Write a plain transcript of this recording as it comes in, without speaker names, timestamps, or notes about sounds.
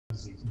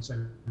disease. And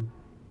so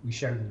we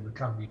showed in the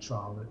recovery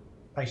trial that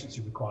patients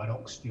who required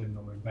oxygen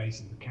or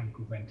invasive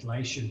mechanical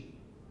ventilation,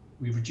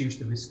 we reduced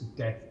the risk of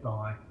death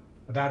by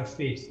about a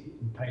fifth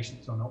in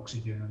patients on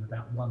oxygen and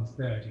about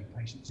 1/3 in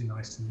patients in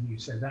ICU.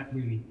 So that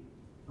really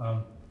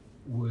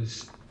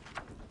was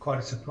quite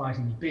a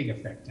surprisingly big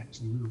effect,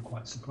 actually. We were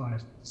quite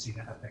surprised to see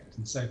that effect.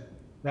 And so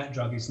that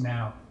drug is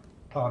now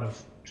part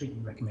of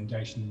treatment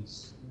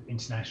recommendations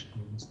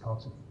internationally as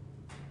part of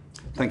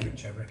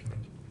WHO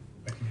recommended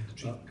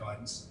treatment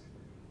guidance.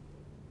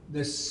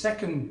 The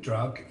second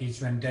drug is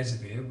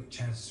remdesivir, which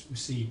has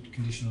received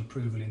conditional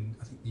approval in,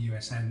 I think, the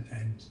US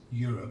and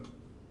Europe,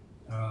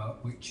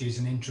 which is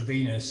an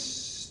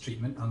intravenous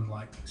treatment,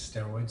 unlike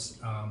steroids.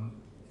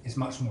 Is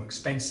much more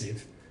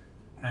expensive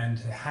and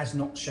has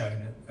not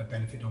shown a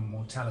benefit on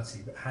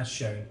mortality, but has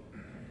shown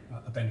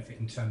a benefit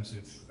in terms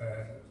of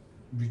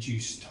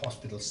reduced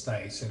hospital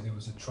stay. So there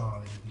was a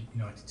trial in the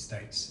United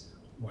States,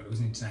 well, it was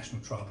an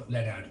international trial, but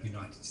led out of the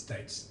United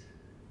States,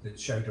 that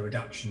showed a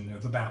reduction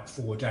of about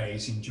 4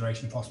 days in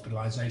duration of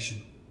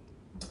hospitalization.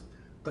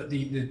 But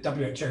the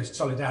WHO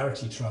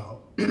Solidarity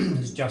trial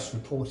has just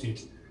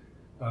reported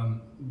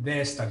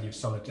their study of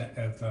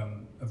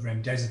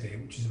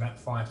remdesivir, which is about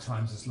 5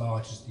 times as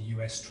large as the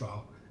US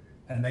trial,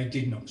 and they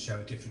did not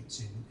show a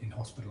difference in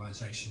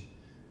hospitalization.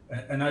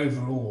 And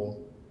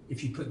overall,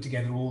 if you put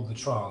together all the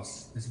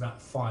trials, there's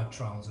about 5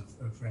 trials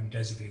of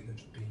remdesivir that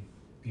have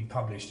been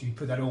published. If you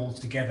put that all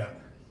together,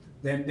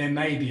 then there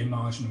may be a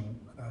marginal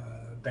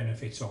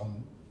benefit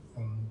on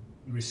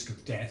risk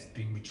of death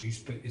being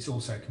reduced, but it's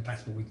also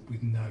compatible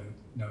with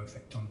no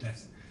effect on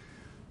death.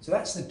 So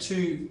that's the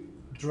 2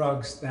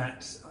 drugs that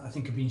I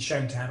think have been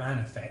shown to have an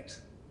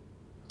effect.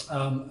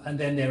 And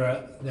then there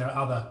are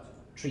other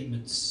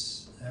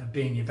treatments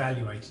being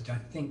evaluated. I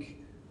think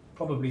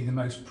probably the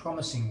most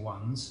promising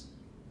ones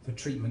for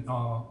treatment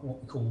are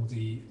what we call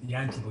the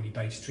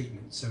antibody-based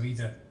treatment. So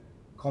either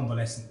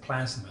convalescent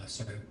plasma,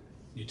 so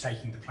you're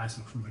taking the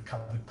plasma from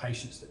recovered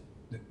patients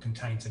that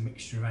contains a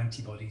mixture of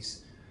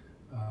antibodies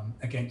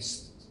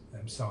against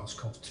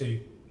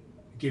SARS-CoV-2,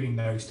 giving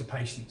those to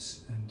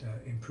patients and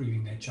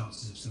improving their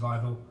chances of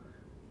survival.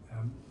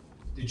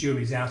 The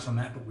jury's out on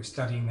that, but we're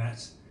studying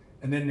that.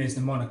 And then there's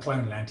the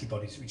monoclonal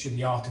antibodies, which are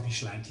the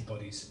artificial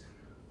antibodies,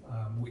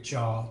 which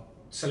are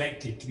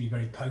selected to be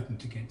very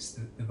potent against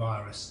the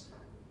virus.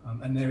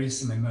 And there is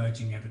some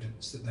emerging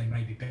evidence that they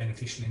may be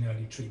beneficial in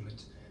early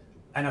treatment.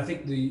 And I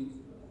think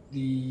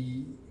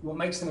what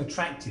makes them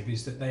attractive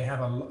is that they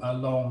have a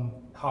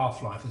long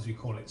half-life, as we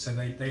call it. So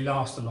they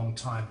last a long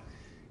time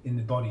in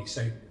the body.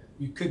 So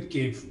you could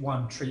give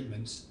one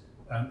treatment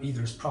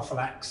either as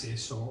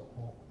prophylaxis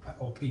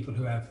or people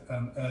who have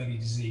early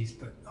disease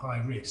but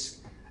high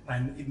risk,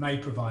 and it may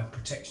provide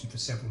protection for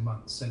several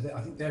months. So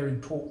I think they're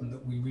important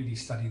that we really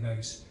study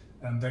those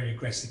very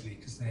aggressively,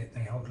 because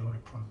they hold a lot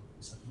of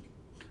promise, I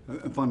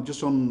think. If I'm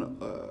just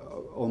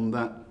on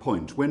that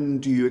point, when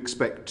do you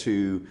expect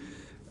to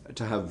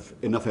have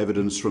enough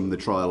evidence from the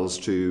trials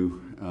to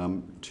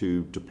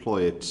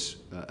deploy it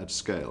at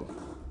scale?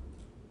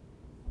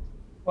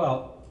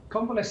 Well,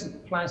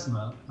 convalescent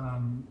plasma,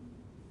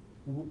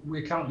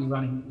 we're currently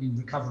running in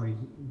recovery,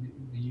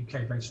 the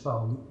UK-based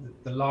trial,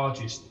 the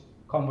largest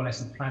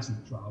convalescent plasma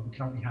trial. We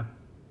currently have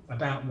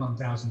about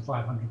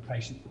 1,500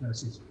 patients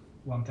versus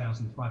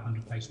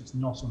 1,500 patients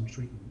not on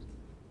treatment.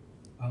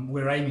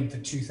 We're aiming for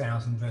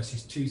 2,000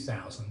 versus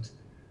 2,000.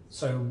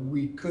 So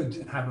we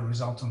could have a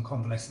result on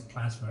convalescent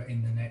plasma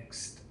in the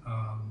next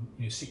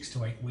 6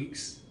 to 8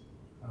 weeks,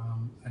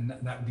 and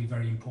that would be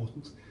very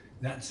important.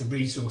 That's a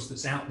resource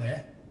that's out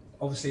there.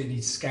 Obviously, it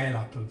needs scale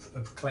up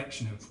of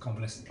collection of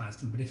convalescent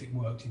plasma, but if it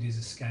worked, it is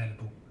a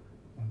scalable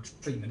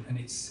treatment, and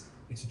it's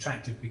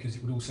attractive because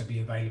it would also be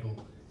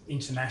available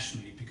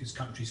internationally, because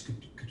countries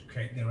could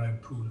create their own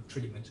pool of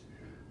treatment.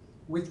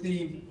 With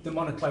the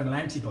monoclonal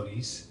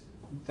antibodies,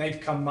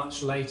 they've come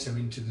much later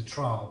into the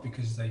trial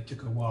because they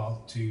took a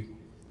while to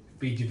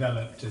be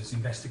developed as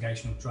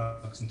investigational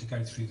drugs and to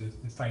go through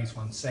the phase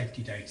 1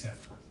 safety data.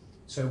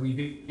 So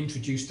we've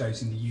introduced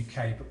those in the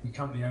UK, but we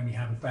currently only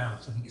have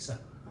about, I think it's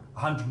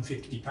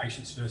 150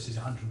 patients versus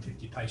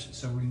 150 patients.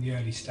 So we're in the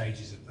early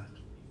stages of that.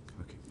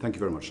 Okay, thank you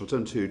very much. I'll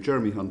turn to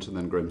Jeremy Hunt and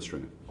then Graham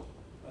Stringer.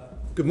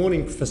 Good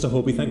morning, Professor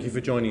Horby. Thank you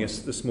for joining us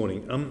this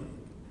morning.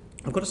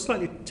 I've got a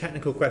slightly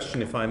technical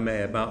question, if I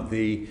may, about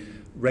the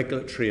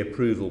regulatory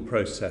approval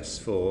process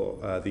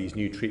for these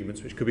new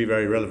treatments, which could be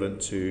very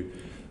relevant to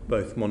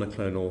both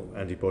monoclonal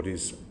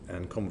antibodies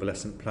and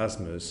convalescent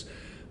plasmas.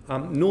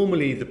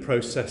 Normally, the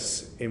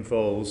process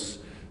involves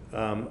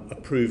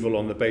approval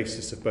on the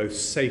basis of both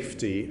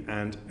safety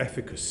and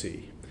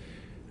efficacy.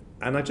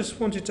 And I just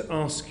wanted to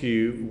ask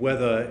you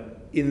whether,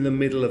 in the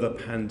middle of a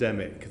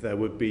pandemic, there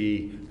would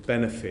be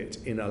benefit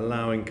in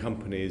allowing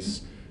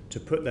companies to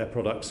put their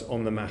products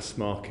on the mass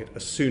market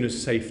as soon as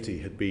safety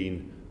had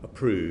been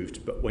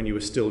approved, but when you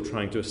were still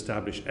trying to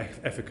establish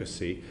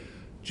efficacy,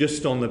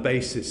 just on the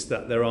basis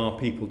that there are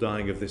people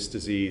dying of this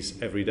disease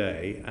every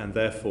day, and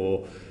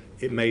therefore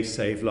it may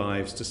save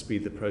lives to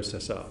speed the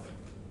process up.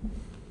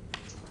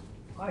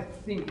 I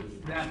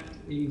think that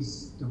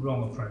is the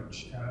wrong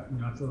approach.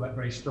 I feel that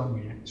very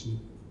strongly, actually.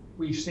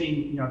 We've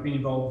seen, I've been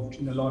involved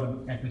in a lot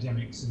of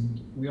epidemics,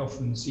 and we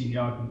often see the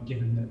argument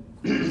given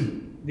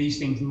that these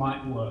things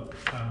might work,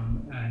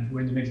 and we're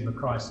in the middle of a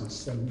crisis,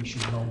 so we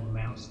should roll them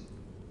out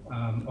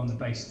on the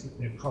basis that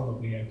they're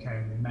probably okay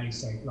and they may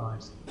save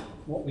lives.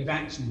 What we've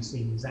actually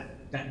seen is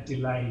that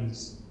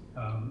delays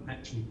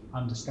actually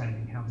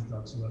understanding how the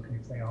drugs work and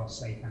if they are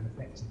safe and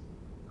effective.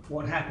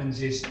 What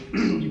happens is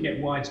you get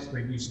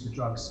widespread use of the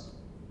drugs,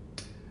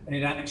 and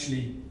it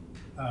actually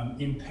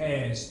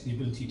impairs the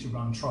ability to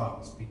run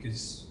trials,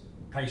 because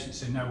patients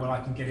say, no, well,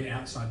 I can get it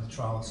outside the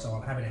trial, so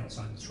I'll have it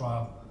outside the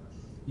trial.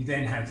 You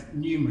then have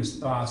numerous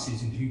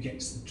biases in who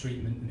gets the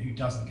treatment and who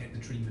doesn't get the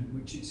treatment,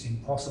 which it's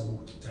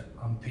impossible to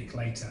unpick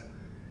later.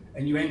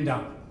 And you end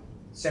up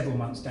several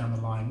months down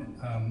the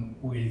line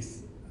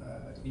with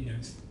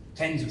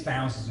tens of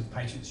thousands of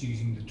patients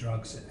using the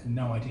drugs and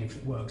no idea if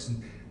it works.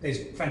 And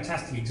there's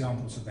fantastic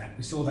examples of that.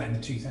 We saw that in the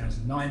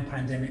 2009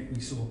 pandemic. We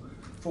saw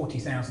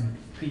 40,000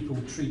 people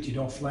treated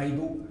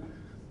off-label,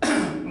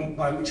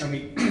 by which I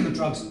mean the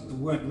drugs that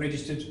weren't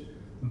registered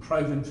and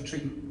proven for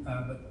treatment,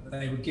 but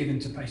they were given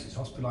to patients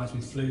hospitalised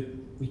with flu.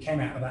 We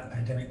came out of that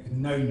pandemic with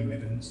no new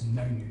evidence and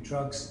no new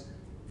drugs.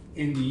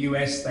 In the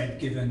US, they've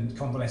given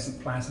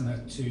convalescent plasma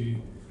to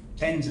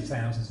tens of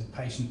thousands of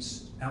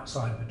patients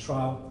outside of a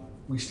trial.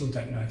 We still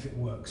don't know if it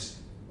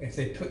works. If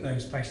they put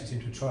those patients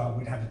into a trial,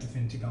 we'd have a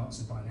definitive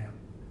answer by now.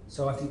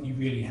 So I think you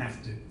really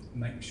have to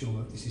make sure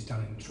that this is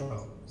done in a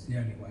trial. It's the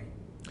only way.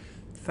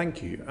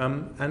 Thank you.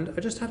 And I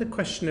just had a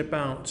question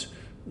about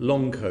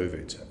long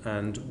COVID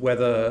and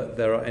whether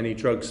there are any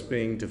drugs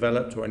being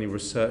developed or any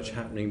research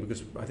happening,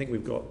 because I think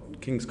we've got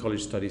King's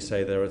College studies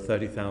say there are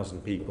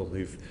 30,000 people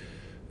who've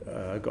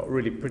got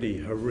really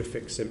pretty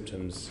horrific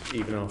symptoms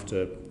even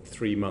after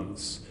 3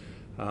 months.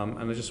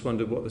 And I just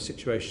wondered what the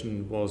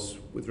situation was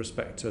with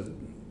respect to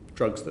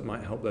drugs that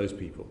might help those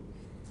people.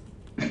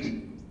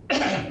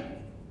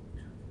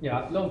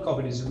 Yeah, long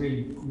COVID is a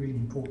really, really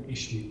important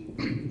issue.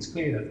 It's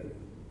clear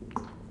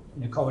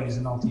that COVID is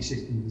a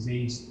multi-system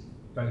disease,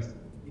 both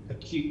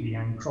acutely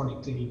and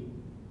chronically.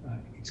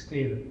 It's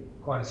clear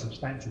that quite a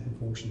substantial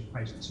proportion of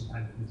patients who've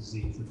had the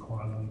disease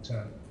require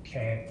long-term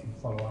care and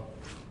follow-up.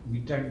 We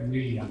don't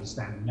really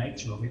understand the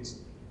nature of it.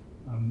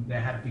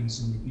 There have been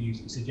some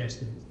reviews that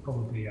suggest that it's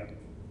probably a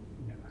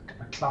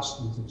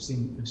cluster of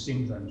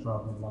syndromes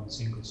rather than one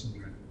single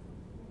syndrome.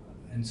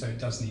 And so it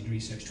does need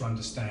research to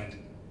understand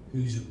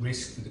who's at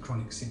risk for the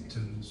chronic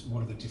symptoms,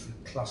 what are the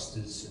different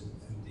clusters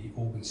and the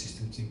organ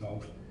systems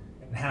involved,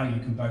 and how you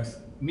can both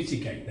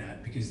mitigate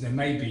that, because there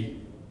may be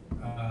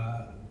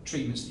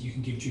treatments that you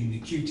can give during the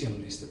acute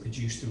illness that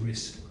reduce the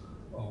risk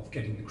of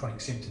getting the chronic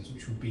symptoms,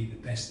 which would be the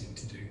best thing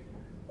to do.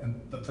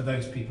 But for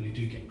those people who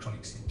do get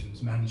chronic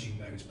symptoms, managing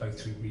those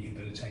both through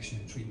rehabilitation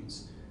and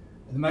treatments.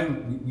 At the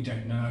moment, we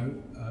don't know.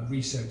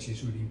 Research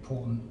is really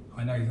important.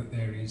 I know that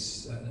there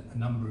is a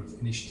number of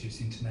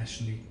initiatives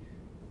internationally,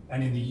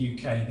 and in the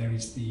UK there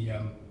is the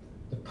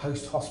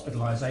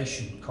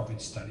post-hospitalisation COVID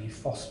study,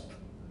 FOSP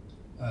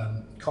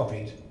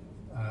COVID,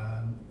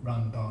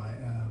 run by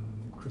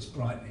Chris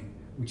Brightling,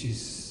 which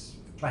is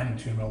planning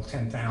to enrol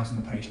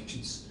 10,000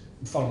 patients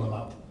and follow them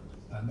up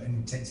and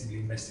intensively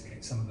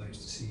investigate some of those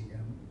to see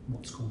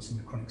what's causing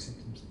the chronic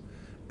symptoms.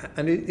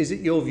 And is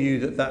it your view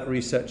that that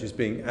research is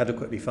being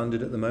adequately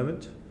funded at the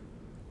moment?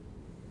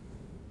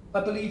 I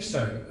believe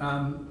so.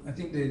 I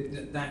think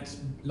that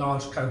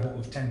large cohort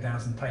of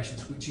 10,000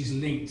 patients, which is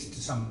linked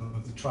to some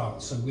of the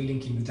trials, so we're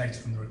linking the data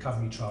from the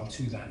recovery trial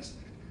to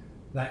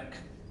that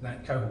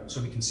cohort,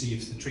 so we can see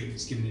if the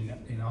treatments given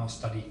in our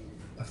study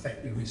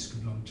affect the risk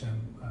of long-term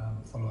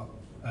follow-up,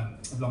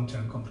 of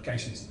long-term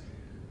complications.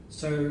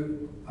 So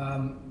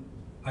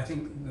I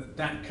think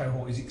that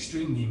cohort is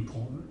extremely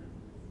important.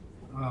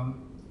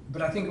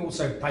 But I think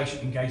also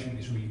patient engagement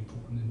is really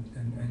important,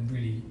 and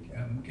really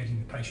getting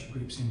the patient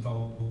groups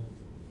involved.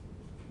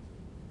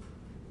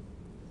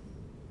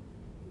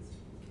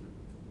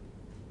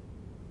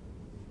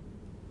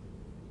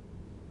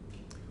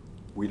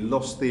 We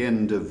lost the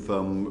end of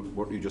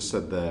what you just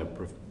said there,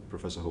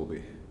 Professor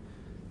Horby.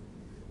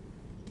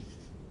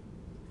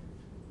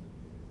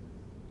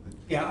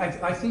 Yeah,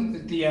 I think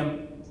that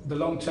the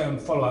long-term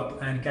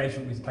follow-up and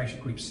engagement with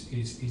patient groups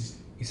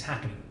is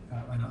happening,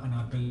 and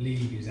I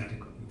believe is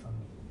adequately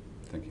funded.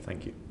 Thank you.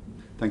 Thank you.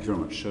 Thank you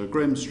very much.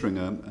 Graham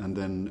Stringer and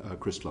then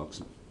Chris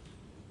Clarkson.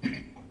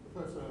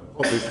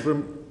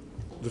 From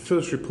the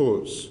first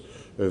reports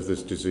of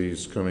this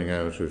disease coming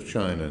out of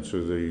China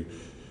to the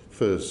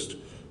first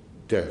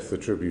death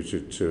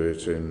attributed to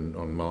it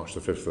on March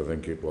the 5th, I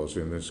think it was,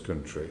 in this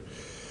country,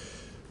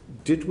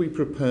 did we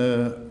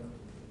prepare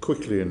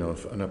quickly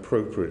enough and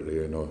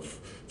appropriately enough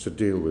to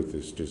deal with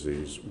this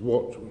disease?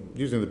 What,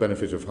 using the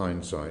benefit of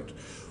hindsight,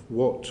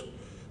 what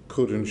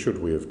could and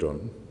should we have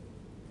done?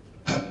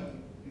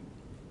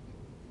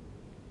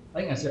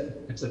 I think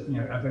it's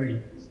a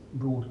very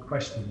broad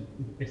question.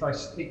 If I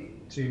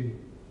stick to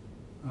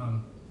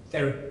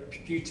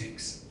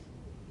therapeutics,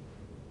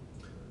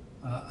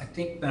 I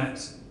think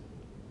that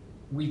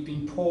we've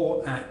been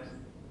poor at,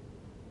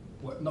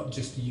 well, not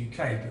just the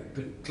UK,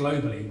 but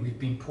globally, we've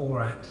been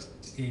poor at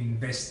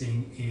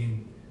investing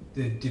in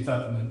the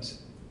development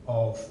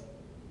of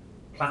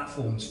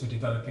platforms for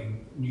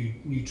developing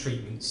new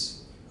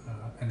treatments,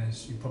 and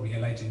as you probably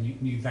hear later,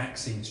 new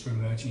vaccines for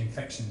emerging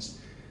infections.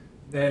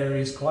 There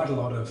is quite a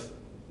lot of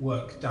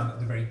work done at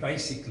the very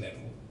basic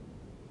level,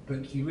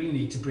 but you really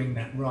need to bring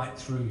that right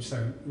through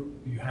so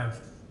you have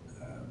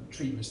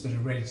treatments that are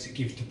ready to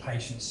give to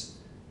patients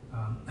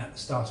at the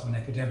start of an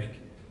epidemic.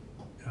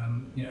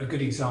 A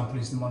good example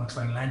is the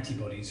monoclonal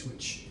antibodies,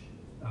 which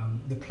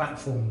the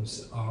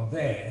platforms are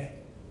there,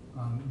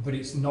 but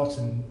it's not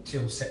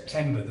until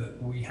September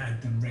that we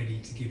had them ready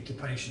to give to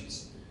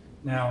patients.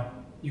 Now,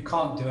 you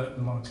can't develop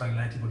the monoclonal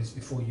antibodies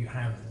before you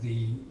have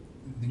the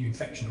new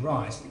infection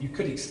arise, but you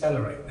could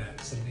accelerate that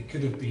so that it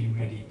could have been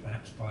ready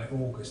perhaps by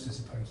August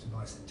as opposed to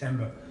by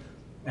September,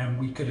 and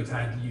we could have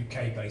had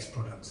UK-based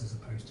products as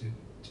opposed to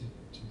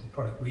the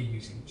product we're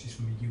using, which is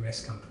from a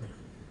US company.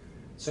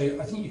 So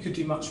I think you could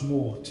do much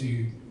more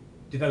to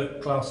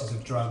develop classes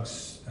of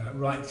drugs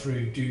right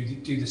through,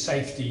 do the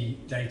safety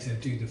data,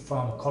 do the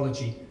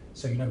pharmacology,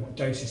 so you know what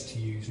doses to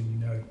use and you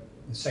know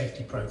the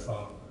safety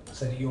profile,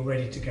 so that you're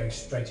ready to go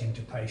straight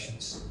into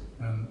patients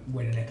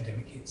when an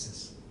epidemic hits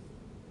us.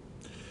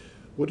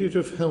 Would it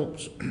have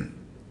helped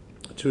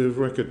to have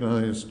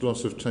recognised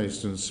loss of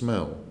taste and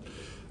smell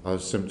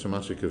as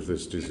symptomatic of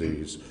this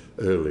disease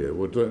earlier?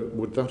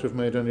 Would that have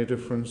made any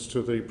difference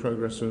to the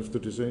progress of the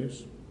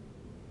disease?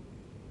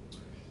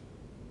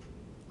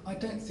 I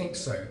don't think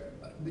so.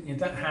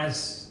 That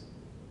has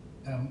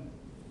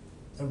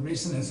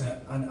arisen as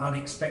an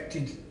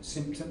unexpected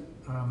symptom.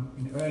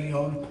 Early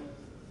on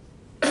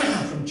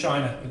from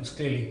China, it was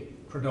clearly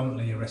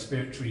predominantly a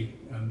respiratory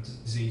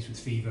disease with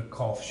fever,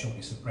 cough,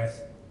 shortness of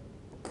breath.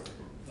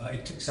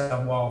 It took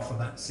some while for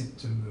that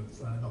symptom of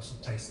loss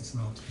of taste and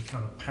smell to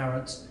become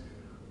apparent.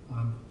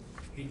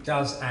 It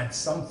does add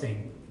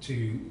something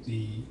to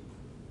the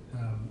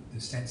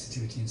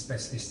sensitivity and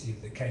specificity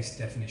of the case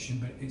definition,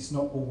 but it's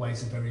not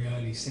always a very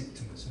early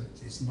symptom, so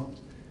it's not,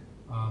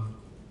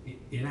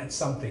 it adds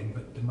something,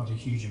 but not a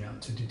huge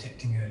amount to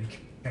detecting early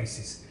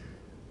cases.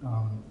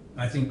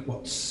 I think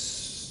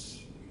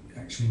what's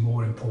actually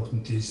more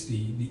important is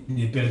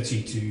the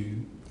ability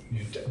to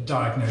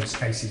diagnose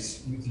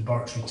cases with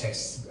laboratory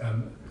tests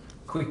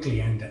quickly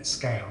and at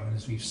scale, and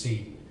as we've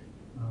seen,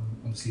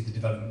 obviously the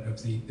development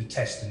of the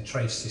test and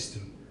trace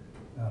system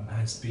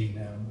has been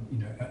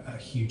a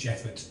huge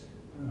effort,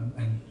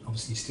 and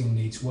obviously still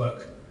needs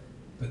work,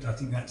 but I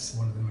think that's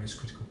one of the most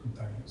critical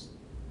components.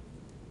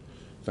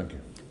 Thank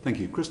you. Thank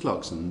you. Chris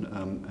Clarkson,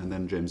 and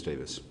then James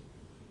Davis.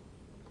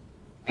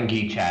 Thank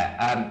you, Chair.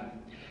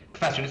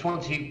 Professor, I just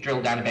wanted to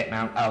drill down a bit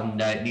now on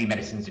new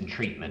medicines and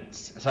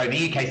treatments. So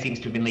the UK seems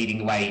to have been leading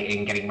the way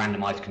in getting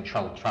randomised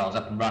controlled trials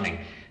up and running,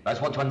 but I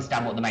just want to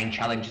understand what the main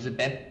challenges have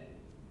been.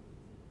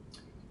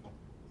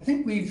 I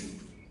think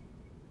we've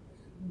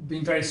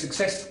been very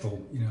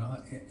successful.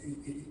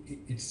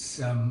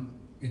 It's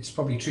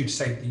probably true to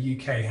say that the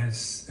UK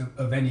has,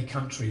 of any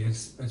country,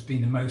 has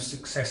been the most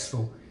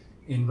successful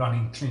in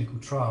running clinical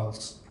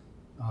trials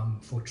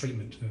for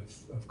treatment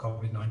of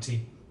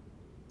COVID-19.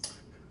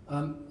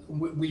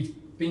 We've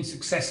been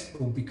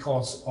successful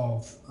because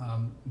of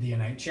the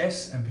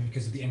NHS and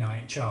because of the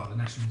NIHR, the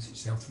National Institute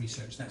of Health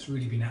Research. That's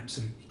really been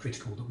absolutely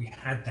critical that we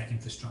had that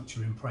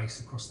infrastructure in place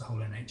across the whole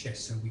NHS,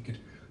 so we could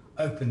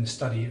open the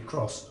study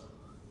across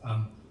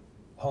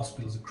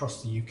hospitals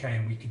across the UK,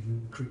 and we could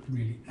recruit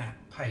really at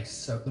pace.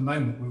 So at the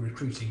moment we're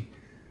recruiting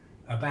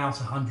about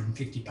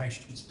 150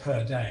 patients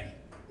per day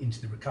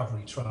into the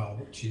recovery trial,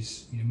 which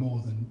is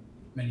more than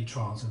many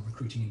trials are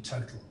recruiting in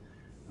total.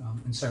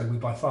 And so we're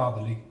by far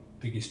the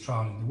biggest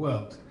trial in the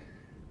world.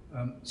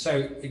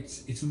 So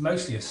it's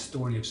mostly a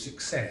story of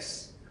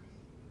success,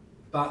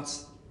 but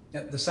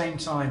at the same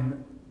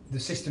time the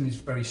system is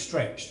very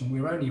stretched, and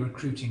we're only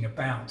recruiting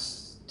about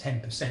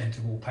 10%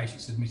 of all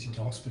patients admitted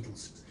to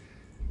hospitals.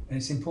 And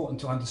it's important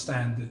to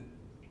understand that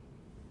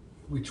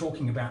we're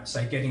talking about,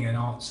 say, getting an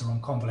answer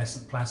on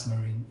convalescent plasma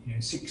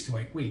in 6 to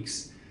 8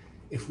 weeks.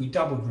 If we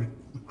doubled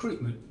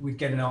recruitment, we'd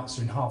get an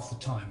answer in half the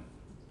time.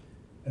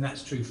 And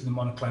that's true for the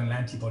monoclonal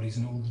antibodies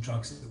and all the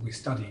drugs that we're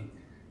studying.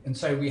 And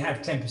so we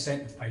have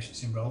 10% of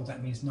patients enrolled.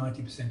 That means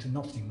 90% are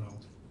not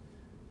enrolled.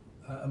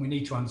 And we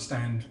need to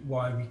understand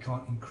why we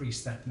can't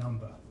increase that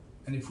number.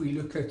 And if we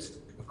look at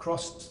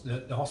across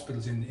the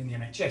hospitals in the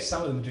NHS,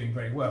 some of them are doing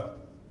very well.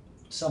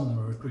 Some of them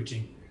are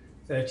recruiting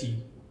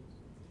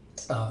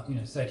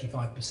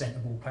 35%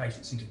 of all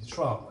patients into the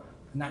trial.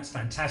 And that's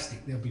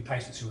fantastic. There'll be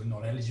patients who are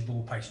not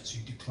eligible, patients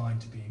who decline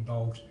to be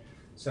involved.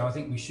 So I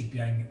think we should be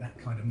aiming at that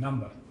kind of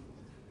number.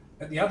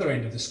 At the other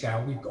end of the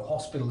scale, we've got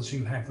hospitals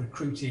who have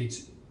recruited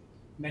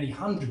many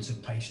hundreds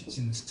of patients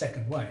in the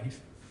second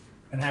wave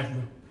and have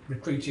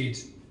recruited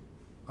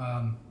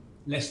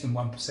less than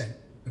 1%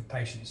 of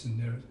patients. And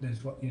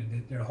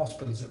there are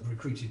hospitals that have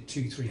recruited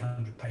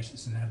 200-300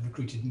 patients and have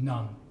recruited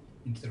none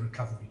into the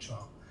recovery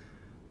trial.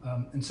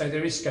 And so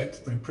there is scope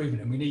for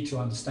improvement, and we need to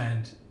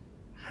understand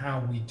how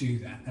we do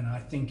that. And I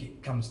think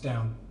it comes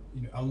down,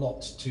 a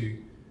lot to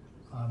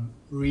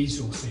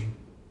resourcing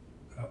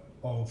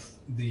of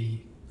the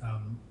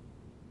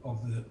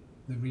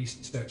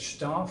research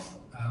staff,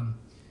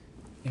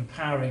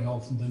 empowering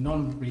of the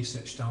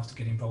non-research staff to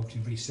get involved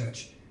in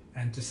research,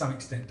 and to some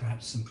extent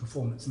perhaps some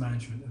performance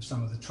management of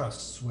some of the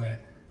trusts where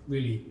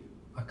really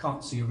I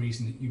can't see a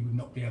reason that you would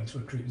not be able to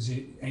recruit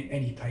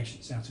any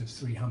patients out of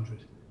 300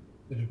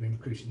 that have been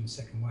recruited in the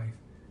second wave.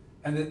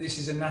 And that this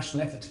is a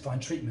national effort to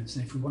find treatments,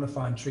 and if we want to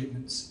find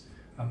treatments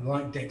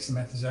like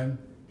dexamethasone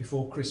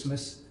before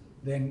Christmas,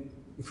 then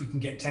if we can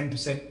get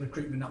 10%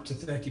 recruitment up to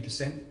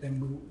 30%,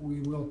 then we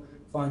will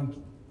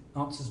find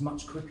answers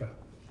much quicker.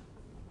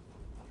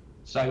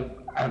 So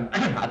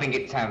I think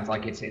it sounds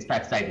like it's fair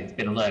to say that it's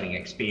been a learning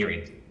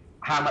experience.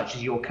 How much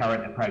has your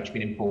current approach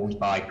been informed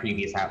by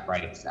previous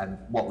outbreaks, and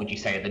what would you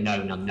say are the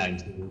known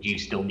unknowns that you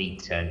still need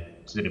to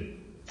sort of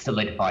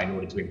solidify in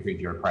order to improve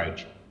your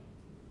approach?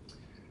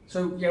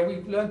 So yeah,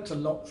 we've learned a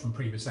lot from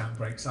previous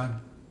outbreaks. I've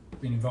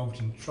been involved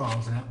in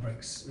trials and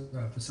outbreaks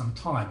for some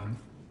time,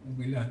 and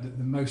we learned that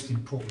the most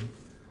important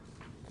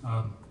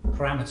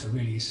parameter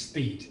really is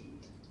speed.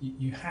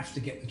 You have to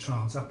get the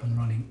trials up and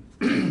running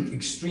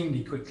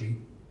extremely quickly,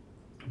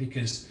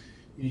 because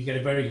you get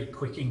a very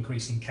quick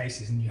increase in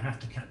cases, and you have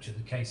to capture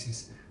the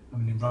cases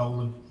and enroll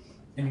them,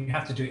 and you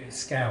have to do it at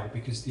scale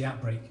because the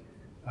outbreak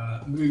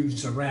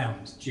moves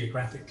around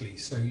geographically.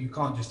 So you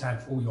can't just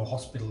have all your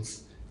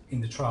hospitals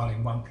in the trial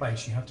in one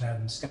place. You have to have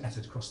them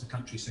scattered across the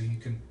country so you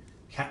can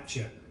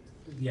capture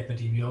the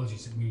epidemiology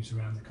as it moves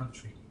around the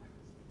country.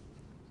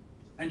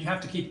 And you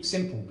have to keep it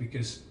simple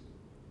because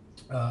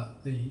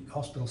the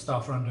hospital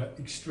staff are under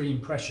extreme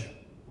pressure,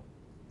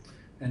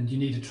 and you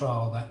need a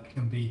trial that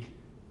can be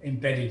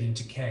embedded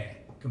into care,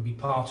 can be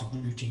part of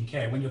routine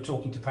care. When you're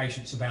talking to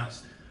patients about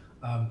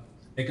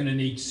they're going to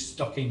need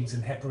stockings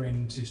and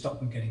heparin to stop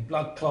them getting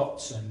blood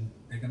clots, and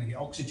they're going to get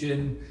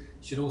oxygen,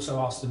 you should also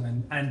ask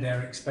them, and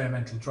their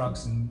experimental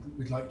drugs, and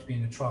we'd like to be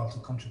in a trial to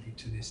contribute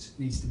to this. It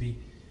needs to be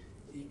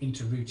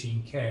into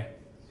routine care.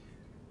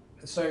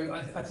 So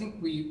I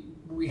think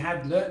we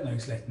have learnt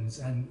those lessons,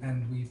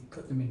 and we've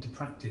put them into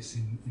practice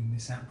in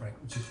this outbreak,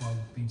 which is why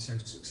we've been so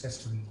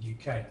successful in the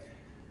UK.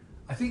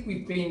 I think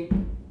we've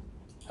been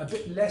a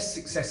bit less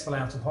successful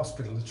out of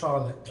hospital. The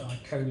trial that I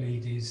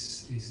co-lead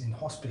is in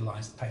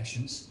hospitalised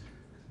patients,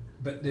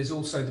 but there's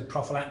also the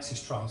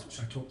prophylaxis trials, which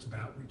I talked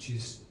about, which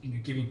is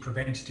giving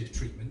preventative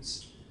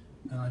treatments.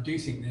 And I do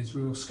think there's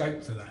real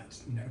scope for that.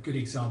 A good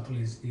example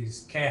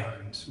is care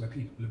homes, where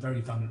people are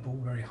very vulnerable,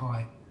 very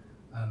high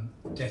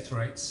death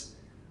rates.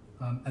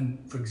 And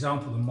for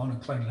example, the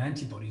monoclonal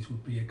antibodies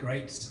would be a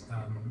great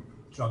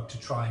drug to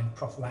try in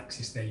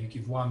prophylaxis there. You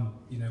give one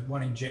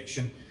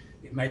injection,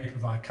 it may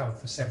provide cover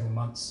for several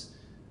months.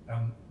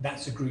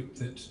 That's a group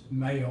that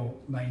may or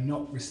may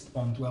not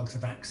respond well to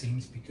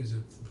vaccines because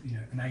of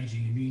an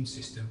aging immune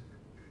system.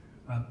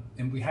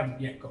 And we haven't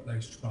yet got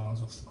those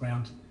trials off the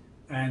ground.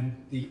 And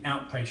the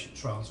outpatient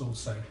trials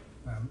also,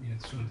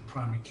 sort of the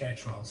primary care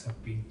trials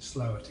have been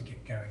slower to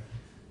get going.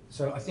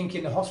 So I think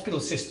in the hospital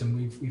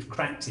system, we've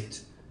cracked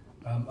it,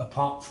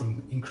 apart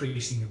from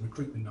increasing the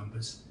recruitment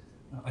numbers.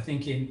 I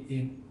think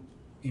in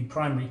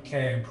primary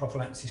care and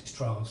prophylaxis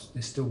trials,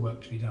 there's still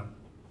work to be done.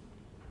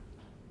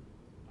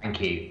 Thank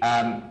you.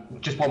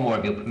 Just one more,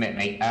 if you'll permit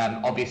me.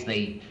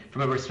 Obviously,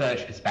 from a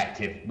research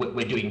perspective,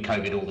 we're doing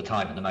COVID all the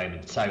time at the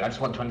moment. So I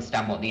just want to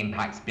understand what the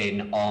impact's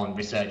been on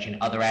research in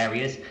other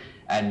areas,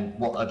 and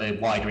what are the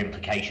wider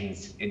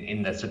implications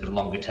in the sort of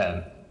longer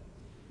term.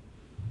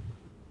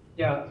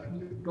 Yeah,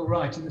 you're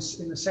right. In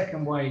the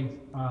second wave,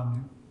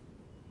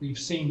 we've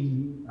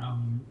seen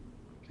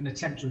an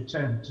attempt to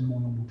return to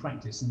more normal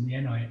practice, and the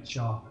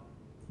NIHR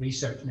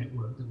research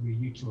network that we're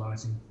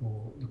utilising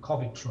for the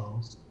COVID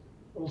trials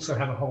also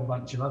have a whole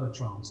bunch of other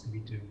trials to be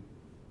doing,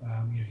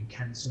 in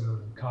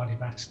cancer and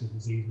cardiovascular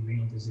disease and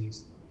renal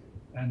disease,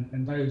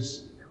 and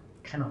those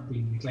cannot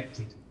be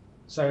neglected.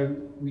 So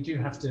we do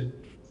have to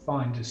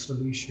find a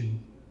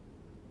solution.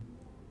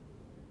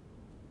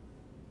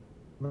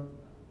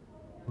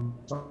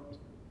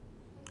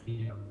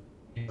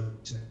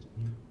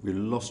 We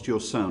lost your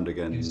sound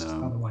again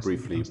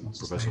briefly,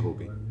 Professor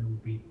Horby.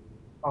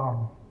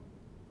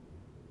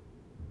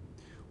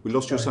 We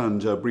lost your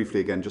sound briefly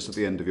again, just at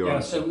the end of your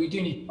answer. So we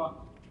do need.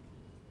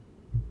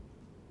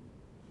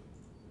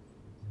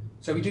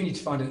 So we do need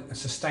to find a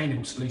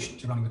sustainable solution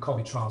to running the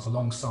COVID trials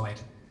alongside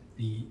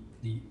the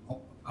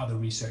other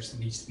research that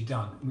needs to be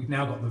done. We've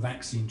now got the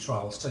vaccine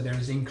trials, so there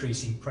is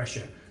increasing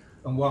pressure.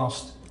 And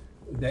whilst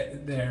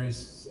there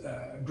is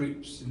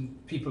groups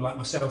and people like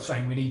myself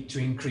saying we need to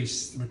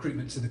increase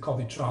recruitment to the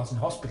COVID trials in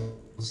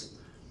hospitals,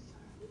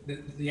 the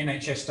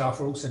NHS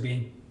staff are also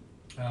being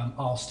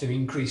asked to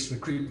increase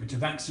recruitment to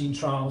vaccine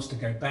trials, to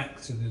go back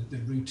to the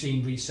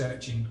routine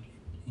research in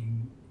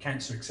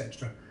cancer,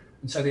 etc.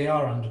 And so they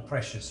are under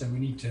pressure. So we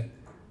need to,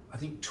 I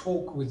think,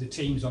 talk with the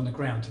teams on the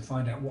ground to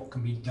find out what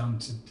can be done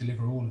to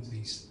deliver all of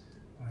these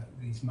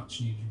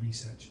much needed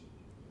research.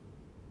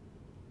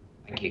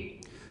 Thank you.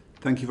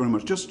 Thank you very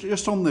much.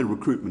 Just on the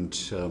recruitment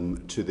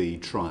to the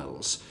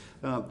trials,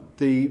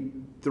 the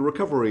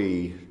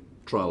recovery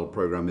trial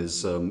program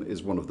is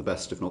one of the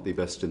best, if not the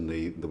best, in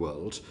the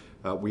world.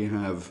 We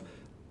have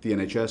the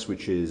NHS,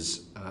 which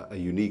is a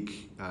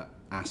unique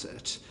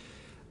asset.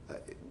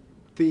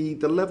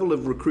 The level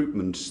of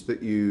recruitment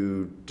that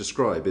you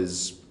describe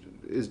is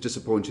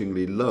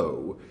disappointingly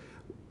low.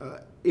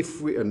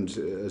 If we, and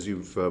as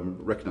you've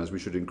recognised, we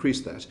should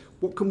increase that.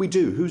 What can we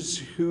do?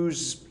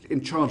 Who's in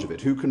charge of it?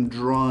 Who can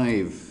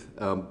drive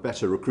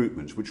better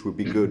recruitment, which would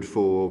be good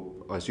for,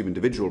 I assume,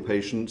 individual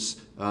patients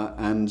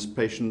and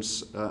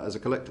patients as a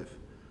collective?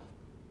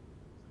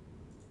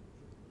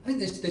 I think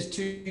there's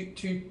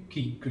two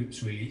key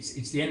groups really.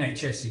 It's the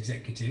NHS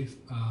executive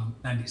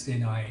and it's the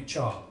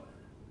NIHR.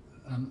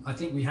 I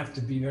think we have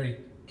to be very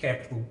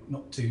careful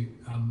not to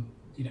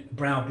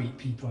browbeat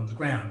people on the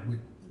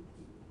ground.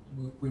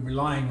 We're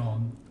relying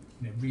on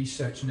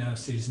research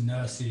nurses,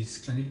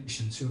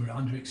 clinicians who are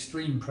under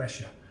extreme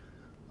pressure,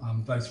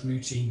 both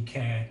routine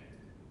care,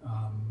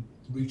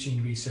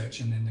 routine research,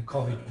 and then the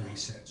COVID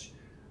research.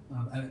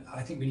 And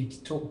I think we need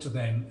to talk to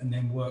them and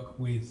then work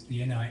with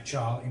the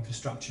NIHR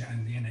infrastructure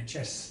and the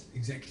NHS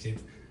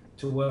executive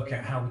to work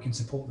out how we can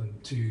support them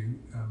to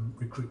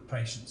recruit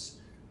patients.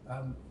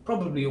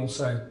 Probably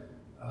also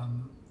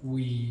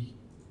we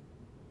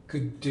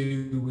could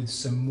do with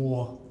some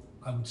more,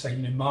 I would say,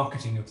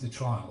 marketing of the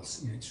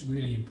trials. It's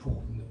really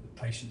important that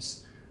the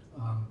patients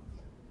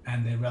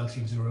and their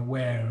relatives are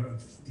aware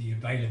of the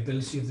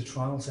availability of the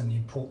trials and the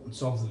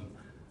importance of them.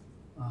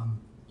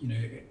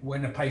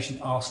 When a patient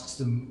asks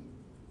them,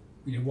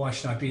 why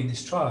should I be in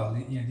this trial?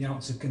 The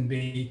answer can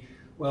be,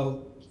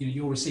 well,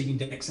 you're receiving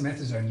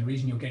dexamethasone. The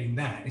reason you're getting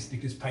that is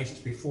because patients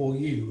before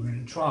you were in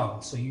a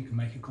trial, so you can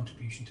make a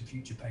contribution to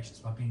future patients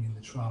by being in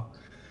the trial.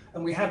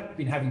 And we have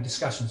been having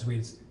discussions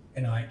with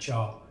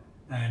NIHR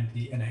and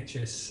the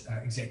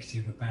NHS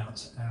executive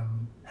about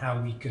how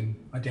we can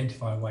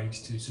identify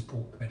ways to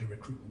support better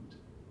recruitment.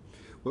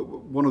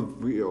 Well,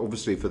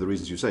 obviously, for the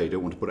reasons you say, you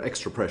don't want to put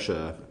extra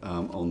pressure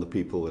on the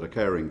people that are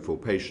caring for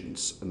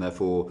patients, and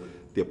therefore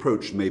the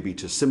approach may be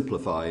to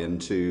simplify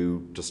and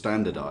to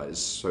standardise,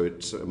 so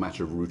it's a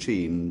matter of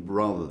routine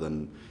rather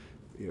than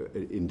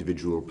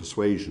individual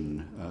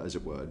persuasion, as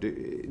it were.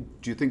 Do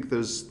you think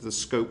there's the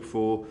scope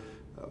for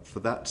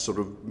that sort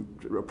of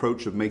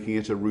approach of making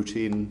it a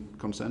routine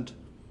consent?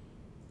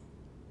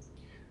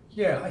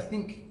 Yeah, I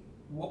think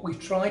what we've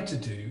tried to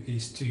do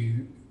is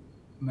to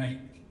make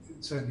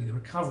certainly the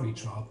recovery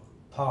trial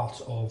part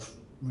of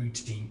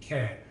routine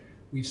care.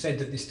 We've said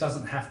that this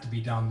doesn't have to be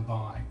done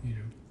by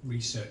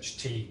research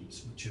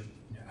teams, which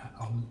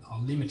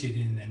are limited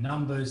in their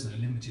numbers and are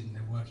limited in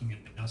their working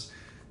hours.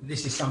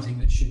 This is something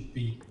that should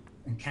be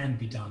and can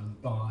be done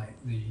by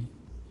the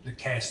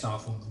care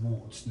staff on the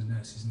wards, the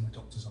nurses and the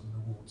doctors on the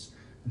wards.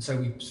 And so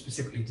we've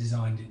specifically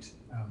designed it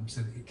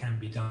so that it can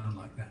be done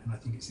like that. And I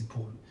think it's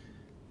important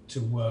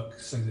to work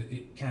so that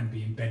it can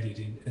be embedded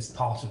in as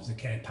part of the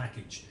care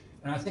package.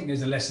 And I think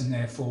there's a lesson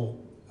there for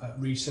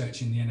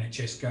research in the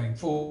NHS going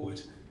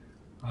forward.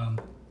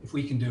 If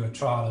we can do a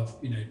trial of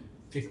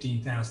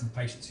 15,000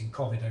 patients in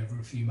COVID over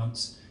a few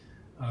months,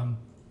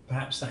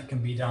 perhaps that can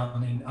be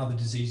done in other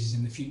diseases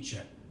in the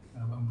future,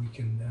 and we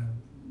can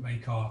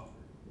make our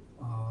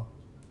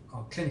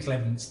clinical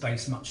evidence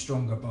base much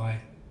stronger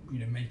by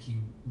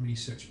making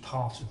research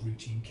part of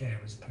routine care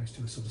as opposed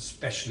to a sort of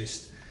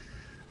specialist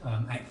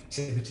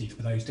activity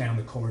for those down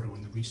the corridor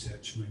in the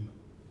research room.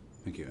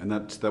 Thank you. And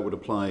that would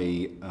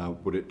apply,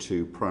 would it,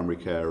 to primary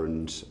care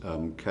and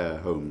care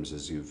homes,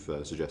 as you've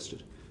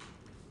suggested?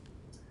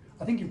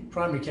 I think in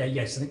primary care,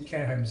 yes. I think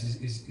care homes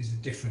is a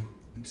different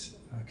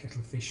kettle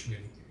of fish,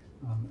 really,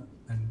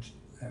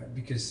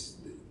 because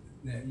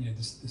the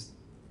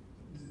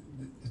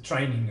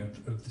training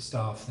of the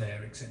staff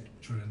there, etc.,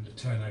 and the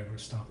turnover of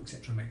staff,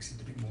 etc., makes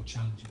it a bit more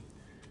challenging.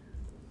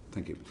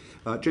 Thank you.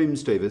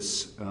 James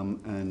Davis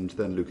and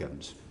then Luke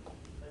Evans.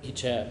 Thank you,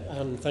 Chair,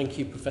 and thank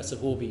you, Professor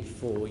Horby,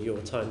 for your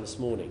time this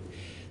morning.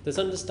 There's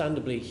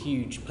understandably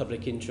huge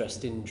public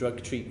interest in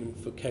drug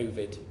treatment for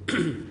COVID,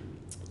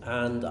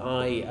 and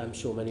I am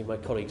sure many of my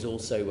colleagues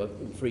also are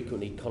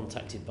frequently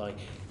contacted by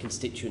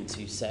constituents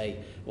who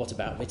say, what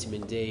about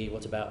vitamin D,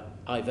 what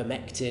about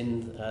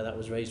ivermectin, that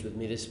was raised with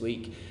me this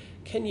week.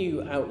 Can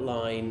you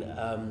outline,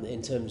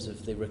 in terms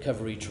of the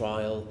recovery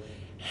trial,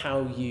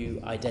 how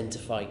you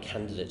identify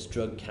candidates,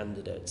 drug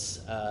candidates,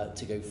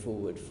 to go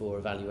forward for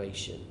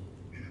evaluation?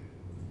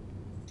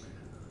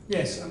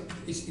 Yes,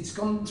 it's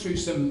gone through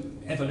some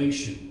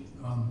evolution.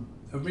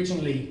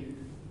 Originally,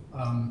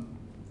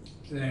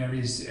 there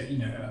is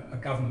a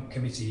government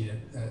committee, a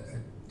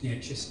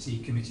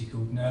DHST committee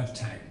called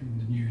NERVTAG,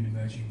 the New and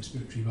Emerging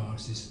Respiratory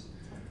Viruses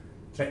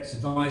Effects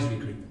Advisory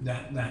Group,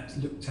 that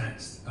looked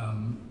at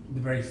the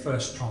very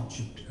first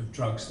tranche of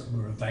drugs that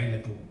were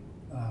available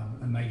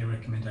and made a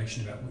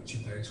recommendation about which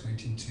of those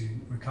went into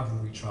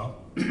recovery trial.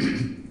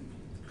 Then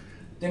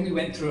we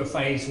went through a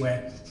phase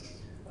where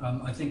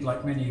I think,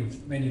 like many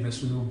of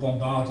us, we were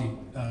bombarded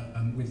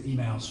with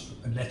emails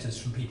and letters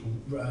from people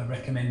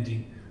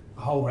recommending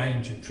whole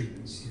range of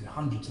treatments,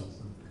 hundreds of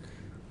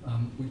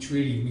them, which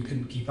really we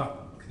couldn't keep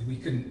up. We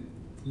couldn't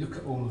look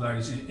at all of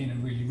those in a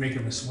really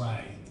rigorous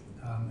way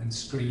and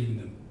screen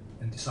them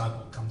and decide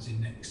what comes in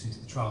next into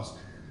the trials.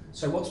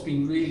 So what's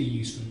been really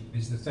useful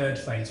is the third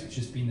phase, which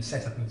has been the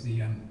setup of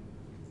the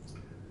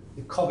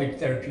COVID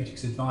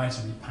Therapeutics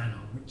Advisory Panel,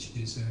 which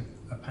is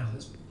a panel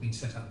that's been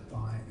set up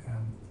by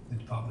the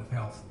Department of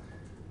Health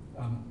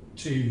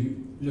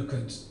to look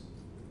at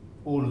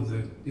all of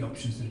the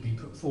options that have been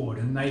put forward,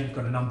 and they've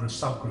got a number of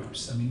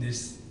subgroups. I mean,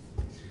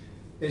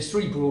 there's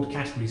three broad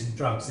categories of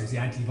drugs. There's the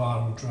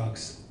antiviral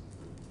drugs,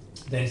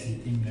 there's the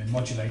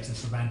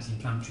immunomodulators of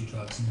anti-inflammatory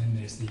drugs, and then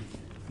there's the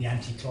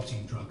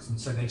anti-clotting drugs. And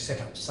so they've set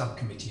up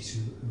subcommittees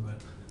who are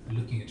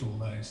looking at all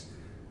those.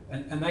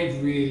 And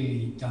they've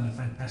really done a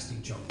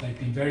fantastic job. They've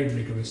been very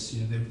rigorous.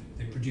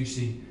 They're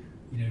producing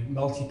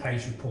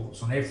multi-page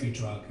reports on every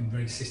drug and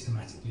very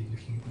systematically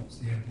looking at what's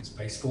the evidence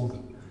base for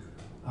them.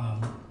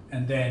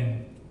 And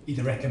then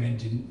either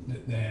recommending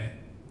that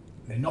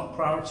they're not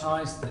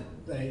prioritised,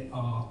 that they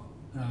are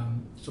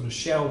sort of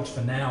shelved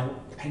for now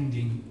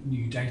pending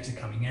new data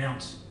coming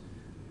out,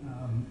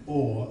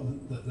 or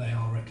that they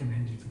are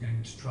recommended for going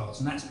into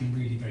trials. And that's been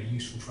really very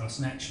useful for us.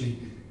 And actually,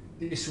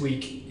 this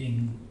week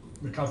in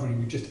recovery,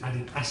 we've just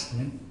added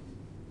aspirin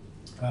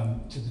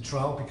to the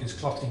trial because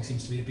clotting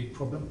seems to be a big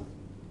problem.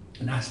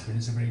 And aspirin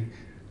is a very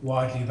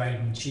widely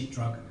available and cheap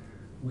drug,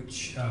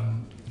 which,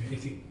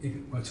 if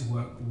it were to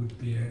work, would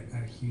be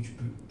a huge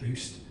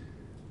boost.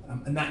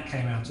 And that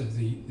came out of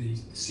the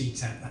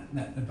CTAP,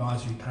 that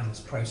advisory panel's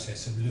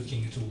process of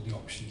looking at all the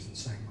options and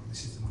saying, well,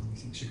 this is the one we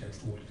think should go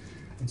forward.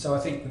 And so I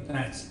think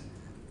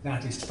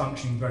that is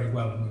functioning very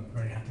well, and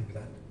we're very happy with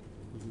that.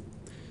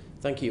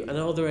 Thank you. And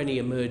are there any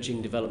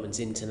emerging developments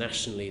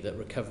internationally that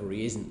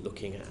recovery isn't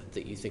looking at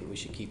that you think we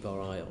should keep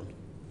our eye on?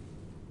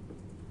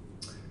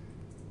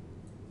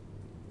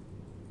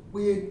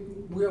 We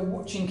are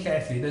watching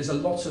carefully. There's a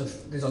lot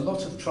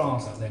of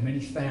trials out there, many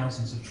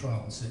thousands of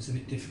trials, so it's a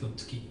bit difficult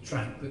to keep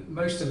track. But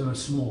most of them are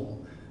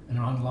small and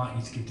are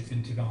unlikely to give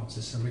definitive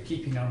answers. So we're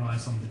keeping our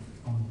eyes on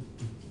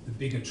the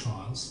bigger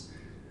trials.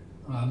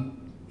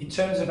 In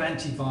terms of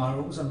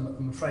antivirals,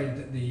 I'm afraid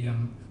that the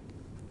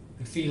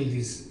field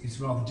is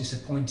rather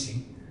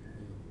disappointing.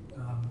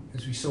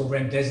 As we saw,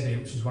 remdesivir,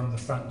 which was one of the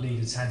front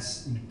leaders,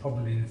 has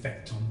probably an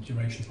effect on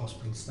duration of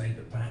hospital stay,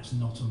 but perhaps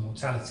not on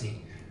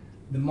mortality.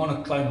 The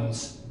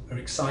monoclonals are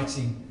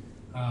exciting.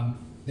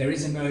 There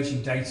is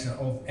emerging data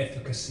of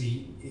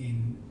efficacy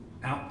in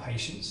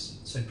outpatients,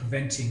 so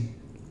preventing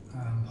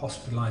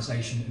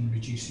hospitalisation and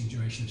reducing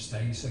duration of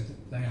stay, so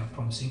that they are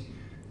promising.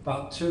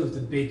 But two of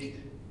the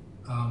big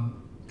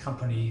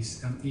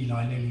companies,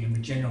 Eli Lilly and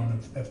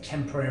Regeneron, have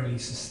temporarily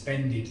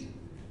suspended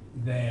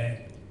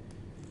their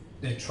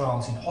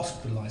trials in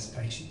hospitalised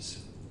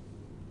patients.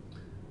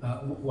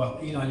 Well,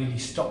 Eli Lilly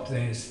stopped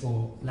theirs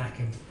for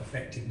lack of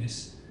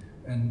effectiveness,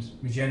 and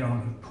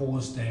Regeneron have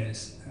paused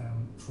theirs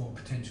for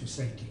potential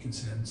safety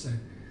concerns. So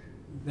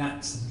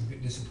that's a little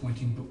bit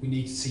disappointing, but we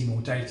need to see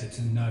more data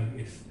to know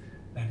if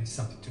that is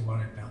something to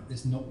worry about.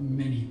 There's not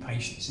many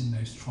patients in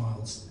those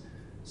trials,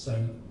 so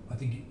I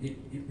think it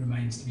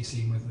remains to be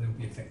seen whether they'll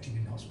be effective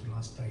in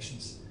hospitalised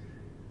patients.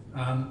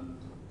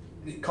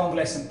 The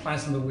convalescent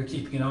plasma, we're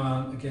keeping an eye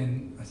on.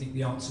 Again, I think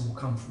the answer will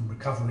come from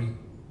recovery.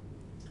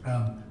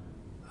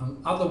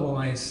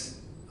 Otherwise,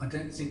 I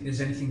don't think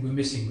there's anything we're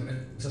missing, but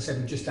as I said,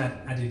 we've just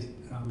added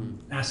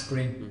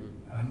aspirin.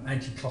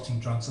 Anti-clotting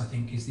drugs, I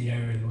think, is the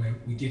area where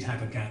we did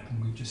have a gap,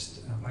 and we've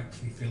just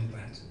hopefully filled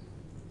that.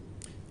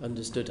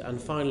 Understood.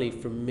 And finally,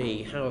 from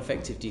me, how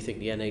effective do you think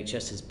the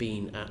NHS has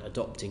been at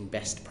adopting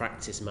best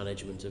practice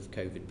management of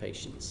COVID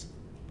patients?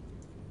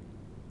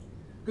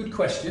 Good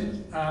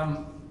question.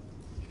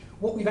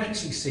 What we've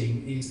actually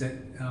seen is that,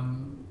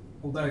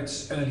 although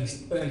it's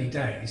early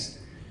days,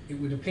 it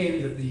would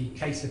appear that the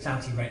case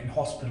fatality rate in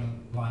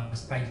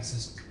hospitalised patients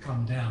has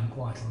come down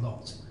quite a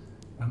lot.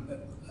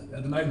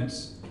 At the moment,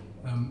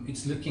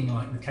 it's looking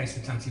like the case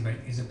fatality rate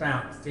is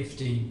about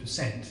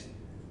 15%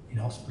 in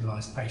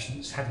hospitalised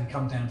patients, having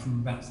come down from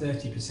about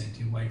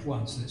 30% in wave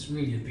 1, so it's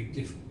really a big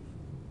difference.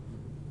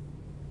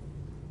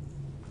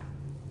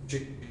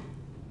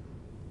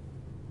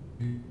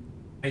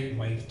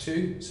 Wave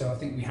 2, so I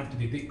think we have to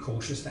be a bit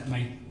cautious. That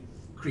may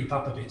creep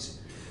up a bit.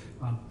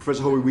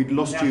 Professor Horby, we'd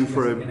lost you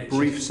for a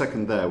brief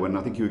second there when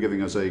I think you were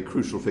giving us a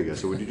crucial figure,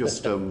 so would you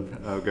just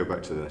go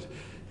back to that?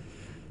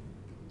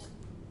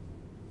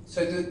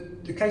 So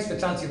the case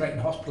fatality rate in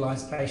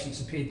hospitalised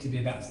patients appeared to be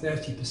about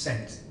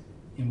 30%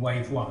 in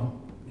wave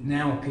 1. It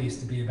now appears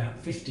to be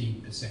about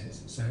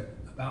 15%, so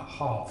about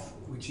half,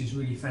 which is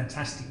really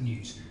fantastic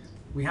news.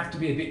 We have to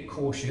be a bit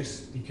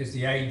cautious because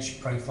the age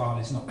profile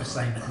is not the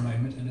same at the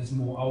moment, and as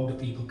more older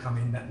people come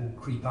in, that will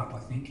creep up, I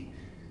think.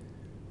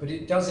 But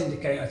it does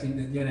indicate, I think,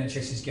 that the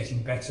NHS is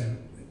getting better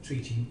at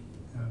treating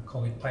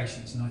COVID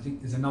patients, and I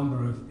think there's a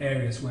number of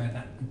areas where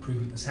that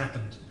improvement has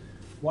happened.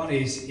 One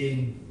is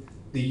in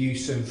the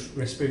use of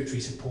respiratory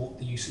support,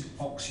 the use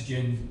of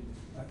oxygen,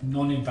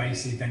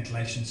 non-invasive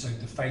ventilation, so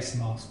the face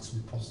masks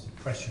with positive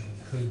pressure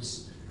and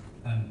hoods,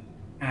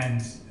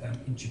 and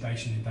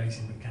intubation,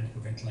 invasive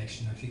mechanical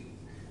ventilation. I think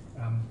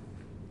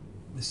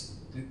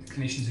the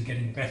clinicians are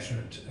getting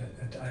better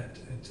at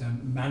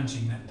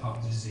managing that part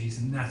of the disease,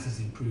 and that is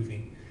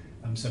improving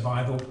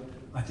survival.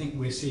 I think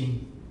we're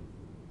seeing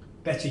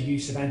better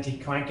use of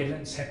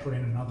anticoagulants,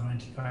 heparin and other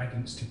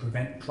anticoagulants, to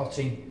prevent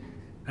clotting,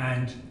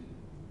 and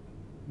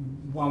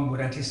one would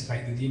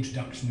anticipate that the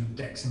introduction of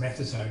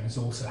dexamethasone has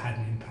also had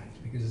an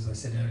impact, because, as I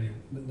said earlier,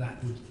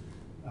 that would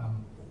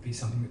be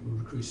something that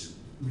would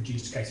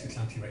reduce case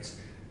fatality rates.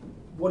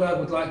 What I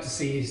would like to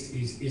see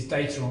is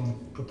data on the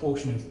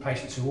proportion of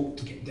patients who ought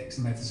to get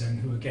dexamethasone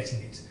who are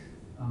getting it,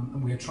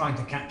 and we are trying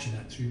to capture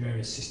that through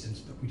various systems,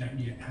 but we don't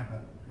yet have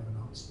an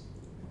answer.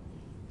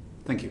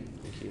 Thank you.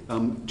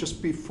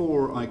 Just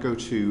before I go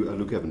to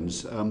Luke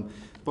Evans,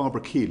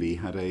 Barbara Keeley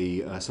had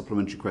a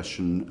supplementary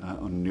question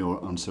on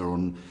your answer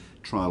on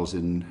trials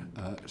in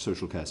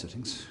social care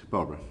settings.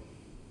 Barbara.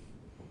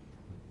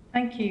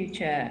 Thank you,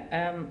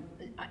 Chair.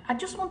 I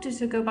just wanted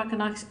to go back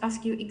and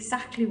ask you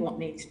exactly what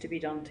needs to be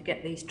done to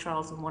get these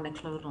trials of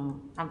monoclonal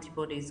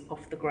antibodies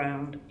off the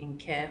ground in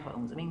care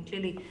homes. I mean,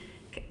 clearly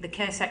the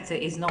care sector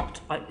is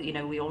not,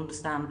 we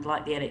understand,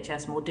 like the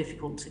NHS, more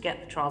difficult to get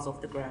the trials off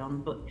the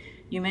ground, but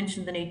you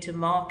mentioned the need to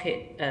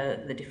market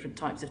the different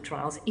types of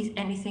trials. Is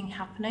anything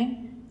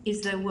happening?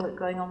 Is there work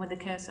going on with the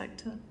care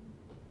sector?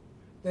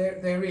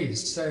 There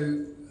is.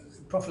 So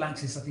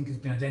prophylaxis, I think, has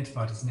been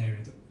identified as an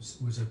area that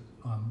was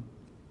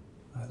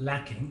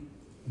lacking.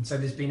 And so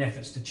there's been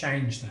efforts to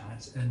change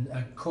that, and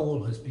a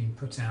call has been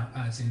put out,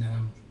 as in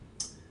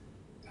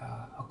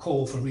a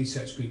call for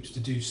research groups to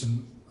do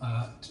some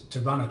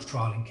to run a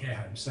trial in care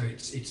homes. So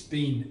it's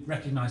been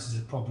recognised as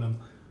a problem.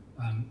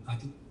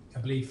 I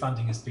believe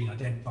funding has been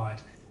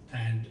identified,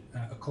 and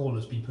a call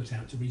has been put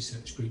out to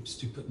research groups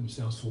to put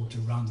themselves forward to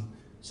run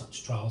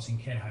such trials in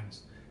care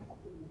homes.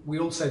 We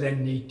also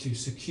then need to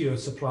secure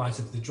supplies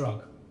of the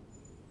drug.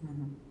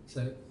 Mm-hmm.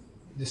 So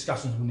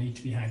discussions will need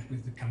to be had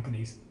with the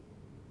companies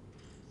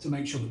to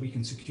make sure that we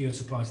can secure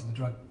supplies of the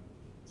drug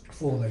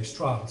for those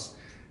trials.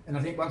 And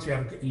I think once we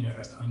have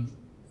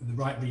the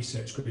right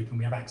research group and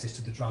we have access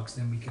to the drugs,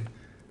 then we can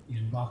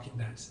market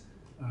that.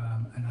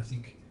 And I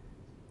think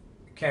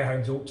care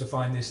homes ought to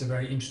find this a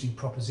very interesting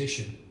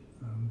proposition,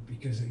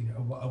 because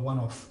a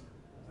one-off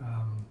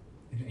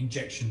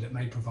injection that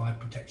may provide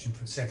protection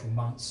for several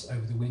months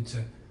over the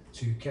winter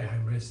to care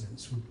home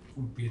residents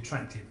would be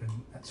attractive, and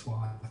that's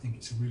why I think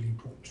it's a really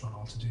important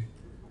trial to do.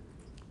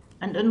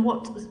 And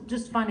what,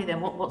 just finally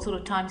then, what sort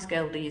of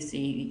timescale do you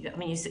see? I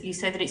mean, you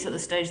say that it's at the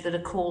stage that a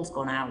call's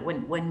gone out.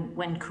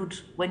 When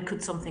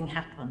could something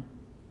happen?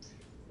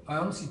 I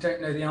honestly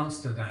don't know the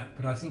answer to that,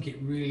 but I think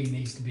it really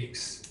needs to be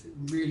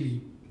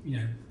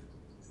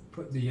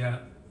put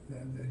the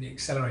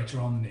accelerator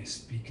on this,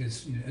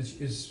 because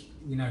as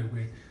you know,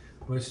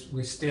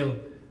 we're still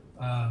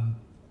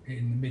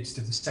in the midst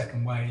of the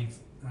second wave,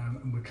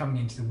 and we're coming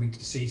into the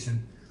winter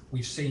season.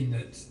 We've seen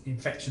that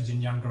infections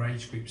in younger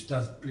age groups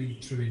does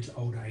bleed through into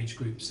older age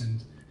groups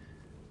and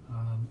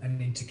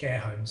into care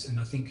homes. And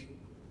I think,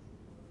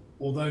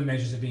 although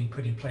measures are being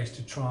put in place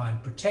to try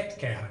and protect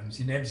care homes,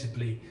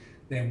 inevitably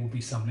there will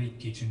be some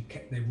leakage and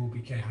there will be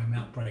care home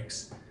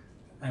outbreaks.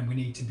 And we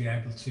need to be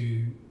able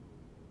to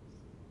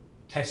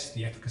test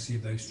the efficacy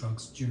of those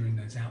drugs during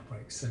those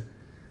outbreaks. So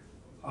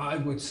I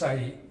would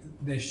say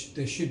there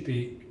should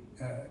be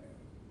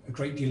a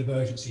great deal of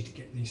urgency to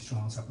get these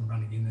trials up and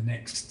running in the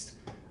next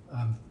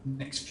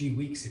few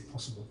weeks, if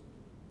possible.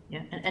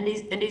 Yeah, and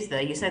is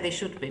there? You say there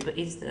should be, but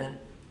is there?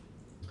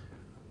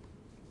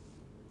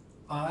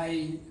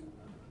 I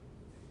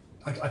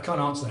can't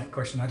answer that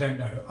question. I don't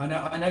know.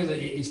 I know that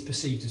it is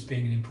perceived as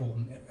being an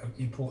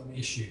important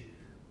issue,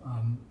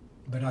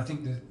 but I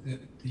think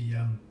that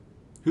the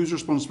who's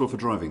responsible for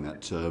driving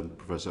that,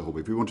 Professor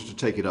Horby? If we wanted to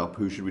take it up,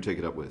 who should we take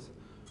it up with?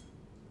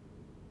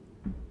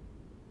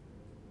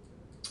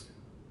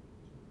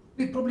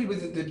 Probably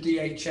with the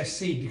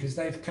DHSC, because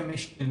they've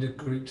commissioned a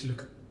group to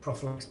look at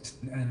prophylaxis,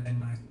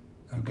 and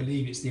I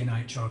believe it's the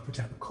NIHR put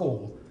out the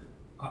call.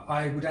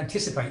 I would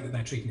anticipate that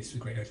they're treating this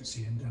with great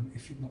urgency, and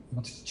if you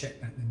wanted to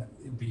check that, then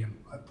it would be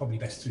probably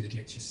best through the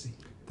DHSC.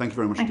 Thank you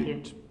very much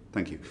indeed.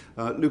 Thank you.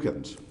 Luke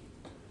Evans.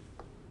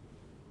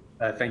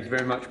 Thank you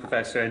very much,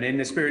 Professor. And in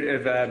the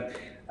spirit of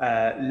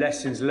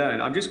lessons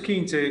learned, I'm just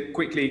keen to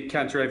quickly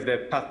canter over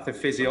the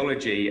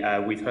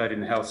pathophysiology we've heard in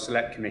the Health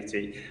Select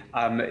Committee.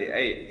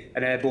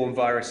 An airborne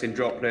virus in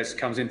droplets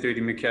comes in through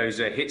the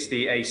mucosa, hits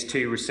the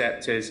ACE2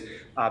 receptors,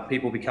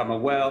 people become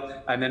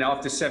unwell, and then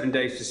after 7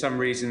 days, for some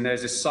reason,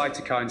 there's a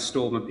cytokine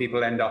storm and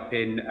people end up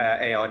in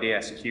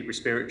ARDS, acute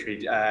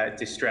respiratory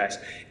distress.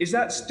 Is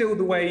that still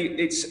the way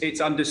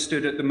it's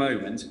understood at the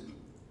moment?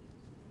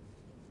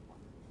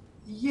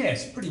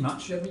 Yes, pretty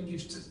much. I mean, you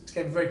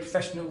gave a very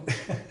professional...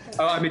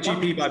 Oh, I'm a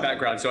GP by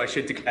background, so I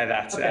should declare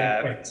that.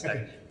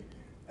 Okay.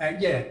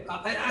 Yeah,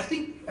 I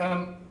think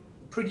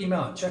pretty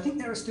much. I think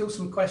there are still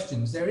some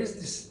questions. There is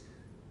this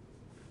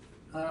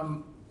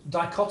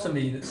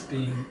dichotomy that's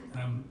being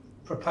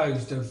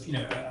proposed of,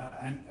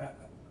 a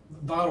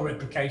viral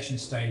replication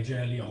stage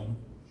early on,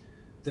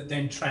 that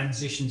then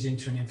transitions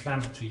into an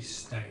inflammatory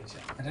stage.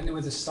 I don't know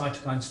whether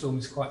cytokine storm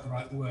is quite the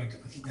right word.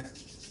 I think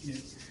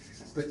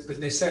that, but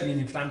there's certainly an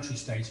inflammatory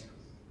stage.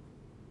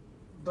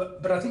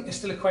 But I think there's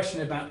still a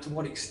question about to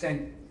what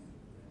extent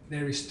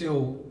there is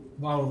still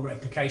viral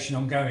replication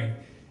ongoing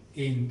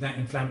in that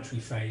inflammatory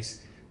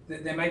phase.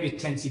 There may be a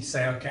tendency to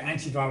say, okay,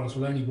 antivirals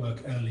will only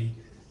work early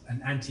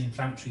and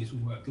anti-inflammatories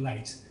will work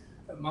late.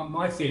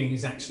 My feeling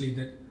is actually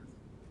that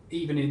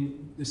even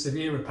in the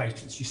severer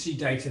patients, you see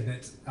data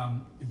that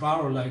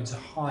viral loads are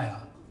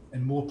higher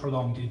and more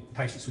prolonged in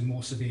patients with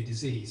more severe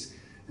disease.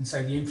 And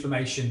so the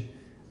inflammation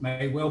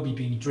may well be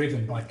being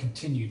driven by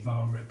continued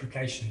viral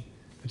replication,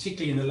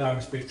 particularly in the lower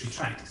respiratory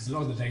tract, because a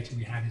lot of the data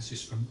we had is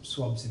just from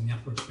swabs in the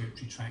upper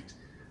respiratory tract.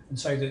 And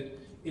so that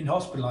in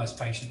hospitalized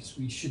patients,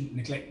 we shouldn't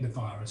neglect the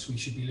virus. We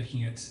should be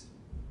looking at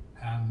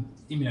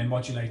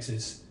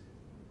immunomodulators,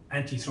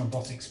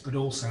 antithrombotics, but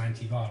also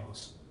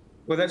antivirals.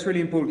 Well, that's really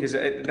important, because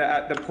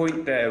at the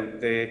point there,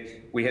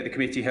 the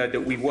committee heard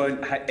that we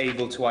weren't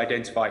able to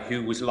identify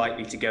who was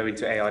likely to go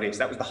into ARDS.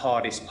 That was the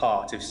hardest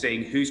part of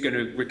seeing who's going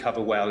to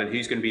recover well and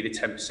who's going to be the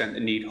 10%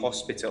 that need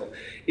hospital.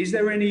 Is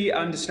there any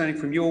understanding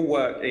from your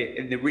work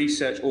in the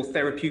research or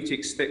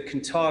therapeutics that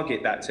can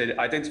target that, to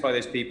identify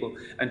those people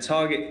and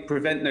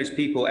prevent those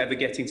people ever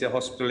getting to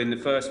hospital in the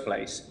first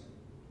place?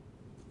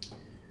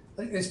 I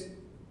think there's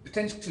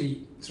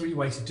potentially three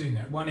ways of doing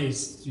that. One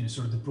is,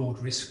 sort of the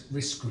broad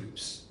risk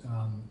groups.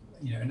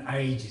 And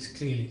age is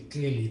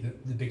clearly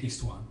the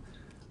biggest one.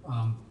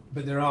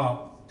 But there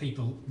are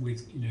people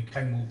with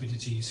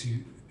comorbidities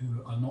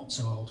who are not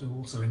so old who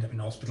also end up in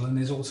hospital, and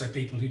there's also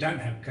people who don't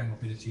have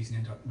comorbidities and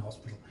end up in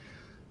hospital.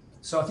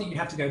 So I think you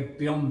have to go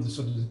beyond the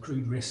sort of the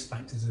crude risk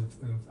factors of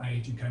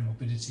age and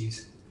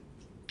comorbidities,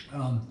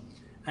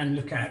 and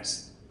look at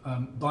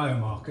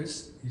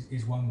biomarkers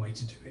is one way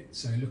to do it.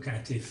 So look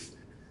at if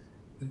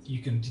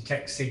you can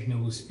detect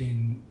signals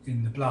in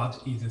the blood,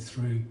 either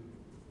through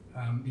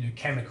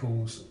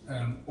chemicals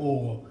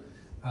or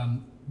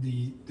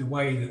the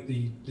way that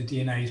the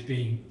DNA is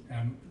being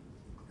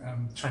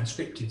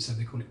transcripted, so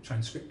they call it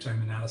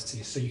transcriptome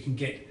analysis. So you can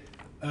get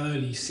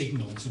early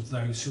signals of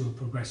those who are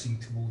progressing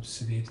towards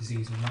severe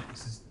disease or likely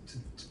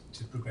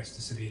to progress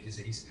to severe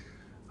disease.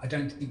 I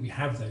don't think we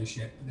have those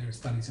yet, but there are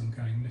studies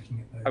ongoing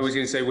looking at those. I was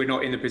going to say, we're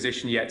not in the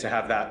position yet to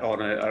have that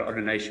on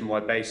a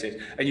nationwide basis.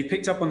 And you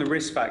picked up on the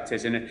risk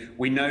factors, and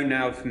we know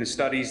now from the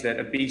studies that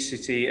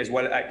obesity, as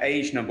well as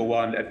age, number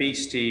one,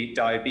 obesity,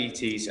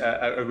 diabetes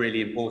are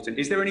really important.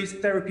 Is there any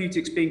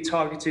therapeutics being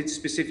targeted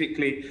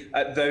specifically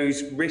at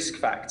those risk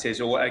factors,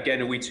 or again,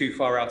 are we too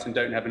far out and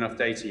don't have enough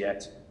data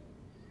yet?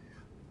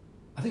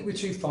 I think we're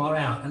too far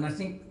out, and I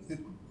think that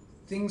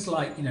things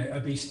like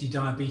obesity,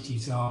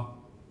 diabetes are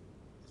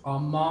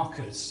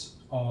markers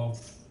of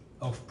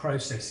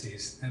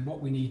processes, and what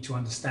we need to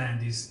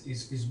understand is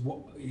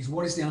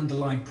what is the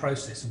underlying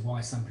process of why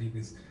somebody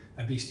with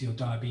obesity or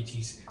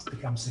diabetes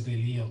becomes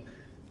severely ill.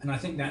 And I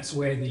think that's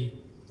where the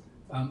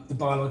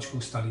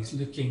biological studies,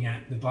 looking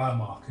at the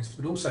biomarkers,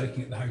 but also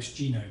looking at the host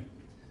genome.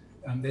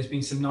 There's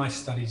been some nice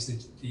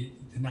studies, the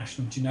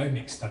National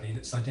Genomics Study,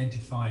 that's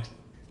identified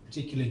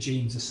particular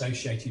genes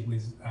associated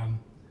with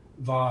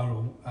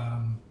viral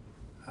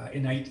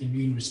innate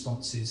immune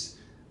responses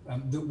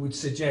that would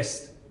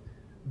suggest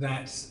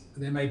that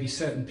there may be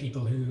certain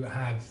people who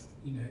have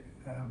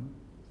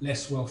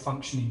less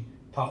well-functioning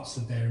parts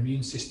of their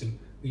immune system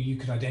who you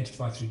could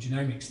identify through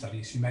genomic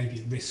studies who may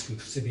be at risk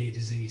of severe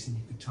disease and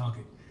you could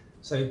target.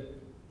 So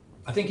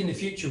I think in the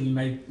future we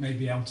may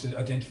be able to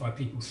identify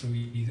people through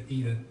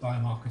either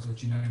biomarkers or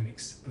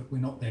genomics, but we're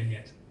not there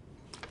yet.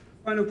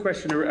 Final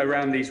question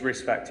around these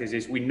risk factors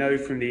is, we know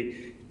from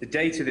the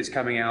data that's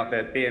coming out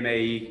that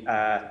BME,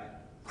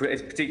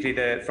 particularly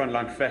the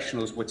frontline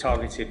professionals, were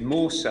targeted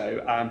more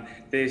so.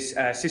 There's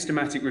a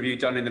systematic review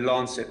done in the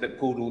Lancet that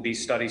pulled all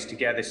these studies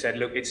together, said,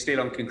 look, it's still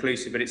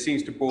unconclusive, but it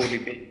seems to broadly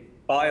be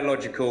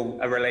biological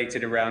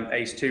related around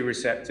ACE2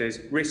 receptors,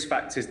 risk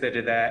factors that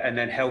are there, and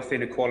then health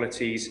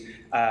inequalities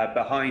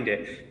behind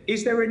it.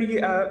 Is there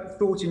any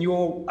thought in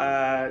your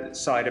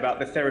side about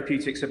the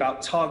therapeutics,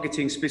 about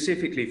targeting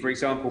specifically, for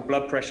example,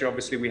 blood pressure?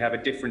 Obviously, we have a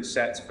different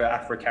set for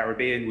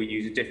Afro-Caribbean. We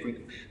use a different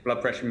blood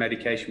pressure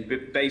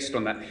medication based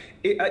on that.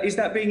 Is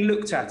that being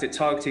looked at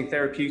targeting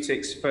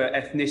therapeutics for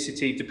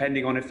ethnicity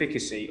depending on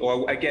efficacy?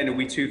 Or again, are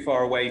we too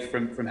far away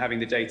from having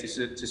the data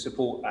to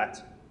support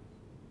that?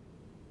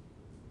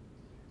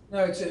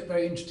 No, it's a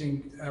very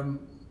interesting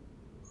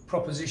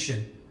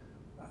proposition,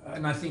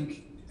 and I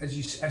think, as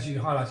you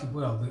highlighted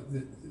well,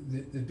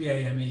 the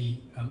BAME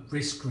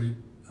risk group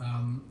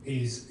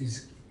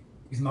is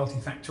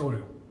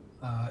multifactorial,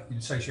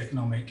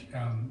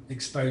 socioeconomic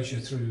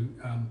exposure through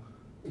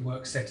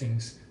work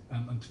settings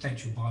and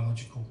potential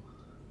biological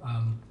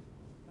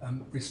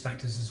risk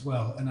factors as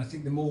well. And I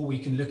think the more we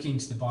can look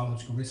into the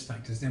biological risk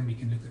factors, then we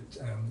can look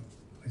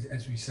at,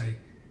 as we say,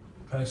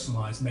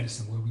 personalised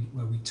medicine,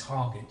 where we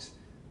target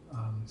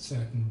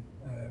certain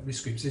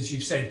risk groups. As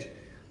you've said,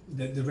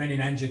 the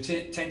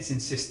renin-angiotensin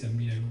system,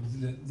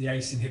 the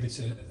ACE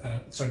inhibitor,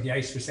 the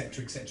ACE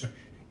receptor, etc.,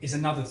 is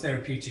another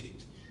therapeutic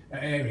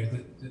area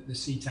that the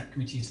CTAP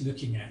committee is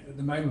looking at. At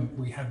the moment,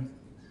 we haven't.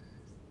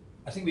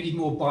 I think we need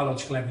more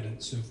biological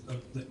evidence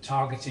of that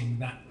targeting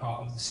that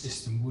part of the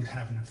system would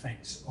have an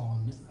effect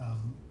on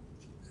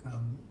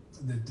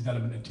the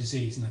development of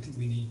disease, and I think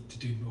we need to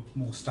do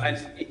more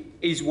studies. And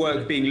is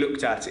work being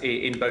looked at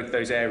in both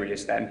those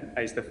areas then,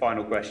 is the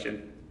final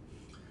question?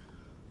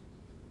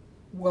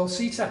 Well,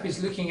 CTAP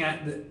is looking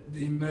at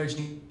the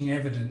emerging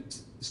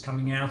evidence that's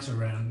coming out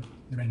around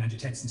the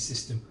renin-angiotensin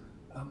system.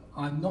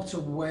 I'm not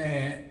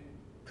aware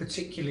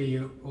particularly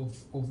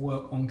of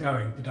work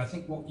ongoing, but I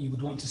think what you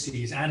would want to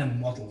see is animal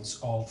models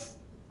of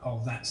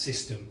that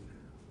system,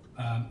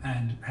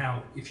 and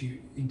how, if you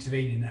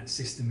intervene in that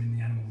system in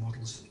the animal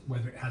models,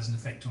 whether it has an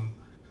effect on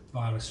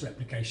virus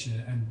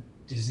replication and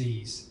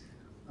disease.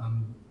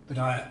 But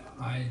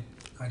I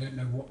don't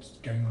know what's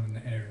going on in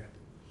the area.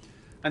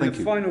 And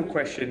the final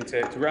question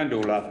to round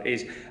all up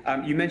is,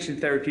 you mentioned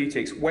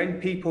therapeutics.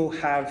 When people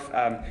have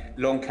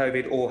long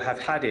COVID or have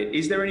had it,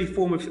 is there any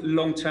form of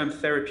long-term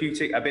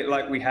therapeutic, a bit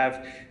like we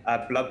have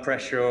blood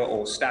pressure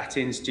or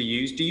statins to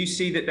use? Do you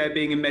see that there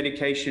being a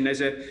medication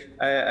as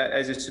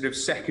a sort of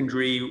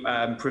secondary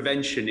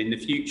prevention in the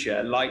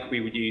future, like we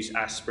would use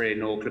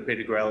aspirin or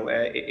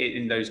clopidogrel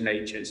in those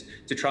natures,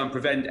 to try and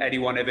prevent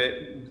anyone ever,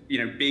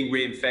 being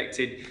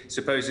reinfected,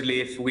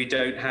 supposedly if we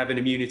don't have an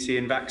immunity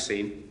and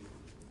vaccine?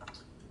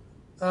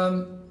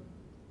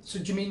 So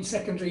do you mean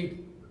secondary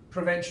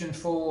prevention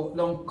for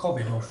long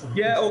COVID or for?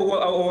 Yeah,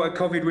 or a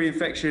COVID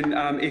reinfection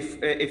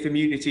if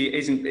immunity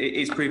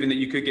is proven that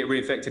you could get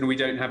reinfected and we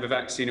don't have a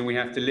vaccine and we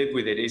have to live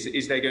with it.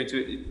 Is there going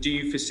to? Do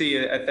you foresee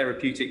a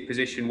therapeutic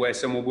position where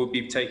someone would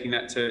be taking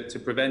that to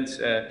prevent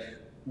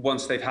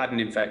once they've had an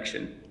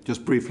infection?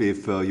 Just briefly,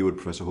 if you would,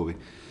 Professor Horby.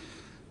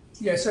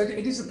 Yeah, so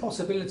it is a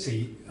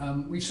possibility.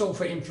 We saw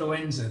for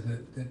influenza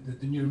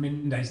that the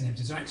neuraminidase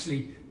inhibitors are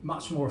actually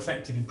much more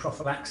effective in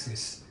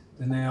prophylaxis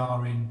than they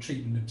are in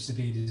treatment of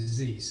severe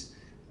disease.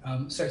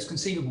 So it's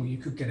conceivable you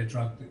could get a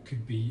drug that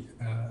could be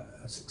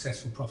a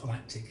successful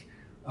prophylactic.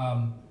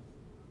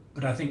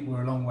 But I think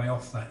we're a long way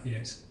off that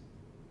yet.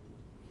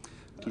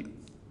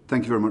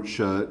 Thank you very much,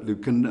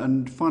 Luke.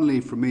 And finally,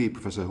 from me,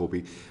 Professor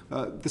Horby,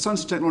 the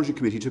Science and Technology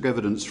Committee took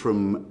evidence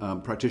from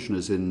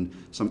practitioners in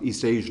some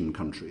East Asian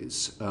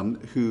countries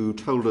who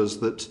told us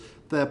that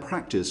their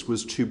practice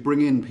was to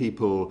bring in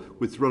people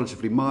with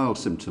relatively mild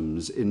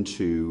symptoms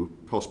into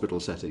hospital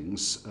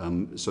settings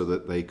so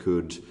that they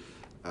could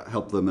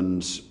help them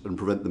and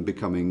prevent them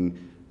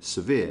becoming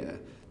severe.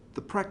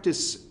 The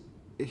practice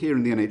here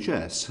in the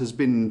NHS has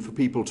been for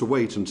people to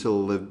wait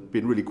until they've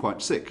been really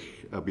quite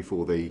sick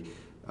before they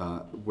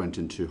went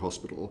into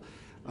hospital.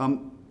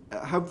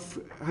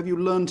 Have you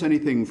learnt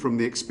anything from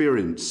the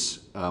experience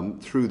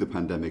through the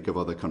pandemic of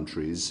other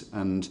countries?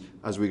 And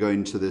as we go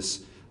into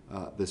this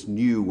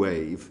new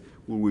wave,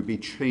 will we be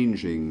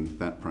changing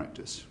that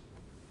practice?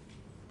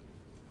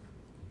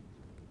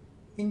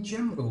 In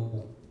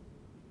general,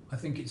 I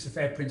think it's a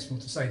fair principle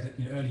to say that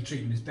early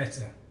treatment is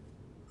better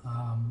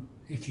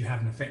if you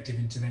have an effective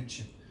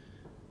intervention.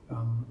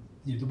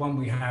 The one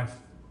we have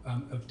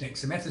of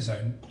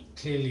dexamethasone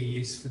clearly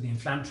is for the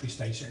inflammatory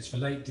stage, so it's for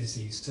late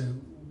disease. So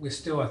we're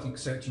still, I think,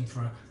 searching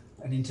for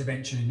an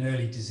intervention in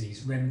early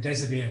disease.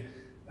 Remdesivir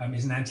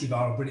is an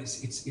antiviral, but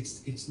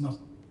it's not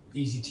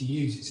easy to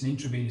use. It's an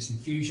intravenous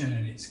infusion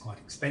and it's quite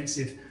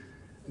expensive.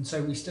 And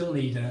so we still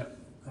need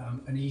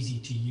an easy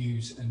to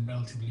use and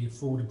relatively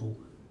affordable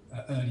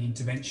early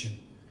intervention.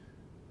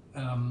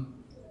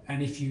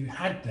 And if you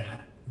had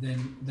that,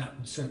 then that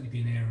would certainly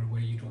be an area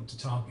where you'd want to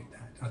target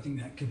that. I think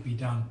that could be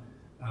done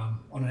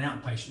on an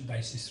outpatient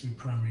basis through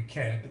primary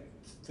care, but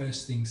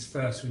first things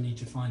first, we need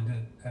to find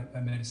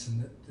a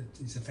medicine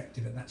that is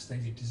effective at that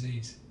stage of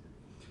disease.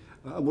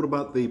 What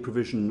about the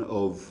provision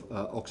of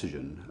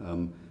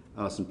oxygen?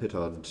 Alison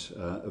Pittard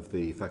of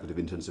the Faculty of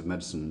Intensive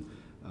Medicine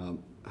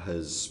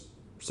has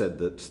said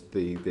that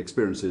the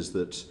experience is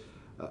that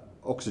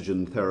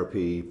oxygen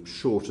therapy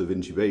short of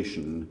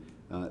intubation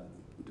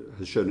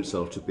has shown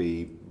itself to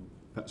be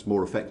perhaps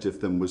more effective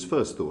than was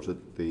first thought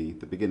at the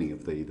beginning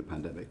of the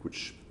pandemic,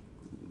 which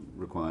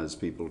requires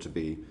people to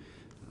be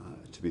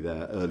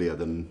there earlier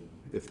than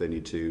if they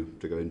need to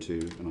go into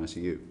an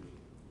ICU.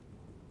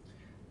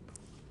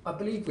 I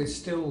believe we're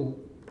still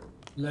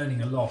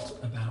learning a lot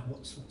about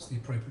what's the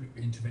appropriate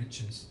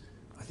interventions.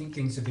 I think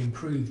things have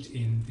improved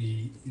in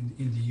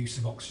the use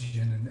of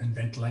oxygen and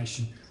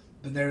ventilation,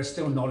 but there are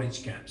still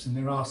knowledge gaps, and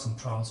there are some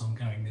trials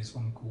ongoing. There's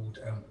one called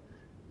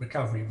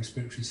Recovery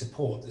Respiratory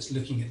Support that's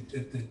looking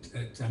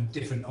at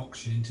different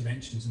oxygen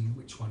interventions and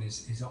which one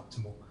is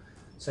optimal.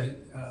 So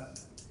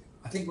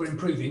I think we're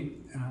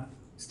improving.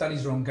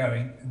 Studies are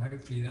ongoing, and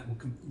hopefully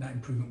that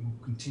improvement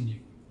will continue.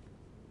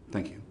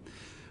 Thank you.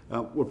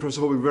 Well,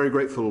 Professor Horby, we're very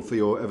grateful for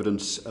your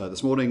evidence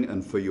this morning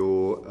and for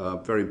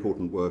your very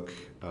important work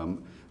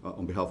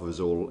on behalf of us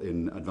all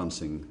in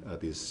advancing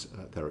these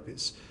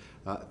therapies.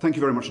 Thank you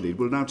very much indeed.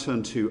 We'll now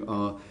turn to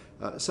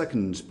our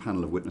second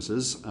panel of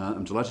witnesses.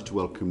 I'm delighted to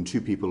welcome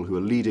two people who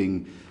are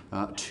leading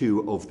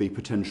two of the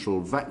potential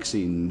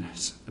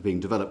vaccines being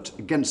developed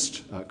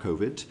against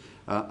COVID.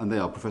 And they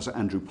are Professor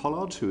Andrew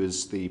Pollard, who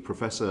is the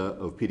Professor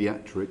of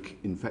Paediatric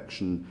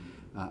Infection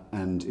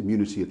and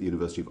Immunity at the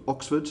University of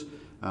Oxford.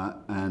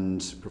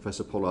 And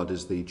Professor Pollard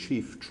is the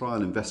Chief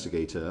Trial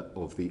Investigator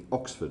of the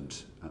Oxford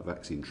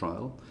vaccine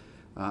trial.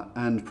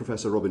 And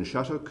Professor Robin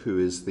Shattock, who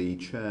is the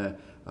Chair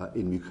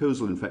in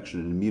Mucosal Infection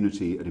and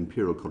Immunity at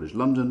Imperial College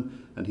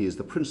London, and he is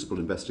the Principal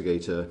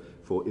Investigator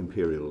for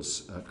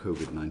Imperial's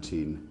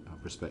COVID-19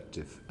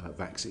 prospective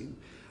vaccine.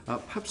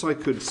 Perhaps I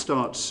could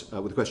start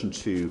with a question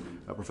to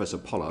Professor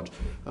Pollard.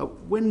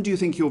 When do you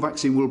think your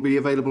vaccine will be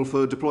available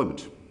for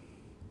deployment?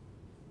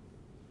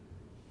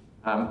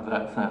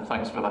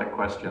 Thanks for that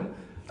question.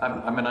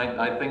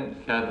 I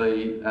think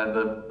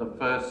the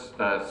first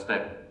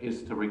step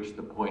is to reach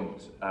the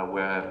point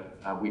where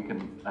we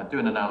can do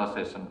an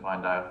analysis and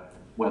find out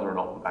whether or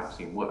not the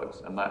vaccine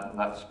works. And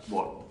that's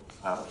what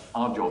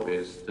our job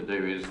is to do,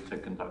 is to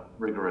conduct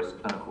rigorous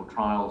clinical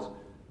trials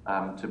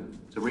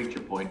to reach a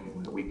point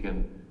where we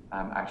can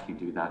actually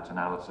do that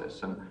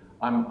analysis. And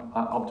I'm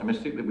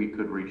optimistic that we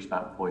could reach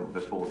that point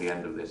before the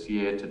end of this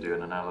year to do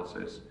an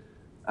analysis.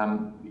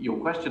 Your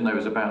question, though,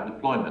 is about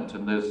deployment,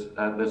 and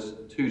there's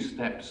two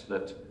steps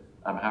that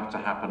have to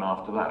happen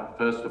after that.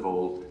 First of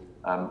all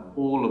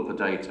of the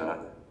data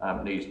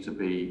needs to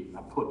be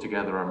put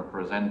together and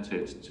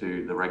presented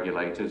to the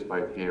regulators,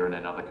 both here and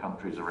in other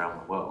countries around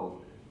the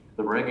world.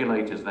 The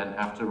regulators then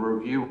have to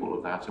review all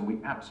of that, and we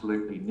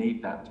absolutely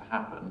need that to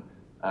happen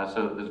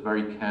so that there's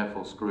very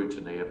careful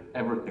scrutiny of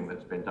everything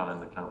that's been done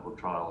in the clinical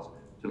trials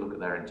to look at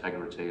their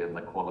integrity and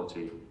the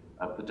quality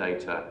of the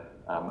data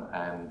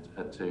and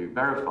to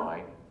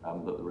verify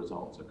that the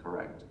results are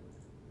correct.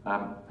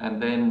 And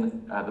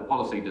then the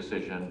policy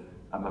decision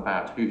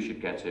about who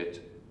should get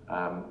it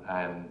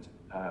and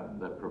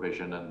the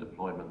provision and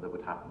deployment that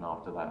would happen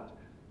after that.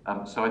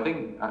 So I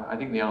think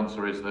the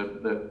answer is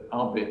that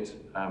our bit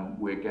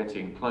we're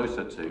getting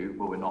closer to,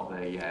 but we're not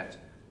there yet.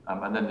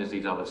 And then there's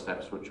these other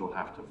steps which will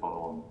have to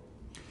follow on.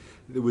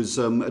 There was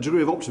a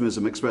degree of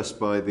optimism expressed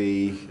by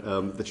the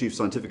Chief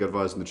Scientific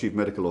Advisor and the Chief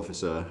Medical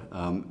Officer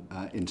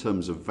in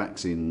terms of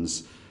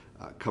vaccines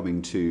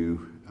coming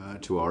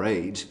to our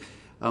aid.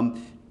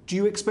 Do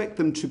you expect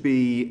them to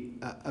be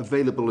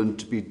available and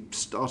to be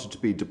started to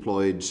be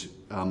deployed?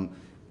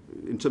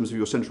 In terms of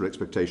your central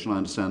expectation, I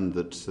understand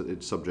that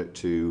it's subject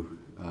to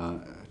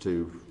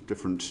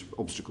different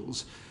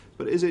obstacles,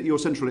 but is it your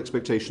central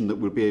expectation that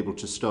we'll be able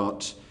to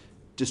start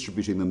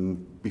distributing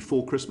them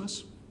before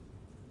Christmas?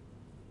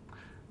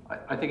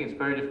 I think it's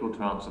very difficult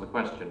to answer the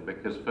question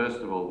because, first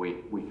of all,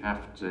 we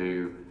have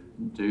to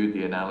do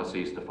the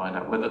analyses to find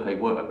out whether they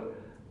work.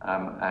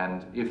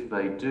 And if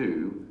they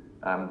do,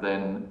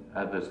 then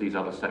there's these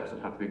other steps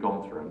that have to be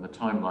gone through. And the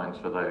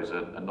timelines for those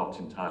are not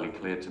entirely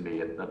clear to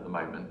me at the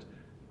moment.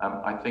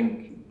 I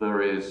think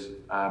there is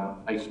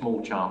a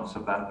small chance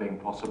of that being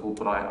possible,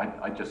 but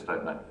I just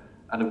don't know.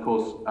 And of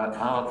course,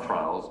 our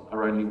trials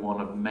are only one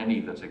of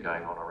many that are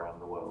going on around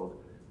the world,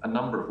 a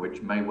number of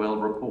which may well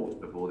report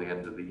before the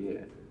end of the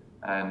year.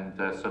 And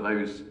so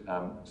those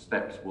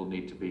steps will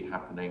need to be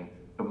happening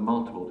for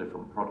multiple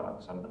different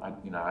products. And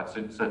I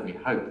certainly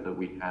hope that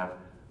we have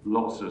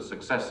lots of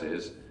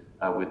successes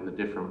with the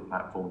different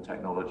platform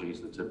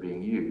technologies that are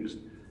being used,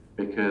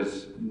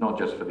 because not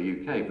just for the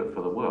UK, but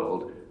for the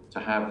world, to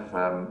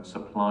have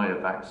supply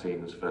of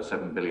vaccines for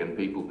 7 billion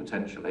people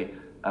potentially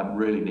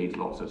really needs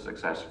lots of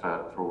success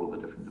for all the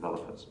different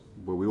developers.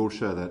 Well, we all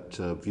share that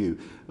view.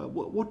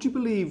 What do you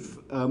believe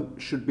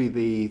should be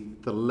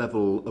the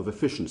level of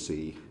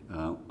efficiency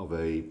of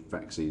a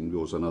vaccine,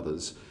 yours and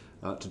others,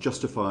 to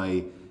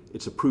justify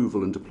its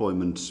approval and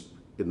deployment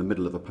in the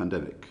middle of a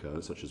pandemic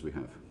such as we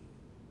have?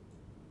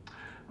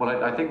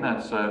 Well, I think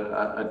that's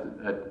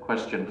a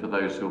question for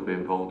those who will be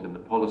involved in the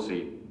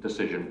policy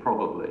decision,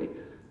 probably.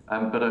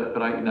 But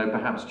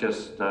perhaps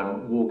just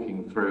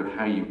walking through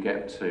how you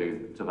get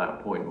to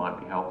that point might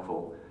be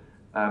helpful.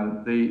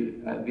 The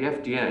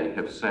FDA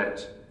have set,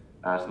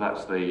 so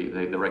that's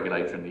the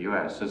regulator in the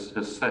US,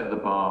 has set the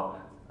bar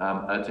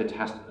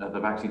the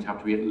vaccines have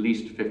to be at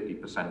least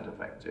 50%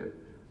 effective.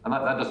 And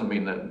that doesn't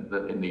mean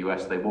that in the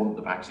US they want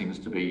the vaccines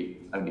to be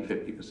only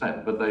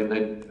 50%, but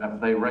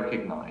they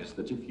recognize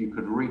that if you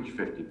could reach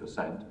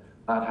 50%,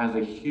 that has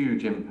a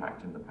huge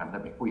impact in the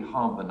pandemic. We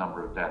halve the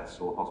number of deaths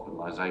or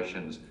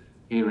hospitalizations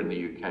here in the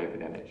UK for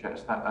the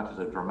NHS. That is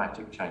a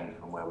dramatic change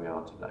from where we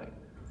are today.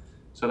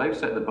 So they've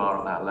set the bar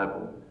at that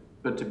level.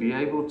 But to be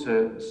able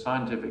to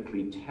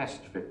scientifically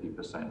test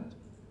 50%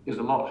 is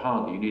a lot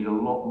harder. You need a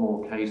lot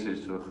more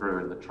cases to accrue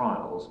in the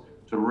trials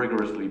to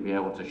rigorously be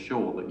able to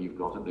show that you've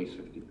got at least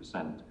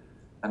 50%.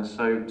 And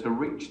so to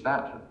reach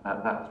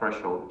that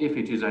threshold, if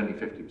it is only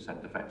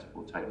 50% effective,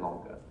 will take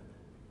longer.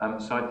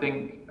 So I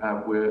think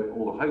we're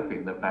all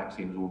hoping that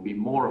vaccines will be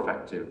more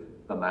effective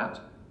than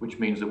that, which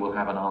means that we'll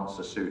have an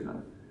answer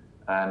sooner.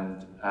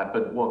 And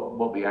but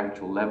what the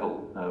actual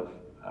level of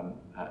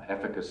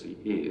efficacy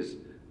is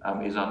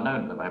is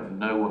unknown at the moment.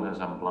 No one has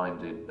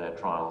unblinded their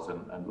trials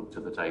and looked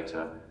at the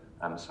data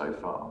so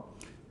far.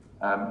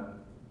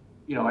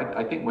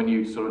 I think when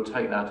you sort of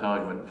take that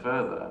argument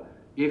further,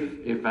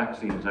 if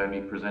vaccines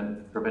only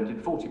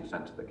prevented 40%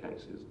 of the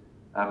cases,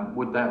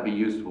 would that be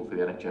useful for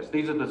the NHS?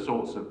 These are the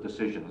sorts of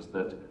decisions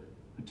that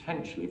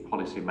potentially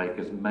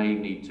policymakers may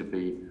need to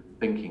be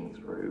thinking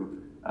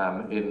through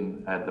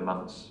in the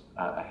months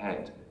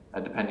ahead,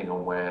 depending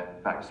on where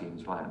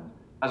vaccines land.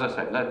 As I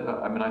said,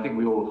 I think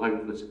we all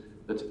hope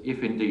that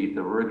if indeed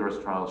the rigorous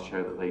trials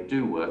show that they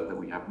do work, that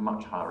we have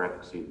much higher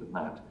efficacy than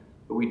that.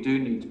 But we do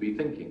need to be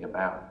thinking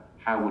about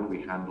how would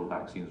we handle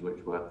vaccines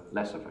which were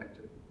less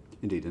effective.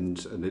 Indeed,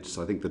 and it's,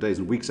 I think, the days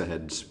and weeks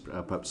ahead,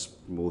 perhaps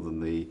more than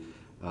the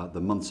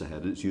months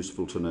ahead, and it's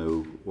useful to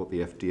know what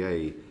the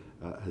FDA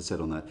has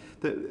said on that.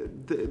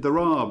 There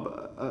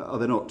are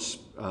there not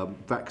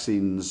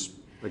vaccines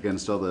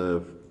against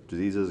other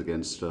diseases,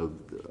 against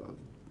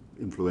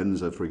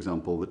influenza, for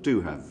example, that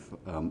do have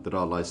that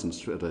are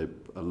licensed at a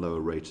lower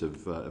rate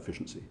of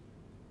efficiency?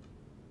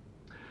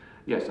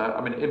 Yes,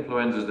 I mean,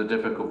 influenza is a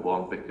difficult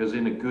one because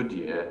in a good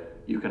year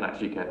you can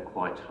actually get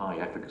quite high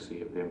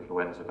efficacy of the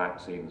influenza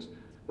vaccines,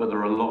 but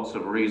there are lots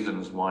of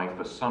reasons why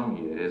for some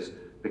years,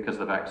 because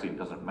the vaccine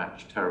doesn't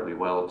match terribly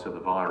well to the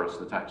virus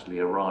that actually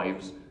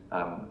arrives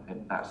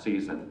in that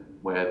season,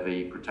 where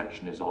the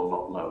protection is a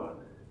lot lower.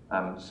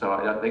 So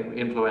I think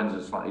influenza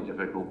is slightly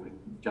difficult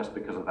just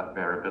because of that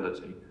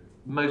variability.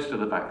 Most of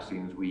the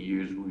vaccines we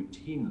use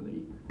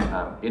routinely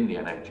in the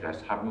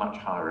NHS have much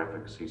higher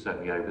efficacy,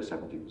 certainly over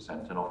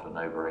 70% and often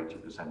over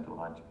 80% or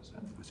 90%.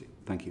 I see.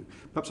 Thank you.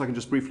 Perhaps I can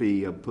just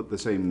briefly put the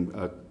same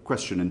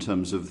question in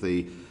terms of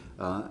the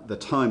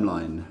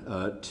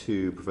timeline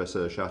to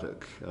Professor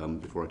Shattuck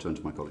before I turn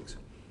to my colleagues.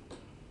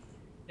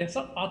 Yes,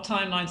 our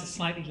timelines are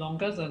slightly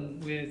longer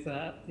than with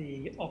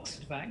the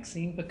Oxford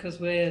vaccine because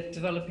we're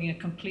developing a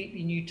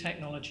completely new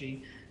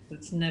technology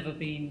that's never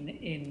been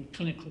in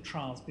clinical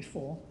trials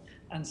before.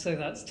 And so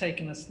that's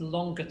taken us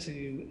longer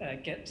to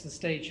get to the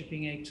stage of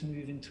being able to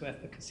move into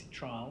efficacy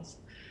trials.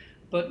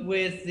 But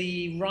with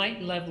the right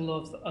level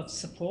of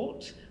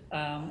support,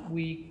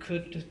 we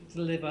could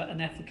deliver an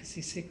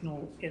efficacy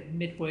signal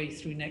midway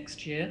through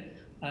next year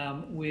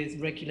with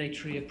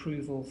regulatory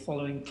approval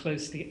following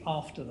closely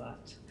after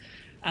that.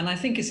 And I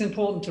think it's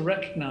important to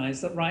recognize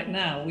that right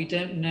now we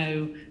don't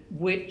know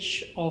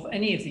which of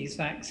any of these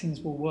vaccines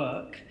will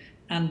work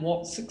and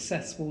what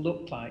success will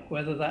look like,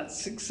 whether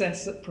that's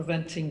success at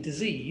preventing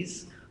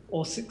disease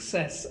or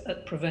success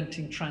at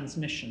preventing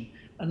transmission.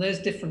 And those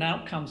different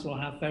outcomes will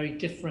have very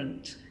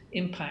different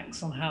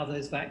impacts on how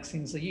those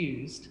vaccines are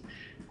used.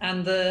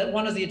 And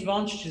one of the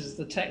advantages of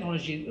the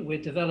technology that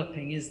we're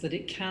developing is that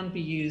it can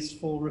be used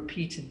for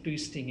repeated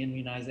boosting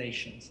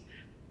immunizations,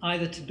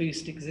 either to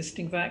boost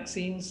existing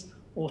vaccines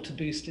or to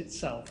boost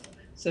itself.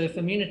 So if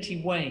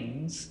immunity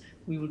wanes,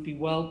 we would be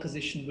well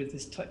positioned with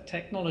this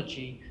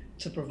technology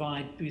to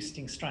provide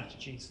boosting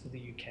strategies for the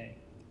UK.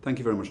 Thank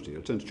you very much,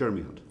 I'll turn to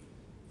Jeremy Hunt.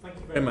 Thank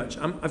you very much.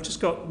 I've just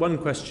got one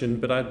question,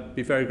 but I'd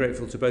be very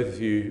grateful to both of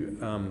you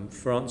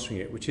for answering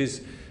it, which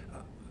is,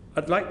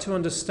 I'd like to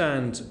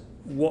understand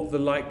what the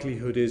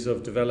likelihood is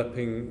of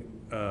developing,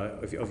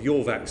 of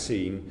your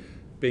vaccine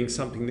being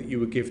something that you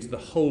would give to the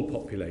whole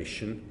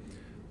population,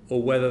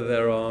 or whether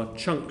there are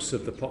chunks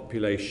of the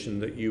population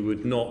that you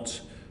would not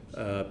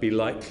be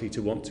likely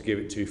to want to give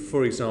it to,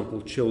 for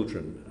example,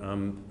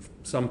 children.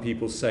 Some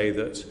people say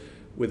that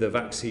with a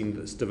vaccine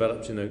that's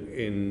developed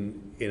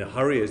in a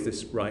hurry, as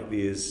this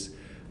rightly is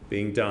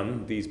being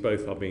done, these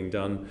both are being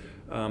done,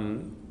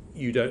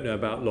 you don't know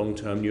about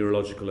long-term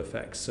neurological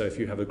effects. So if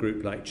you have a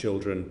group like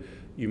children,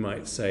 you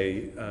might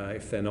say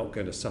if they're not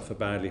going to suffer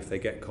badly if they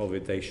get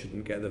COVID, they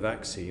shouldn't get the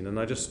vaccine. And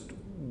I just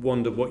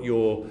wonder what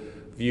your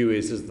view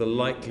is as the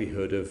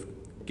likelihood of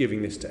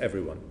giving this to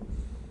everyone.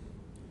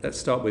 Let's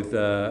start with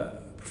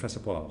Professor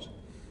Pollard.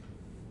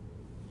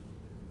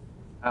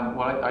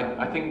 Well,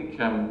 I think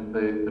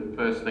the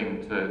first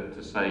thing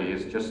to say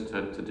is just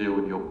to deal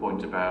with your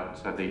point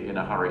about the in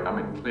a hurry. I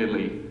mean,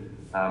 clearly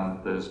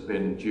there's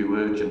been due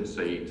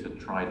urgency to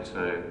try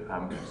to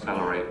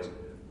accelerate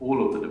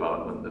all of the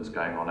development that's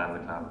going on and the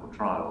clinical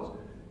trials.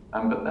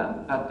 But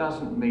that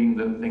doesn't mean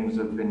that things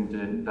have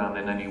been done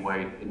in any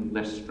way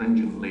less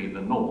stringently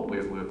than normal.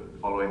 We're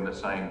following the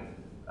same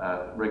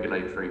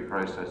regulatory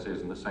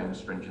processes and the same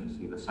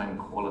stringency, the same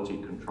quality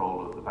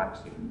control of the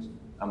vaccines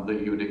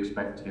that you would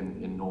expect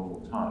in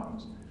normal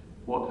times.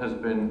 What has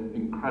been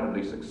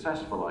incredibly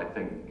successful, I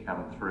think,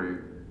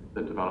 through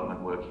the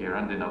development work here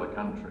and in other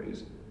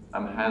countries,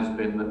 has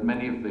been that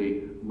many of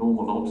the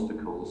normal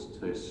obstacles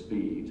to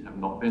speed have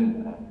not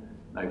been there.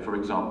 Now, for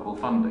example,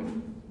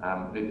 funding.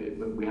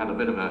 We had a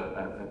bit of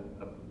a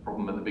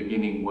problem at the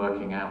beginning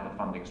working out the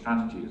funding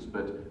strategies,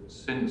 but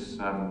since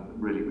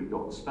really we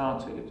got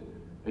started,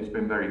 it's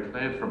been very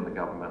clear from the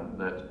government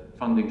that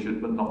funding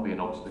should not be an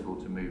obstacle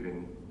to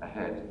moving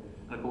ahead.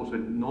 And of course,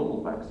 with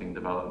normal vaccine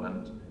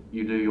development,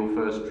 you do your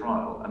first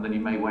trial, and then you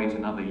may wait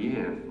another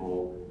year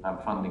for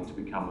funding to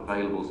become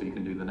available so you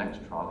can do the next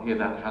trial. Here,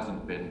 that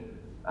hasn't been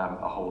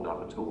a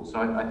hold-up at all. So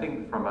I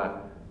think from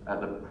a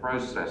the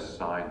process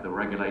side, the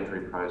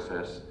regulatory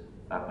process,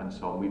 and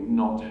so on, we've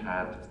not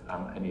had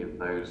any of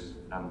those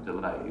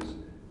delays.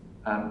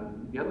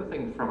 The other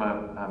thing from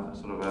a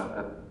sort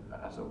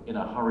of in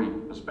a hurry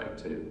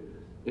perspective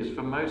is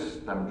for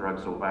most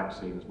drugs or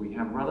vaccines, we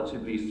have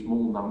relatively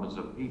small numbers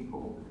of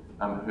people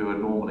who are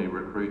normally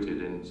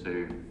recruited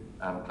into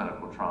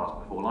clinical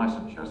trials before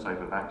licensure. So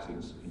for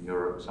vaccines in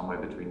Europe, somewhere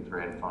between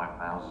 3,000 and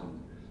 5,000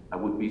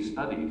 would be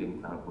studied in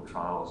clinical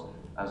trials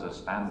as a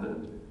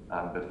standard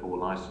before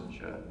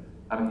licensure.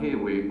 Here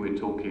we're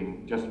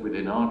talking just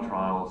within our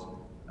trials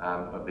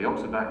of the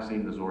Oxford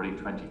vaccine, there's already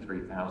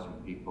 23,000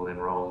 people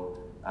enrolled.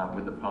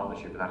 With the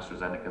partnership with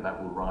AstraZeneca,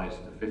 that will rise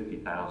to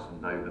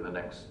 50,000 over the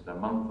next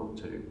month or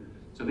two.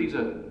 So these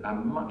are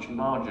much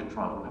larger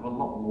trials. We'll have a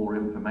lot more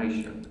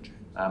information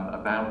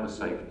about the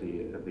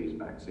safety of these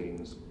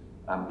vaccines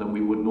than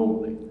we would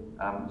normally.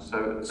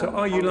 So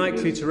are you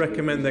likely to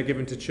recommend they're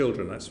given to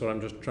children? That's what I'm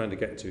just trying to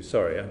get to.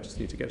 Sorry, I just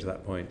need to get to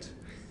that point.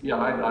 Yeah,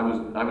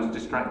 I was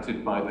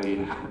distracted by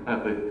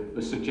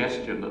the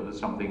suggestion that there's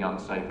something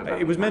unsafe about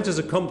it. It was meant as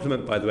a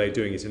compliment, by the way,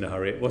 doing it in a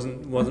hurry. It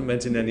wasn't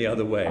meant in any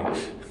other way.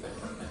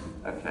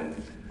 Okay.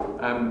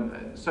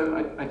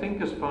 So I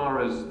think as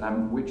far as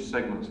which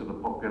segments of the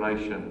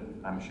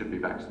population should be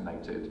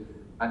vaccinated,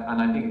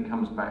 and I think it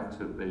comes back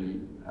to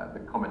the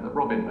comment that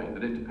Robin made,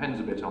 that it depends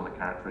a bit on the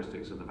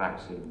characteristics of the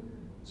vaccine.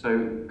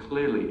 So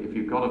clearly, if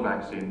you've got a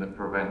vaccine that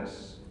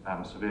prevents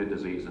severe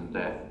disease and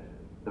death,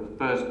 the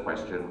first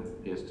question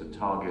is to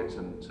target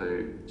and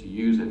to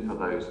use it for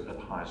those at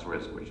highest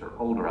risk, which are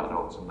older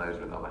adults and those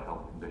with other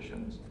health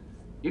conditions.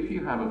 If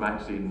you have a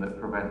vaccine that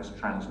prevents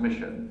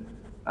transmission,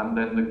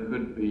 then there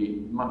could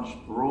be much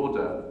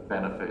broader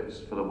benefits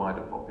for the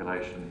wider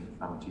population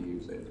to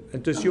use it.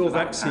 And does your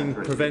vaccine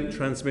prevent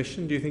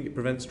transmission? Do you think it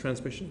prevents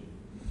transmission?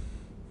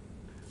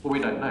 Well, we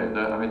don't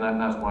know. I mean,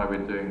 that's why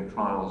we're doing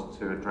trials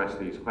to address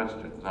these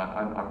questions.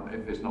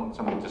 It's not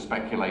something to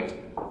speculate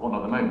on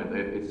at the moment.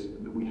 It's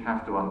we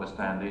have to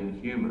understand in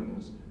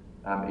humans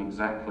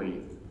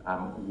exactly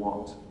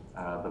what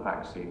the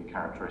vaccine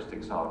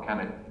characteristics are. Can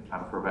it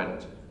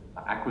prevent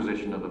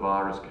acquisition of the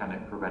virus? Can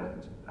it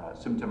prevent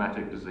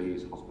symptomatic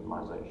disease,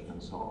 hospitalisation,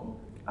 and so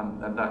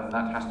on? And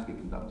that has to be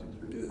conducted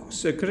through the trial.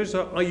 So could I just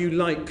ask, are you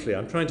likely?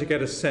 I'm trying to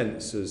get a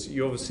sense, as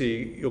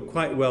you're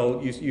quite well.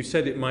 You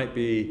said it might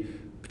be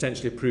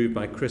potentially approved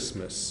by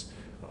Christmas.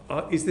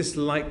 Is this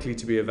likely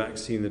to be a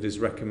vaccine that is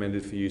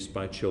recommended for use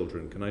by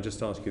children? Can I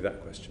just ask you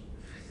that question?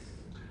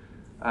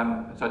 So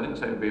I didn't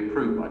say it would be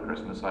approved by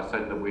Christmas. I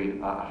said that we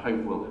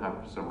hope we'll have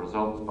some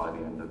results by the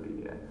end of the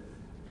year.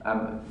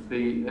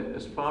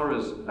 As far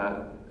as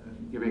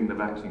giving the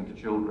vaccine to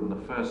children,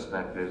 the first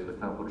step is the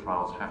clinical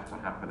trials have to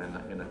happen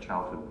in a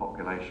childhood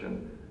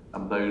population,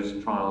 and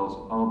those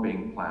trials are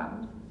being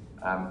planned.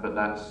 But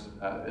that's,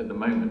 at the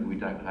moment, we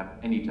don't have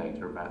any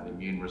data about the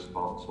immune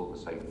response or the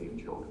safety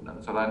in children.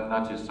 And so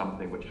that is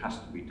something which has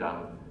to be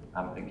done,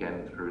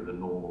 again, through the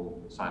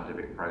normal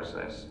scientific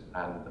process.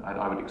 And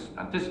I would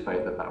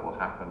anticipate that will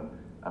happen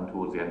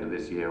towards the end of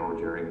this year or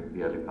during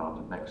the early part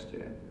of next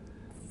year.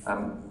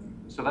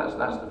 So that's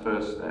the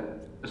first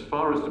step. As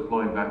far as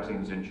deploying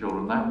vaccines in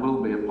children, that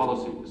will be a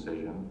policy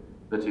decision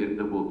that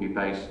will be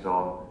based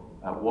on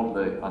what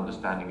the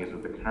understanding is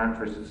of the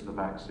characteristics of the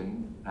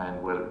vaccine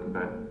and whether it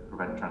can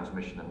prevent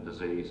transmission and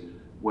disease,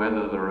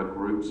 whether there are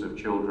groups of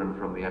children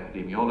from the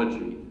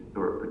epidemiology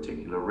who are at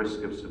particular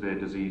risk of severe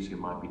disease who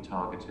might be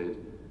targeted,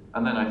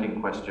 and then I think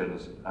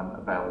questions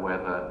about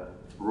whether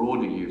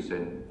broader use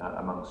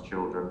amongst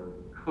children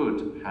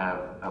could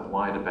have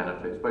wider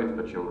benefits both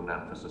for children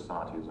and for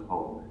society as a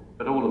whole.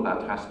 But all of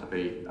that has to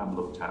be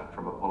looked at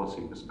from a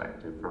policy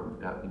perspective, from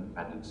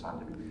independent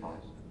scientific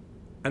advice.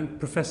 And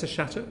Professor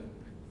Shatter?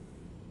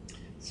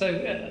 So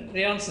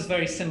the answer is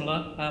very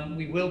similar.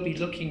 We will be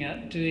looking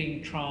at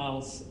doing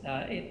trials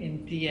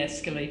in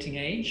de-escalating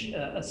age,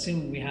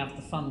 assuming we have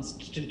the funds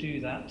to do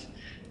that.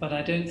 But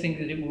I don't think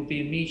that it will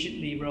be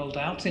immediately rolled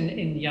out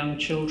in young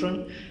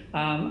children.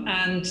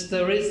 And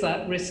there is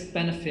that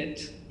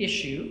risk-benefit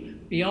issue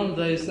beyond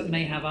those that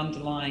may have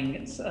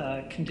underlying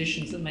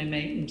conditions that may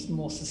make them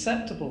more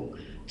susceptible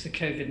to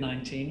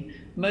COVID-19.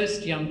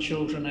 Most young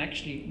children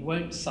actually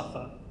won't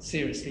suffer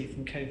seriously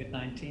from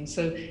COVID-19.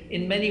 So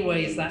in many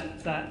ways,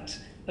 that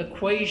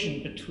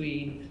equation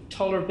between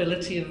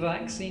tolerability of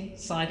vaccine,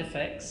 side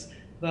effects,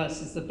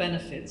 versus the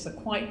benefits are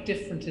quite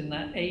different in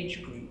that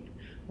age group,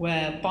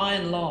 where by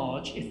and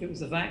large, if it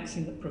was a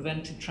vaccine that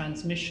prevented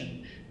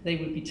transmission, they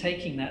would be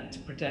taking that to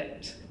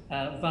protect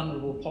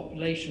vulnerable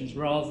populations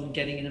rather than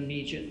getting an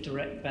immediate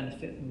direct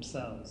benefit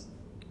themselves.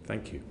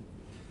 Thank you.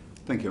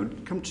 Thank you.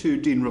 I'll come to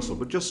Dean Russell,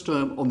 but just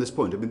on this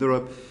point, I mean, there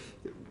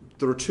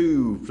are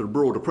two sort of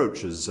broad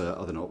approaches,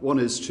 are there not? One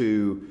is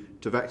to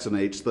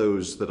vaccinate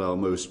those that are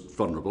most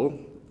vulnerable,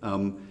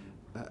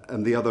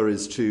 and the other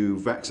is to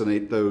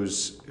vaccinate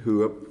those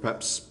who are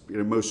perhaps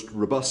most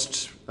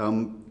robust,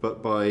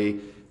 but by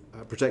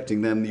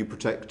protecting them, you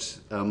protect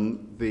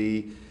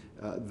the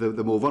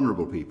more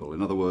vulnerable people.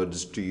 In other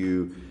words, do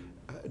you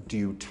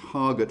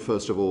target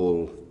first of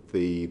all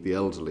the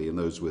elderly and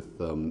those with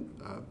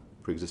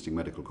pre-existing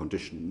medical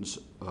conditions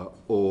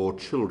or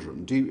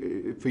children.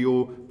 For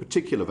your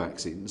particular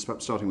vaccines,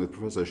 perhaps starting with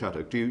Professor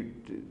Shattuck, do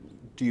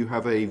you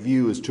have a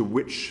view as to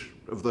which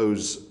of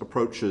those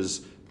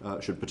approaches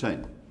should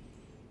pertain?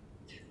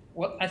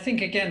 Well, I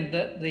think, again,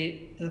 that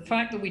the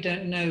fact that we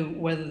don't know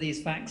whether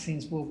these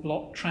vaccines will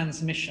block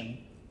transmission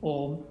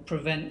or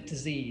prevent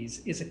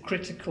disease is a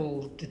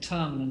critical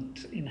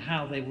determinant in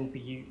how they will be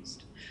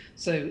used.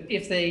 So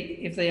if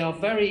they are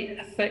very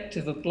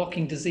effective at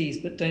blocking disease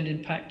but don't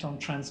impact on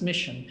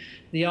transmission,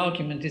 the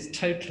argument is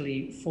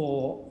totally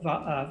for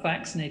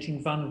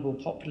vaccinating vulnerable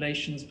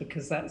populations,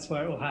 because that's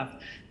where it will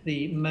have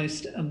the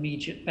most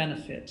immediate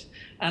benefit.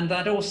 And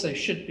that also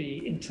should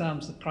be, in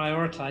terms of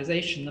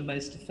prioritization, the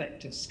most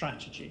effective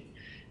strategy.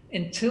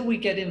 Until we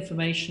get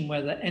information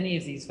whether any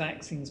of these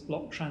vaccines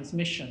block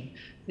transmission,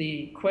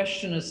 the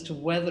question as to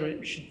whether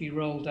it should be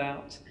rolled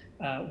out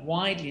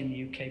widely in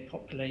the UK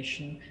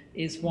population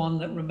is one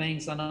that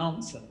remains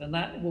unanswered, and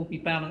that will be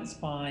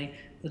balanced by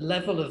the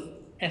level of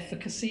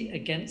efficacy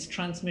against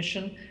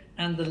transmission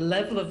and the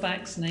level of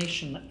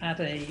vaccination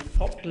at a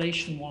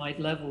population-wide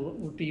level that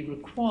would be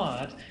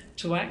required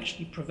to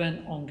actually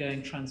prevent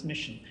ongoing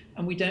transmission.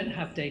 And we don't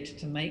have data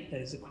to make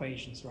those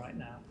equations right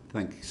now.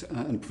 Thanks.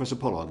 And Professor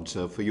Pollard,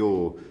 for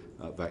your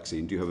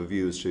vaccine, do you have a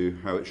view as to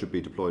how it should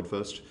be deployed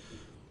first?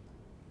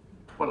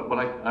 Well,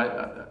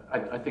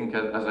 I think,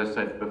 as I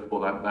said before,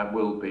 that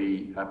will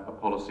be a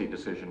policy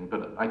decision.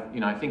 But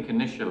I think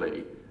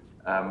initially,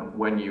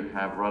 when you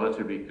have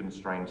relatively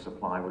constrained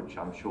supply, which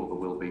I'm sure there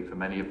will be for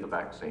many of the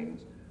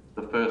vaccines,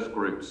 the first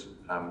groups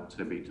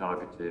to be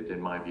targeted, in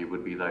my view,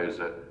 would be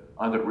those at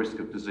either at risk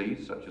of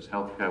disease, such as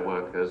healthcare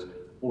workers,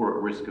 or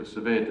at risk of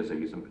severe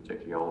disease, and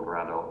particularly older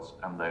adults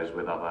and those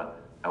with other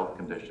health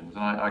conditions.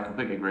 And I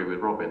completely agree with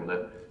Robin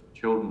that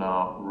children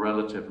are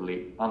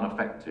relatively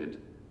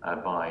unaffected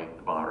by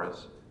the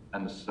virus,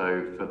 and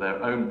so for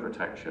their own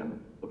protection,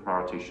 the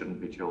priority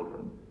shouldn't be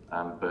children,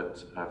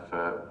 but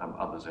for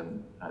others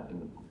in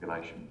the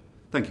population.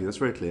 Thank you, that's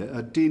very clear.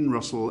 Dean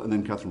Russell and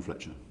then Catherine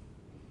Fletcher.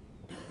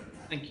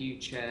 Thank you,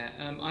 Chair.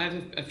 I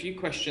have a few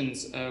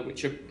questions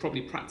which are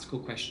probably practical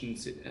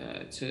questions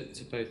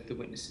to both the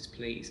witnesses,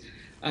 please.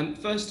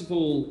 First of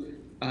all,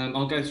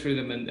 I'll go through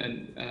them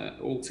and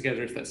all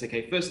together if that's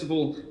okay. First of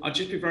all, I'd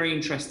just be very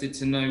interested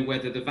to know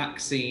whether the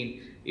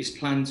vaccine is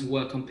planned to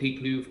work on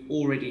people who've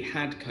already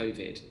had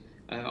COVID.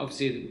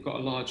 Obviously, we've got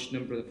a large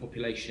number of the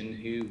population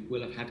who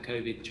will have had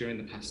COVID during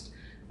the past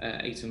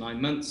 8 or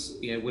 9 months.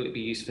 Will it be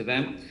used for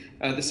them?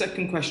 The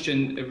second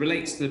question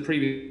relates to the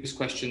previous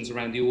questions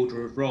around the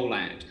order of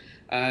rollout,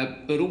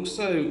 but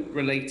also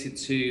related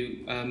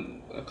to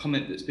a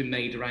comment that's been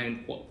made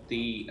around what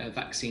the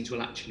vaccines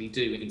will actually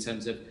do in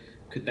terms of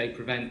could they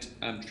prevent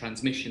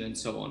transmission and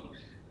so on.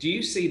 Do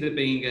you see there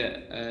being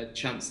a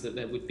chance that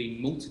there would be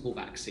multiple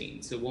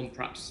vaccines, so one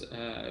perhaps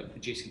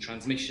reducing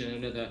transmission,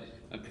 another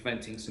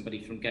preventing somebody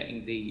from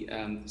getting the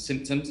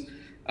symptoms?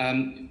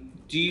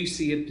 Do you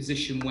see a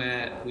position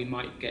where we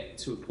might get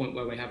to a point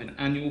where we have an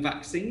annual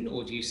vaccine,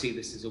 or do you see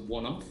this as a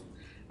one-off?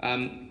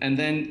 And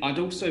then I'd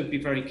also be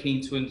very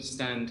keen to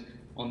understand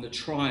on the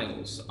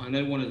trials. I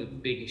know one of the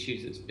big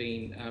issues that's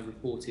been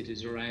reported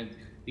is around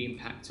the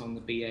impact on the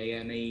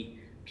BAME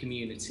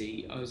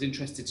community. I was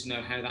interested to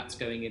know how that's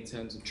going in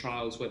terms of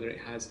trials, whether it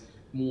has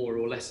more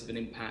or less of an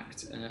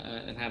impact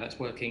and how that's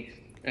working.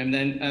 And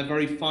then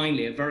very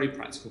finally, a very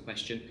practical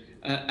question.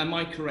 Am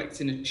I correct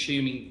in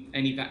assuming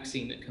any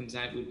vaccine that comes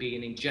out would be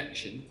an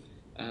injection,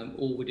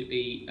 or would it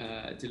be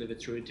delivered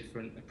through a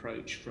different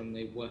approach from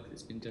the work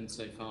that's been done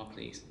so far,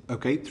 please?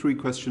 Okay, 3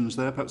 questions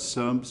there, perhaps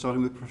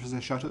starting with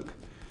Professor Shattuck.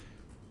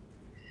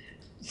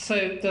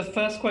 So the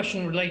first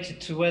question related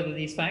to whether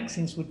these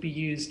vaccines would be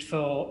used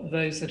for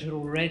those that had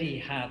already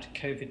had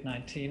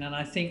COVID-19, and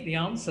I think the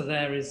answer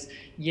there is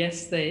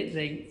yes,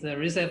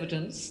 there is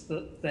evidence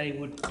that they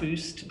would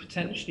boost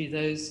potentially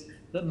those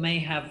that may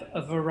have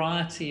a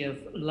variety of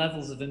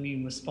levels of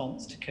immune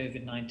response to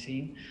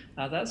COVID-19.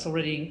 That's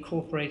already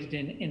incorporated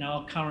in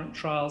our current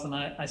trials, and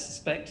I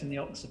suspect in the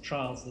Oxford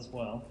trials as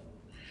well.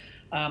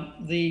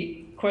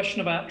 The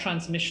question about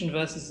transmission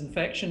versus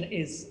infection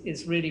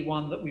is really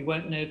one that we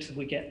won't know till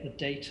we get the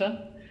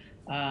data.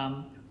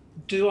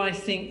 Do I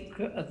think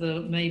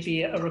there may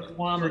be a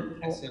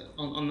requirement?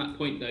 On that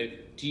point though,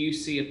 do you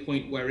see a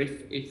point where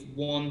if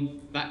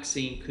one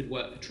vaccine could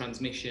work for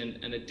transmission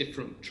and a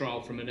different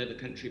trial from another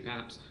country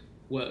perhaps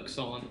works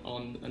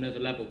on another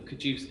level,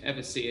 could you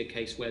ever see a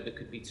case where there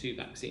could be 2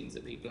 vaccines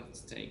that people have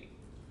to take?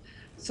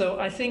 So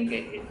I think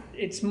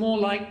it's more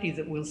likely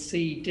that we'll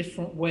see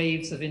different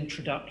waves of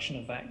introduction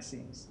of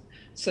vaccines.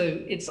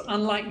 So it's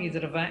unlikely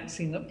that a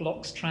vaccine that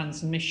blocks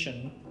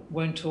transmission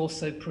won't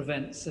also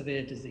prevent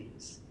severe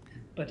disease.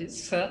 But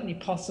it's certainly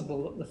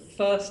possible that the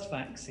first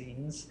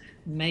vaccines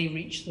may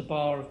reach the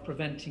bar of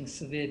preventing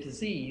severe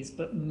disease,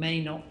 but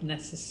may not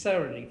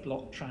necessarily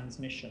block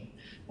transmission.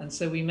 And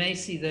so we may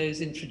see those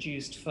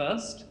introduced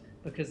first,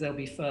 because they'll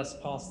be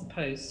first past the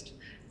post.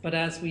 But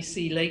as we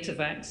see later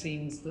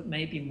vaccines that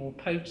may be more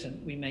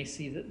potent, we may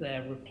see that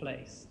they're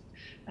replaced.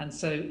 And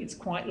so it's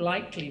quite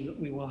likely that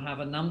we will have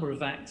a number of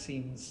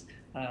vaccines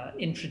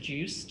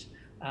introduced.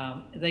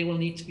 They will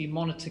need to be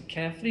monitored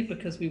carefully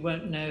because we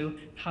won't know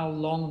how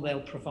long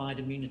they'll provide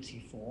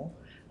immunity for.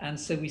 And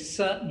so we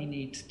certainly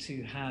need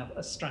to have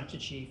a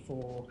strategy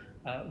for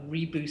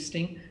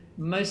reboosting,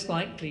 most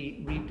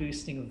likely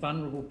reboosting of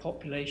vulnerable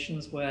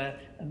populations where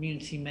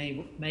immunity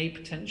may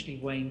potentially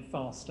wane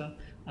faster.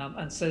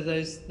 And so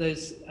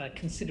those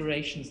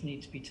considerations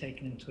need to be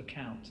taken into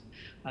account.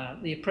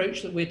 The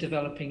approach that we're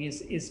developing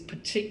is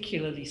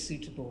particularly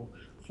suitable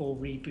for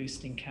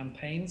reboosting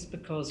campaigns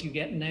because you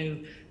get no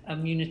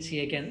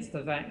immunity against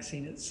the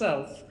vaccine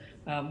itself,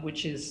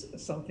 which is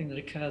something that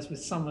occurs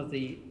with some of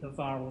the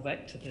viral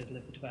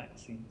vector-delivered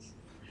vaccines.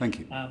 Thank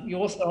you. You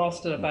also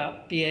asked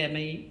about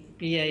BAME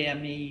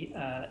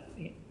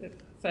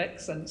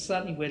effects, and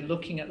certainly we're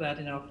looking at that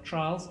in our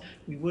trials.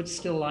 We would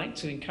still like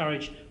to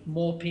encourage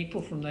more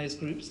people from those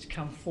groups to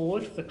come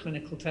forward for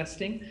clinical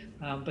testing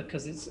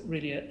because it's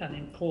really an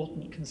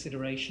important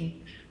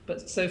consideration.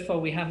 But so far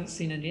we haven't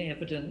seen any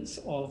evidence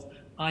of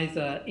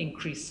either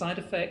increased side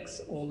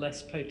effects or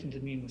less potent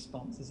immune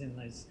responses in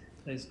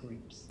those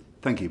groups.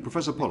 Thank you.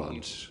 Professor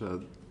Pollard,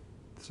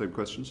 same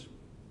questions?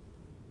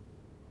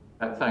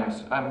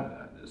 Thanks.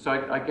 So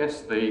I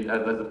guess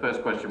the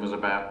first question was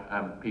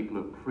about people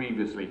who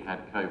previously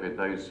had COVID,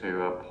 those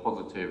who are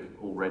positive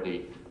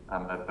already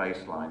at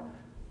baseline.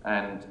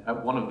 And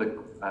one of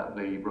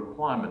the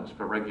requirements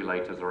for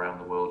regulators around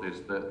the world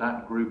is that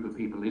that group of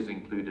people is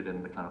included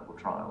in the clinical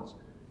trials.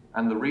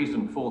 And the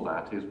reason for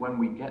that is when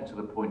we get to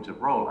the point of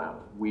rollout,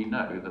 we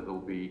know that there will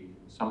be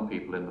some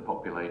people in the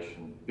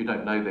population who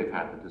don't know they've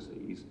had the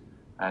disease.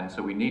 And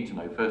so we need to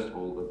know, first of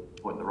all,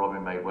 the point that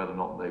Robin made, whether or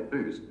not they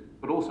boost,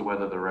 but also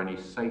whether there are any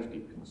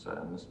safety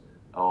concerns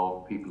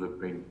of people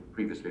who've been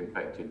previously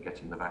infected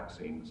getting the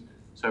vaccines.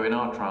 So in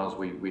our trials,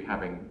 we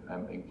have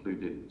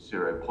included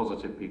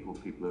seropositive people,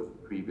 people who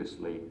have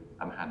previously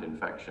had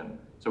infection.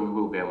 So we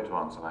will be able to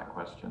answer that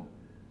question.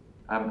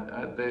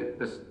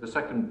 The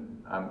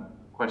second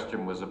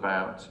question was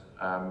about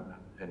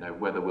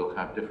whether we'll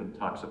have different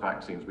types of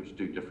vaccines which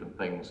do different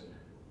things.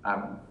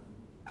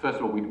 First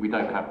of all, we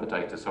don't have the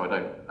data, so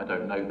I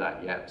don't know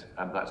that yet,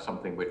 and that's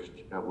something which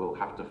we'll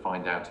have to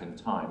find out in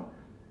time.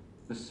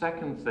 The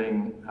second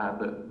thing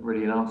that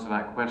really answers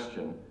that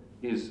question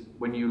is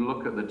when you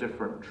look at the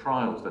different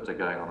trials that are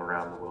going on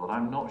around the world,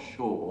 I'm not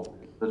sure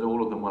that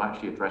all of them will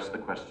actually address the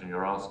question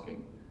you're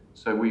asking.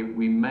 So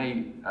we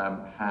may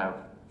have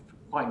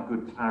quite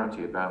good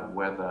clarity about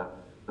whether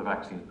the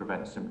vaccines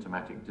prevent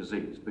symptomatic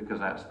disease, because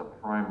that's the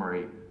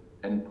primary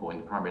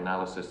endpoint, primary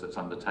analysis that's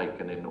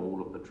undertaken in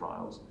all of the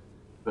trials.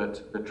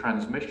 But the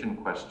transmission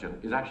question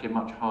is actually a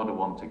much harder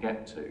one to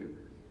get to.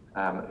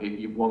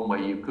 One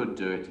way you could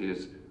do it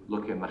is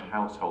look in the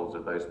households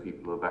of those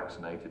people who are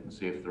vaccinated and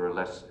see if there are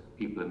less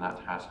people in that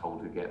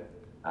household who get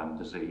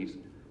disease.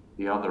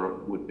 The other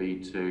would be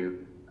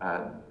to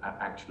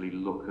actually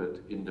look at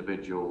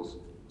individuals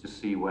to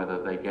see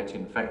whether they get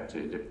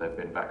infected if they've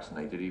been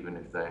vaccinated, even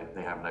if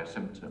they have no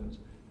symptoms.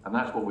 And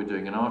that's what we're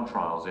doing in our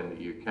trials in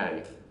the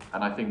UK.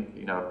 And I think,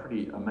 a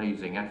pretty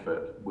amazing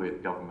effort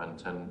with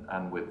government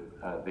and with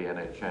the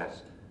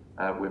NHS.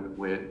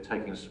 We're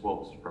taking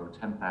swabs from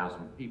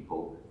 10,000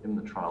 people in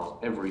the trials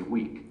every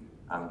week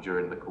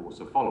during the course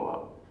of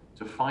follow-up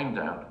to find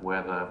out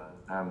whether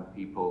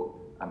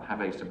people have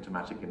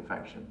asymptomatic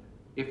infection.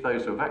 If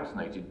those who are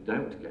vaccinated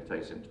don't get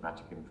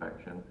asymptomatic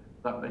infection,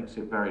 that makes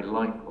it very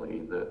likely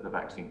that the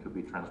vaccine could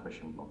be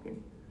transmission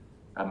blocking.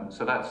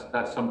 So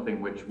that's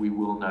something which we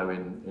will know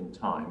in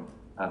time,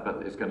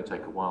 but it's going to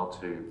take a while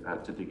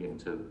to dig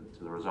into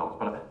the results.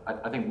 But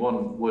I think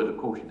one word of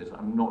caution is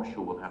I'm not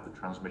sure we'll have the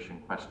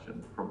transmission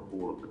question from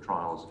all of the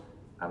trials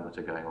that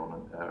are going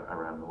on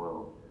around the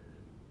world.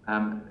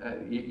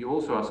 You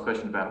also asked a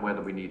question about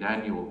whether we need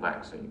annual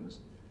vaccines.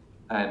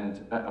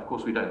 And of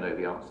course, we don't know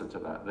the answer to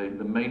that.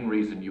 The main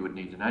reason you would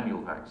need an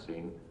annual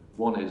vaccine,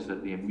 one is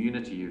that the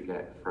immunity you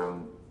get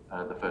from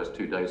the first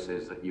 2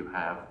 doses that you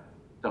have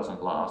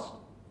doesn't last,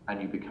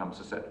 and you become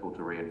susceptible to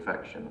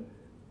reinfection.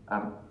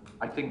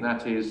 I think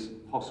that is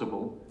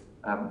possible.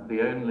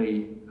 The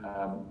only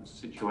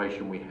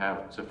situation we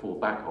have to fall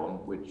back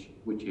on,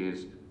 which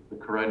is the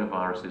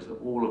coronaviruses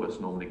that all of us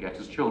normally get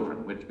as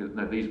children,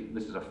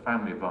 this is a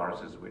family of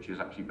viruses which is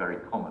actually very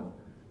common,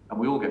 and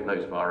we all get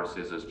those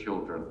viruses as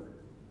children.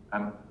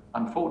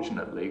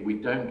 Unfortunately, we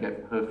don't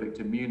get perfect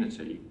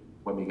immunity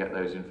when we get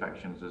those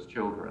infections as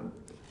children,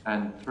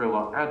 and through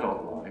our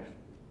adult life,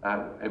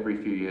 every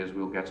few years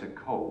we'll get a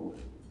cold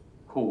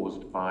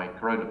caused by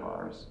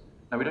coronavirus.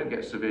 Now, we don't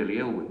get severely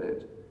ill with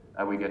it,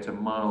 we get a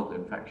mild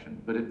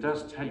infection, but it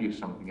does tell you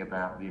something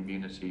about the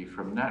immunity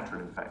from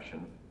natural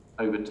infection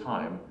over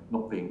time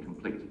not being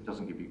complete. It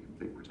doesn't give you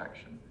complete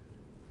protection.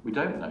 We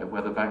don't know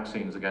whether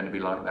vaccines are going to be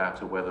like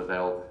that or whether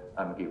they'll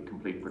give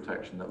complete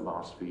protection that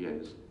lasts for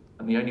years.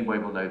 And the only way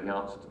we'll know the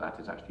answer to that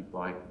is actually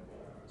by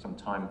some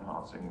time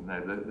passing.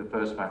 The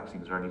first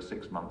vaccines are only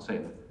 6 months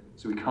in,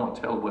 so we can't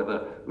tell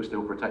whether we're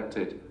still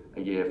protected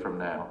a year from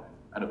now.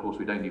 And of course,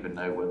 we don't even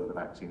know whether the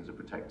vaccines are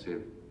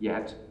protective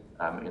yet,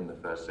 in the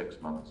first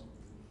 6 months.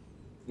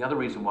 The other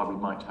reason why we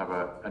might have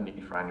a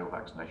need for annual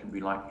vaccination would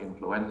be like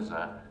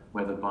influenza,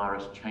 where the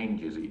virus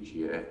changes each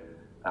year.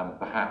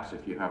 Perhaps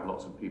if you have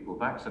lots of people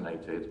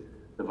vaccinated,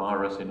 the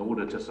virus, in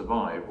order to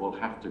survive, will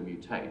have to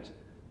mutate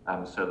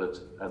so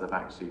that the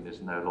vaccine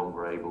is no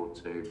longer able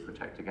to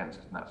protect against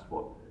it. And that's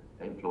what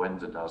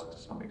influenza does to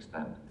some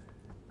extent.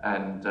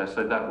 And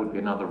so that would be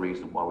another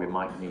reason why we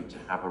might need to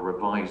have a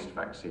revised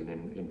vaccine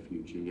in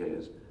future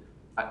years.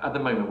 At the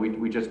moment,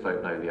 we just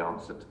don't know the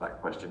answer to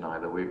that question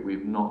either.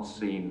 We've not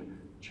seen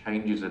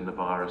changes in the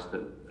virus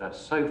that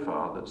so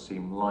far that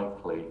seem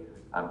likely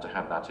to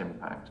have that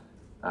impact.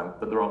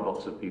 But there are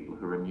lots of people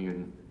who are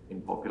immune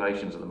in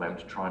populations at the moment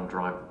to try and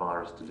drive the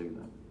virus to do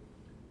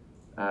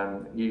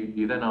that.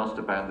 You then asked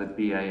about the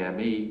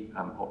BAME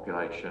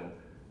population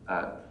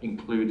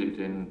included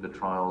in the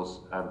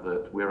trials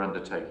that we're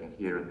undertaking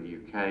here in the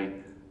UK.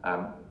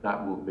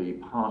 That will be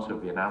part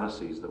of the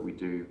analyses that we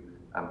do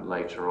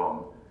later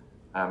on.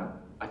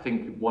 I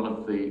think one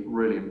of the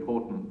really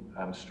important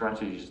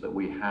strategies that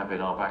we have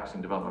in our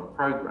vaccine development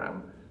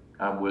programme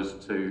was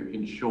to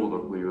ensure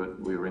that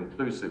we were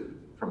inclusive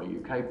from a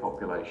UK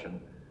population,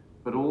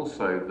 but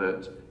also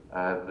that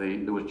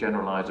there was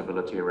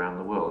generalisability around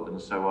the world. And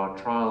so our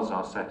trials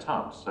are set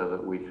up so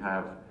that we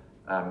have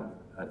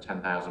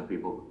 10,000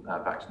 people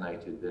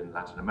vaccinated in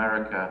Latin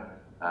America,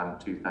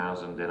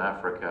 2,000 in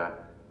Africa,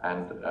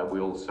 and we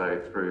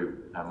also,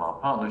 through our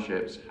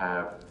partnerships,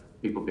 have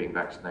people being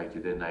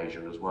vaccinated in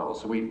Asia as well.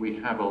 So we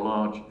have a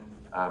large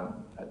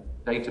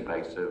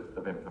database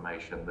of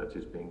information that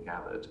is being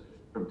gathered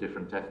from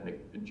different ethnic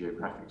and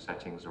geographic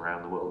settings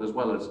around the world, as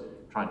well as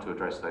trying to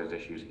address those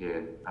issues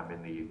here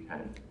in the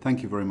UK.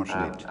 Thank you very much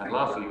indeed. And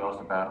lastly, you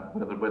asked about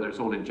whether it's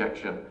all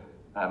injection,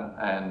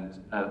 and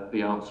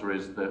the answer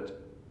is that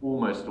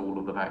almost all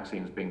of the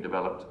vaccines being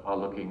developed are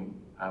looking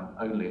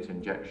only at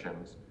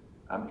injections.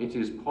 It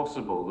is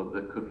possible that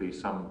there could be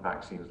some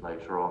vaccines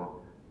later on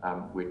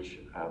which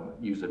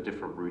use a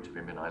different route of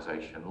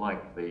immunisation,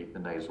 like the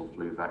nasal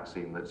flu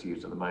vaccine that's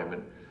used at the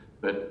moment,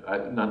 but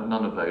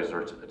none of those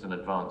are at an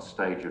advanced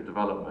stage of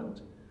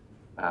development.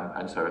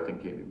 And so I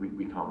think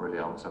we can't really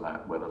answer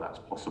that, whether that's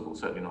possible,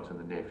 certainly not in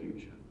the near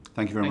future.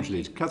 Thank you very much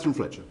indeed. Catherine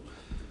Fletcher.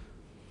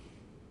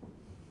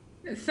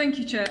 Thank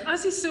you, Chair.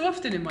 As is so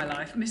often in my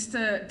life,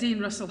 Mr. Dean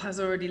Russell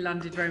has already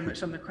landed very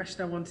much on the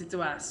question I wanted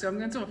to ask, so I'm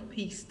going to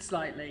off-piste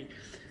slightly.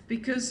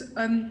 Because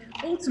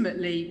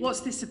ultimately, what's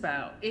this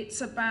about?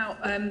 It's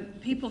about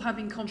people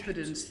having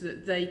confidence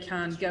that they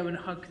can go and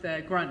hug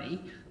their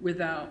granny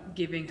without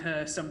giving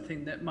her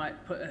something that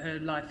might put her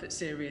life at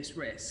serious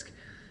risk.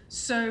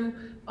 So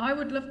I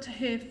would love to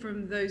hear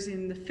from those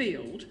in the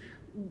field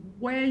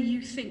where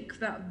you think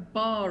that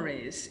bar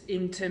is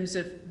in terms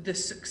of the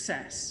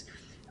success.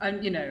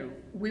 And, you know,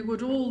 we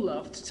would all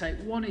love to take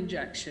one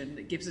injection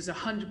that gives us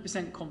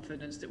 100%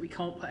 confidence that we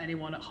can't put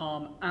anyone at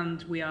harm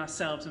and we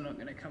ourselves are not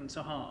going to come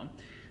to harm.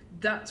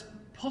 That's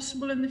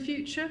possible in the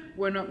future.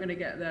 We're not going to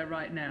get there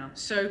right now.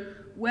 So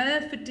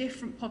where for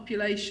different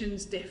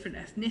populations, different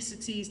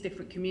ethnicities,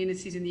 different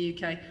communities in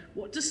the UK,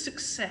 what does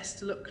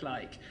success look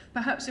like?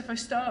 Perhaps if I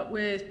start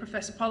with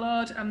Professor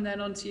Pollard and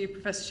then on to you,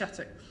 Professor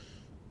Shattuck.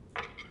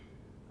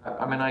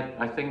 I mean,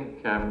 I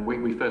think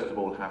we first of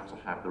all have to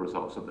have the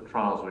results of the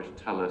trials which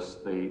tell us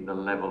the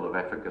level of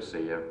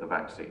efficacy of the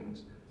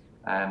vaccines.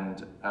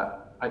 And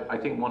I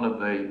think one of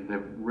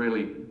the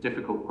really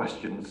difficult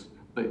questions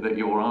that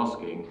you're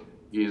asking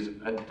is,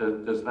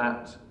 does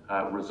that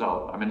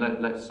result, I mean,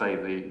 let's say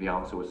the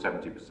answer was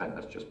 70%,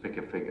 let's just pick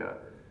a figure,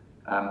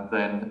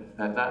 then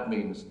that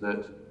means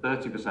that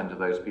 30% of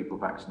those people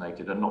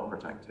vaccinated are not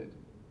protected.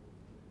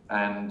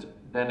 And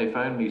then if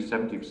only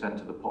 70%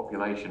 of the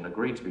population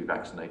agree to be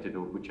vaccinated,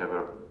 or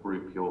whichever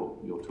group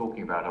you're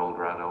talking about,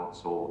 older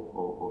adults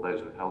or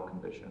those with health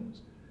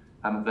conditions,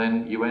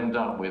 then you end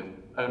up with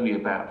only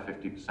about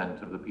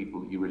 50% of the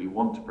people that you really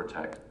want to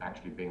protect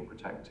actually being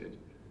protected.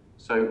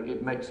 So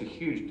it makes a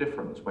huge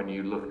difference when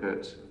you look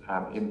at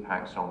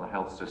impacts on the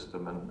health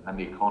system and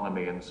the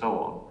economy and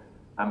so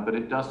on. But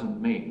it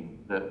doesn't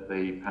mean that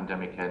the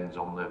pandemic ends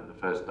on the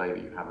first day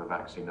that you have a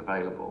vaccine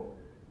available.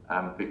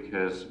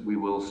 Because we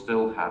will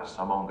still have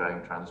some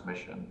ongoing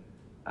transmission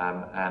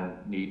and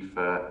need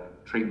for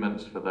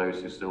treatments for those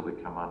who still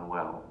become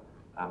unwell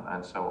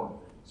and so on.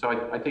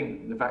 So I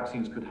think the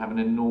vaccines could have an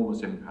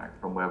enormous impact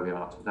from where we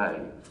are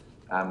today,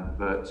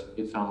 but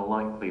it's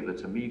unlikely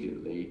that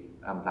immediately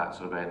that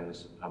sort of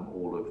ends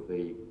all of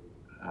the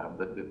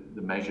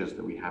measures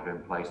that we have in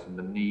place and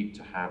the need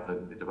to have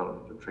the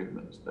development of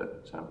treatments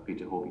that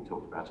Peter Horby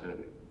talked about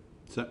earlier.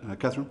 So,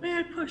 Catherine? May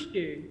I push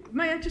you?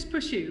 May I just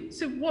push you?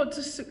 So what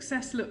does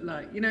success look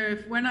like? You know,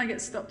 when I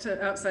get stopped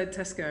outside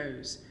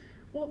Tesco's,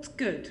 what's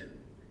good?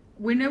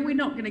 We know we're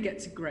not going to get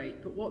to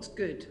great, but what's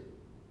good?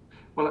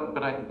 Well,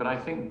 but I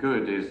think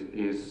good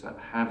is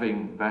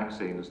having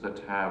vaccines that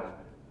have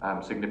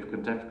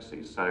significant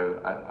efficacy.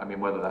 So, I mean,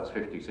 whether that's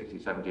 50, 60,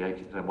 70,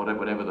 80%,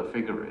 whatever the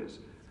figure is,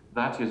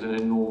 that is an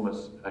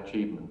enormous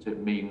achievement. It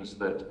means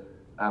that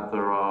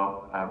there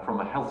are, from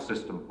a health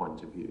system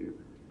point of view,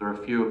 there are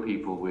fewer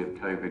people with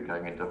COVID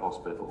going into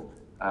hospital,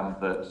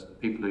 that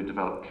people who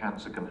develop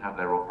cancer can have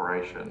their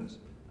operations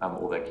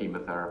or their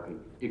chemotherapy.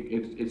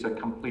 It's a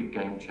complete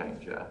game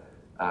changer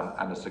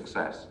and a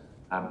success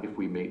if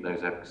we meet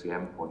those efficacy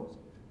endpoints.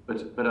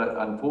 But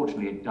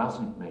unfortunately, it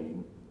doesn't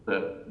mean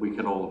that we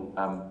can all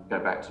go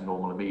back to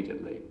normal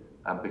immediately,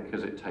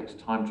 because it takes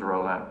time to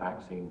roll out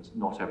vaccines.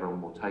 Not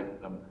everyone will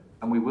take them,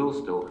 and we will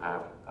still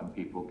have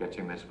people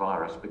getting this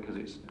virus because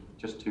it's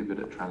just too good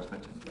at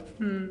transmitting.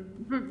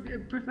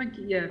 Thank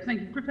you. Yeah,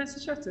 thank you, Professor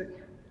Shattuck.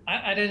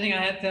 I don't think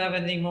I have to have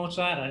anything more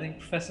to add. I think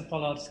Professor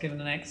Pollard has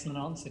given an excellent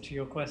answer to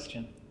your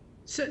question.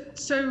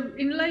 So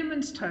in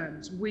layman's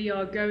terms, we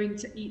are going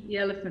to eat the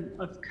elephant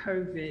of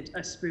COVID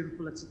a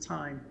spoonful at a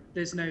time.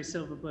 There's no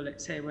silver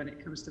bullets here when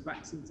it comes to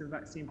vaccines and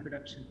vaccine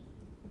production.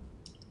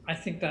 I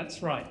think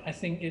that's right. I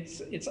think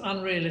it's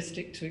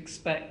unrealistic to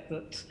expect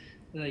that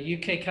the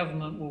UK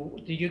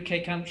government the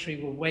UK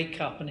country will wake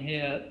up and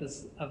hear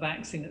there's a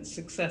vaccine that's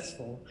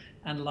successful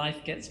and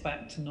life gets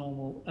back to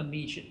normal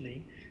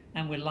immediately.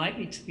 And we're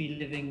likely to be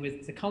living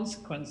with the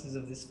consequences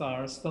of this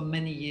virus for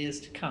many years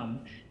to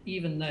come,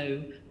 even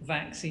though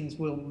vaccines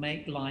will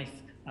make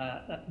life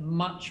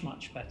much,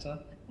 much better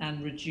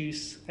and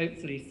reduce,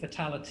 hopefully,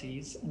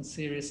 fatalities and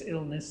serious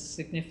illness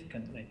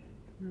significantly.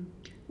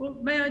 Well,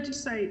 may I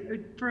just say,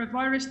 for a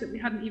virus that we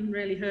hadn't even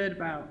really heard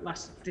about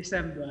last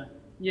December,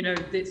 you know,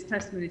 it's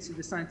testimony to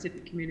the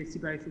scientific community,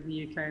 both in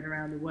the UK and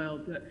around the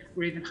world, that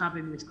we're even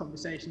having this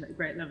conversation at a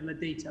great level of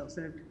detail.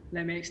 So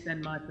let me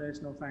extend my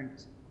personal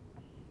thanks.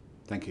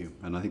 Thank you,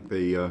 and I think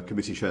the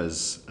committee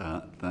shares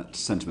that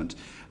sentiment.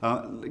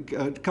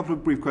 A couple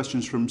of brief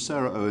questions from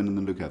Sarah Owen and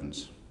then Luke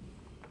Evans.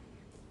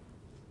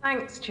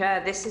 Thanks,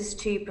 Chair. This is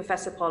to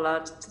Professor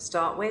Pollard to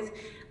start with.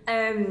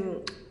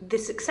 The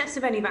success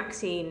of any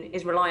vaccine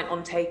is reliant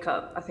on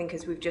take-up, I think,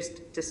 as we've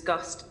just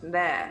discussed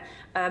there,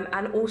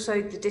 and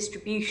also the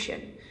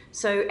distribution.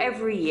 So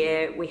every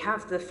year we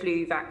have the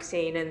flu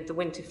vaccine and the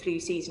winter flu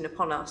season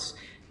upon us,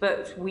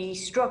 but we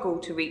struggle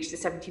to reach the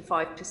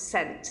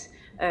 75%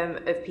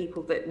 of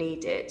people that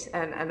need it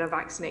and are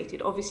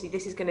vaccinated. Obviously,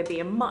 this is going to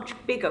be a much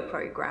bigger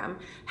programme.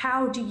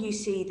 How do you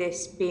see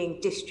this being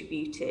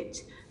distributed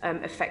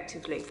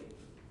effectively?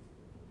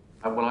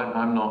 Well,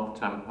 I'm not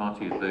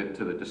party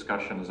to the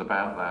discussions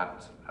about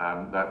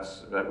that.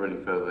 That's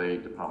really for the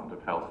Department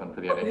of Health and for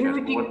the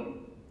NHS.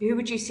 Who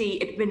would you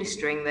see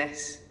administering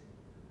this?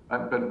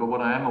 But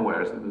what I am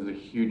aware is that there's a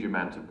huge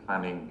amount of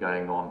planning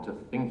going on to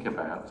think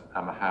about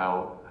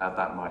how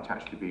that might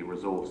actually be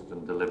resourced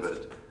and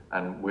delivered.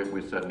 And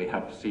we certainly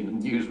have seen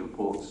news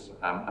reports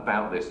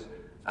about this,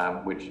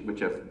 which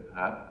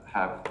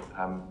have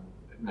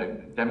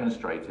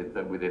demonstrated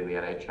that within the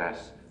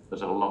NHS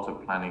there's a lot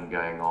of planning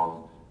going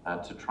on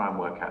to try and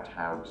work out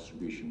how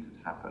distribution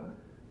could happen.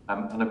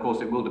 And of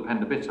course it will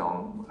depend a bit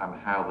on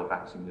how the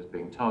vaccine is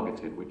being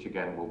targeted, which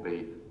again will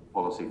be a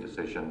policy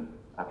decision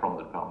from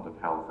the Department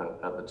of Health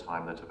at the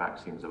time that a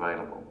vaccine is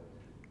available.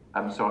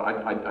 So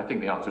I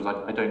think the answer is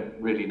I don't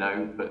really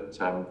know, but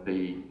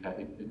the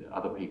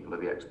other people are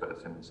the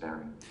experts in this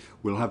area.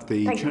 We'll have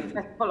the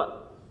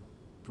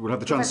we'll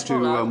have the chance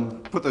to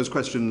put those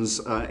questions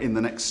in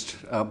the next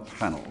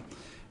panel.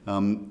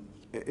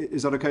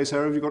 Is that okay,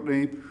 Sarah? Have you got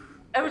any?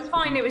 It was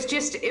fine. It was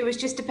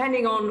just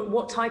depending on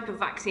what type of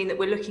vaccine that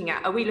we're looking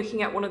at. Are we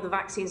looking at one of the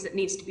vaccines that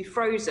needs to be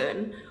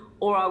frozen,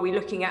 or are we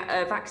looking at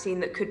a vaccine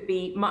that could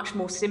be much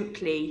more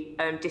simply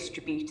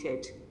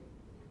distributed?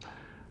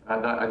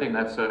 I think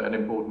that's an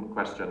important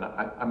question.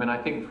 I mean, I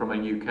think from a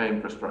UK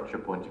infrastructure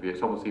point of view,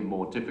 it's obviously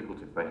more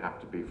difficult if they have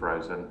to be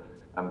frozen,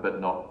 but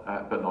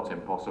not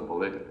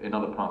impossible. In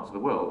other parts of the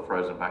world,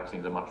 frozen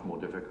vaccines are much more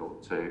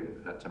difficult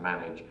to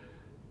manage.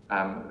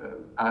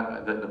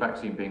 The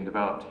vaccine being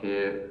developed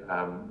here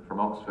from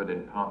Oxford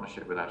in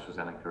partnership with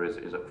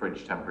AstraZeneca is at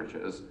fridge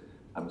temperatures,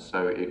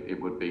 so it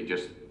would be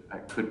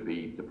could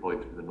be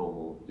deployed through the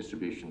normal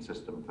distribution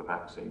system for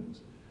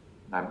vaccines.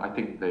 I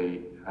think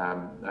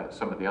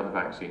some of the other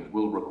vaccines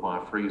will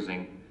require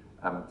freezing,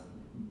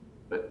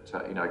 but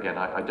again,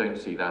 I don't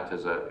see that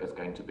as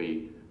going to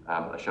be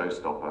a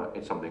showstopper.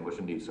 It's something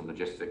which needs some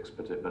logistics,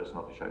 but it's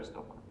not a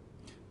showstopper.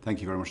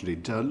 Thank you very much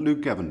indeed.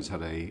 Luke Evans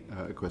had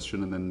a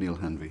question, and then Neil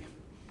Hanvey.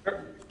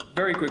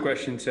 Very quick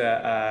question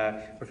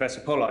to Professor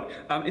Pollard.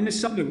 In the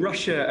summer,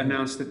 Russia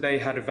announced that they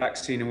had a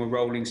vaccine and were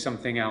rolling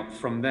something out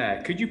from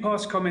there. Could you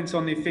pass comments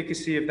on the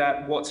efficacy of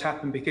that, what's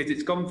happened? Because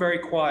it's gone very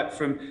quiet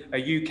from a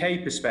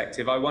UK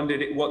perspective. I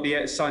wondered what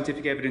the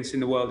scientific evidence in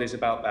the world is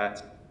about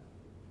that.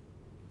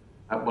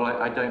 Well,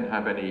 I don't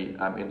have any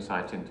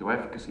insight into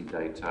efficacy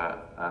data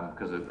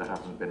because there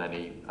hasn't been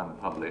any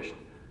published.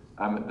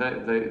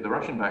 The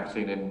Russian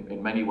vaccine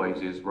in many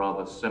ways is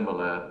rather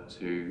similar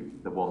to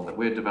the one that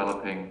we're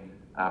developing,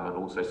 and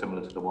also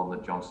similar to the one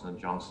that Johnson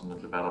 & Johnson are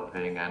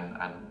developing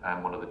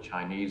and one of the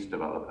Chinese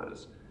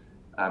developers,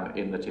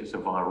 in that it's a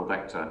viral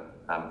vector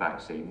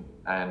vaccine.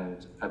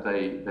 And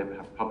they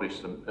have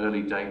published some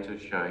early data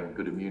showing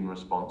good immune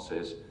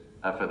responses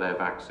for their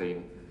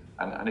vaccine.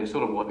 And it's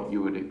sort of what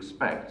you would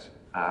expect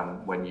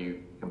when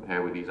you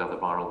compare with these other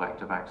viral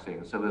vector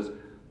vaccines. So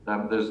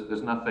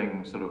there's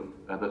nothing sort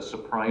of that's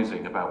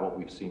surprising about what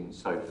we've seen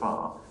so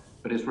far,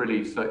 but it's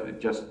really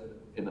just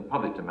in the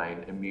public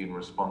domain, immune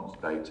response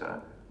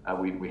data.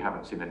 We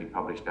haven't seen any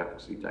published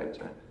efficacy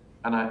data.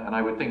 And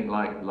I would think,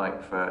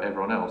 like for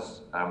everyone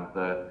else,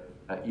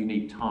 you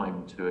need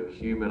time to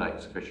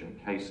accumulate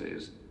sufficient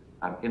cases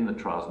in the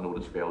trials in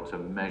order to be able to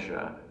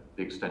measure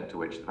the extent to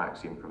which the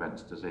vaccine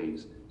prevents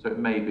disease. So it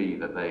may be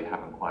that they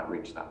haven't quite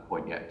reached that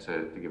point yet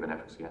to give an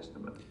efficacy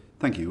estimate.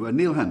 Thank you.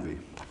 Neil Hanvey.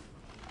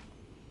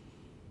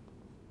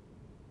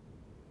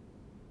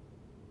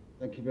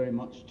 Thank you very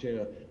much,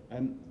 Chair.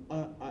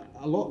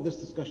 A lot of this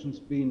discussion's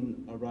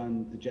been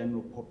around the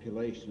general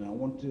population. I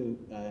want to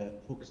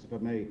focus, if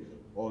I may,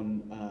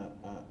 on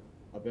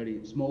a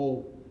very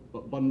small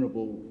but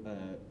vulnerable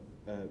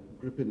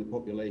group in the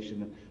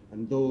population,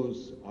 and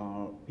those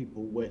are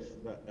people with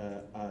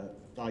a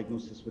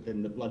diagnosis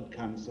within the blood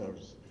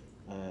cancers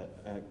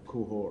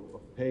cohort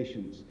of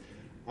patients.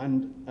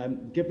 And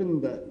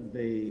given that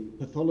the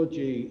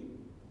pathology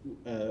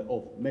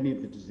of many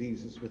of the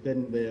diseases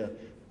within there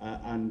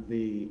and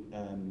the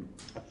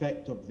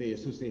effect of the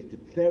associated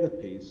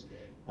therapies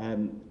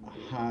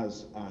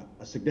has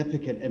a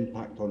significant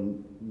impact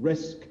on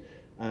risk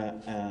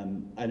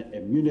and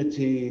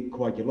immunity,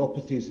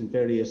 coagulopathies, and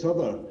various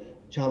other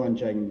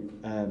challenging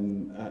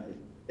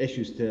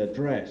issues to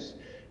address.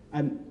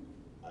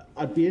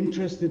 I'd be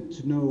interested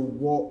to know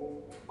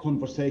what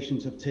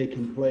conversations have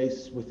taken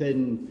place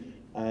within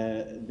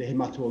the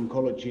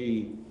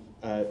hemato-oncology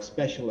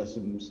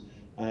specialisms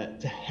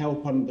to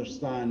help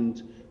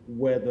understand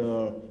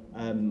whether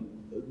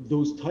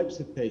those types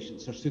of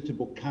patients are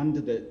suitable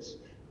candidates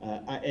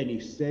at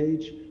any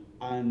stage,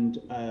 and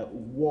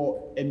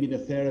what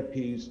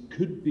immunotherapies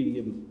could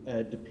be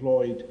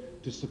deployed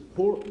to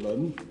support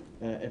them,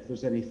 if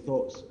there's any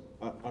thoughts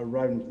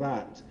around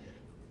that.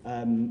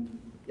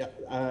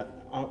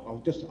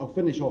 I'll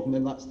finish off, and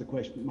then that's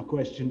my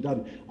question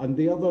done. And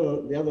the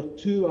other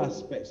two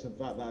aspects of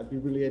that I'd be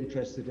really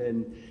interested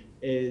in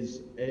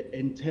is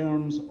in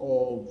terms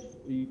of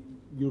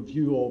your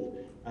view of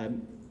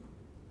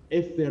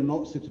if they're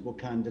not suitable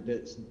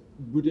candidates,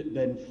 would it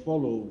then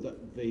follow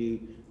that the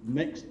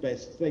next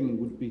best thing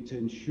would be to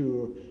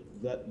ensure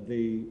that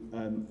the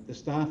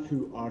staff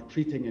who are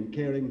treating and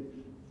caring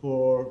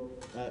for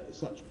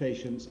such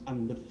patients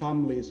and the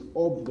families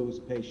of those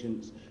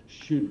patients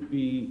should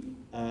be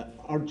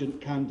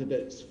urgent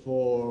candidates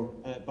for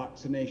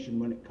vaccination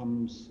when it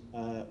comes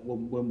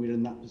when we're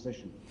in that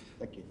position?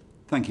 Thank you.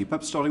 Thank you.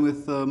 Perhaps starting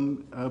with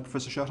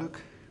Professor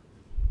Shattuck.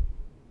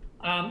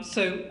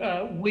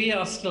 We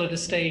are still at a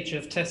stage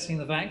of testing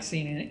the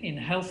vaccine in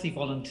healthy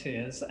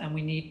volunteers, and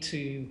we need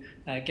to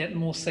get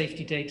more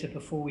safety data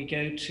before we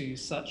go to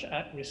such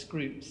at-risk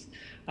groups.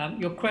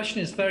 Your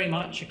question is very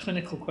much a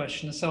clinical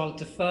question, so I'll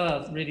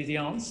defer really the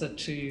answer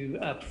to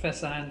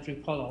Professor Andrew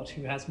Pollard,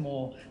 who has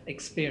more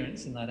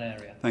experience in that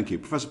area. Thank you.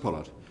 Professor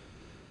Pollard.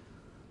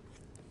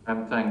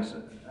 Thanks.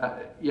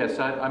 Yes,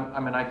 I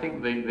mean, I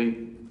think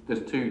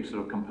there's two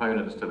sort of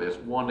components to this.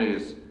 One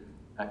is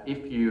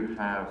if you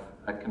have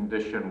a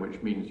condition which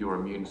means your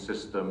immune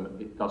system,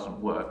 it doesn't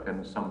work,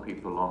 and some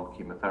people on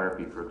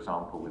chemotherapy, for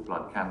example, with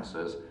blood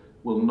cancers,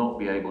 will not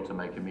be able to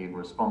make immune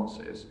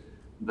responses,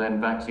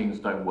 then vaccines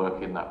don't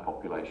work in that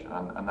population,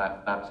 and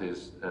that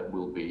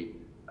will be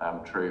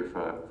true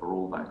for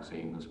all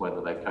vaccines, whether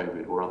they're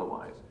COVID or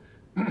otherwise.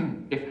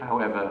 If,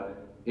 however,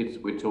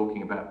 we're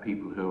talking about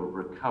people who are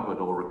recovered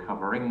or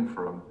recovering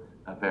from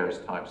various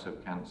types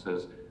of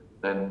cancers,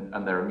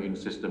 and their immune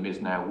system is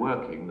now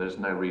working, there's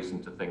no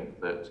reason to think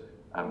that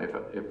if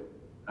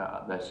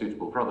they're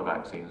suitable for other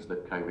vaccines,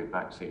 that COVID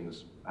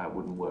vaccines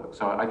wouldn't work.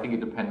 So I think it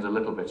depends a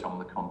little bit on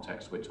the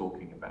context we're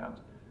talking about.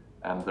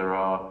 And there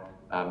are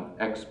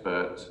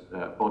expert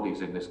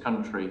bodies in this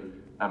country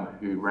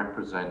who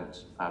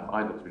represent,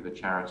 either through the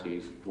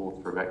charities or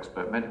through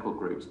expert medical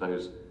groups,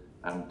 those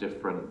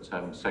different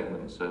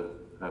segments of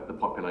the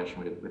population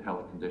with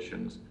health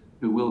conditions,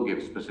 who will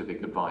give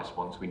specific advice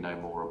once we know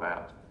more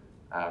about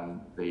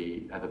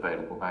the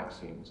available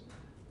vaccines.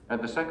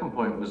 The second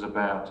point was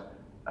about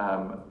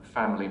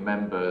family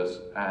members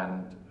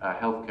and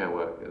healthcare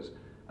workers.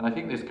 And I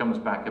think this comes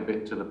back a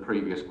bit to the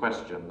previous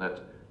question,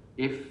 that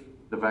if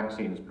the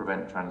vaccines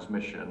prevent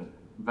transmission,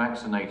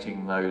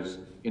 vaccinating those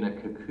in a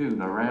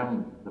cocoon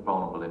around the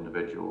vulnerable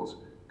individuals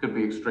could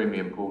be extremely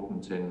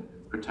important in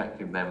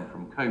protecting them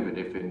from COVID,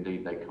 if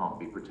indeed they can't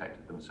be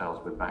protected themselves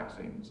with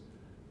vaccines.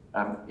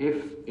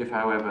 If,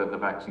 however, the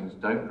vaccines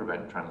don't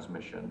prevent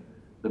transmission,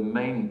 the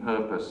main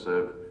purpose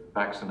of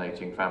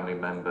vaccinating family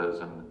members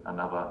and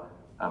other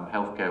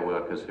healthcare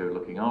workers who are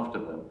looking after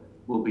them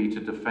will be to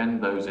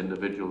defend those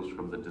individuals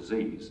from the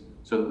disease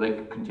so that they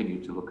can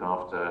continue to look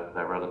after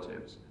their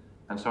relatives.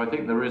 And so I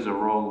think there is a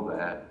role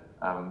there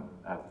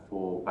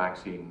for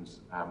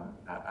vaccines,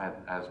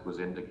 as was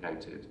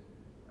indicated.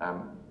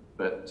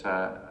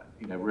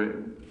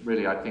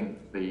 Really, I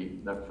think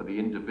for the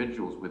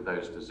individuals with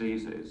those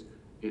diseases,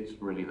 it's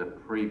really the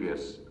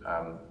previous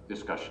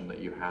discussion that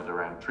you had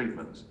around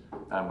treatments,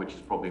 which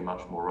is probably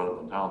much more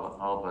relevant.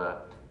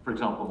 Are for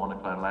example,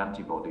 monoclonal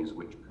antibodies,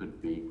 which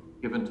could be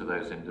given to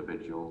those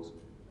individuals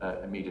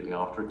immediately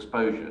after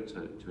exposure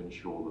to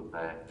ensure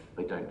that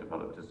they don't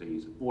develop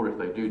disease, or if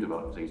they do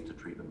develop disease, to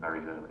treat them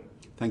very early.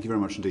 Thank you very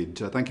much indeed.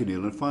 Thank you,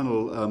 Neil. And a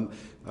final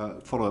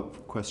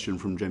follow-up question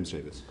from James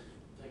Davis.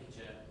 Thank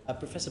you, Chair.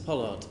 Professor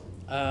Pollard,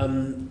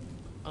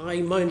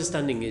 my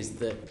understanding is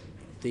that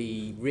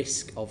the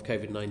risk of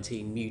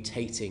COVID-19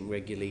 mutating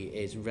regularly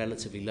is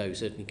relatively low,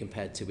 certainly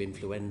compared to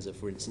influenza,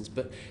 for instance.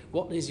 But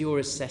what is your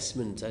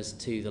assessment as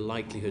to the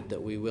likelihood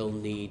that we will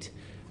need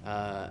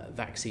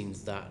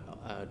vaccines that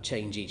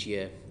change each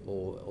year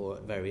or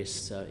at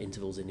various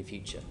intervals in the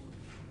future?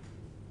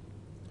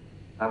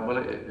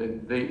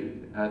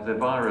 The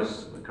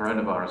virus, the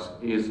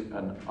coronavirus, is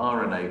an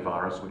RNA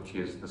virus, which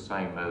is the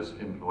same as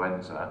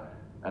influenza.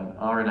 And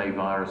RNA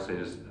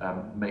viruses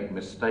make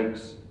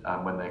mistakes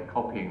when they're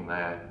copying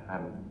their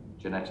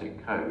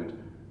genetic code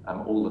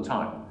all the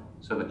time.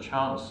 So the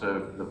chance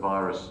of the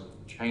virus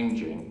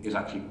changing is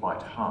actually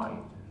quite high.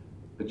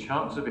 The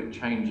chance of it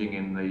changing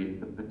in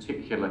the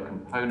particular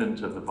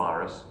component of the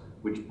virus,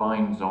 which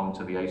binds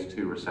onto the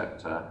ACE2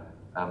 receptor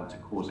to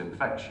cause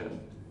infection,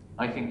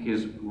 I think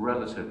is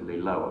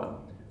relatively lower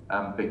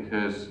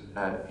because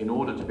in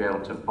order to be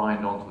able to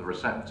bind onto the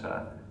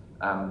receptor,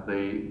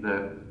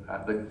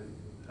 the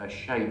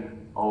shape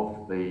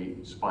of the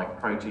spike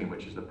protein,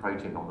 which is the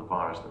protein on the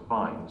virus that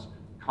binds,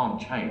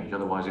 can't change,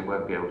 otherwise it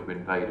won't be able to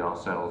invade our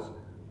cells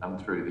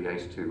through the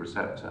ACE2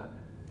 receptor.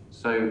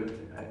 So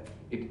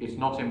it's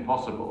not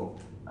impossible,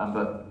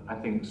 but I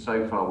think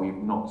so far we've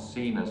not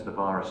seen, as the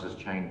virus has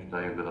changed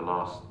over the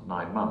last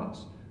 9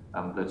 months,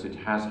 that it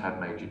has had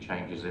major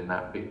changes in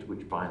that bit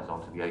which binds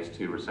onto the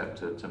ACE2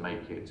 receptor to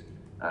make it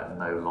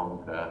no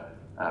longer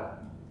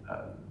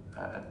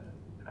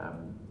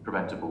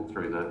preventable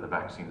through the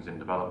vaccines in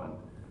development.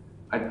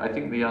 I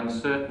think the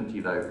uncertainty,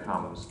 though,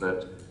 comes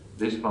that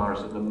this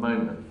virus at the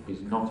moment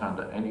is not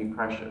under any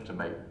pressure to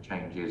make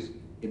changes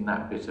in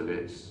that bit of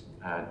its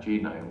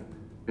genome,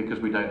 because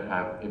we don't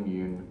have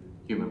immune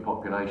human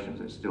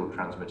populations. It's still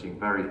transmitting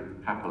very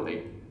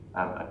happily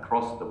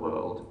across the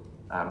world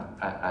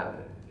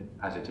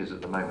as it is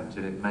at the moment.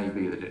 And it may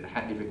be that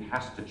if it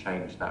has to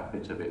change that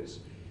bit of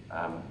its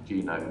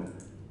genome,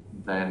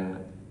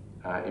 then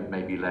it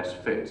may be less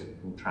fit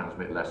and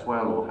transmit less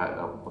well, or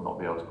not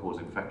be able to cause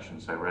infection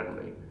so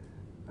readily.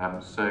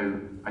 So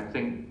I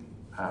think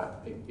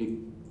it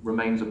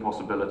remains a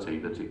possibility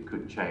that it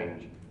could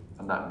change,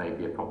 and that may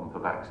be a problem for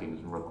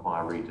vaccines and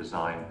require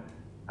redesign.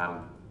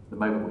 At the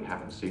moment we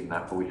haven't seen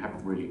that, but we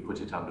haven't really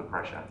put it under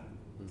pressure.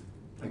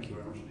 Thank you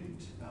very much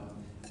indeed.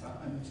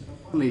 And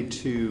finally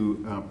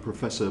to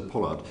Professor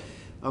Pollard,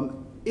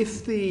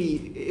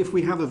 if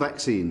we have a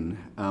vaccine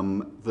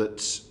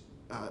that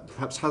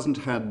perhaps hasn't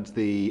had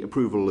the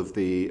approval of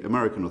the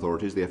American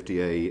authorities, the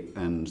FDA,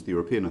 and the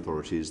European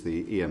authorities,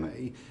 the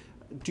EMA,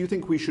 do you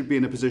think we should be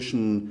in a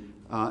position,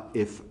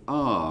 if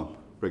our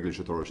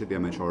regulatory authority, the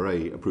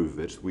MHRA, approve of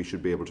it, we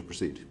should be able to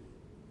proceed?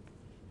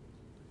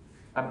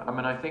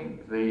 I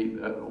think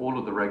all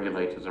of the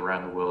regulators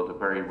around the world are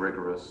very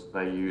rigorous.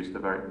 They use the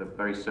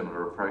very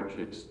similar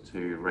approaches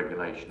to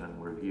regulation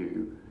and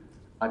review.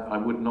 I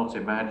would not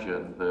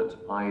imagine that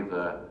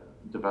either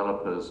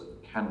developers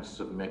can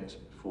submit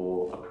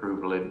for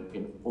approval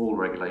in all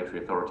regulatory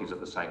authorities at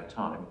the same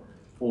time,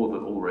 or that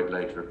all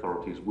regulatory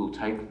authorities will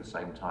take the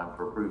same time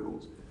for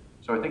approvals.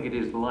 So I think it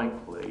is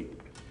likely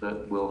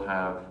that we'll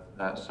have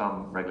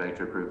some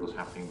regulatory approvals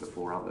happening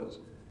before others.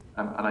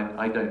 And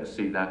I don't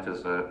see that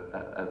as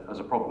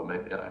a problem.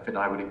 In fact,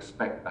 I would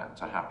expect that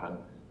to happen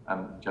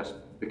just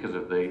because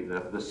of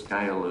the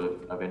scale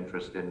of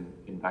interest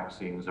in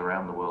vaccines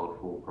around the world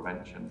for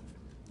prevention.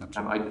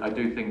 I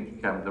do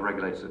think the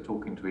regulators are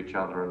talking to each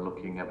other and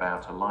looking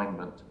about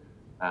alignment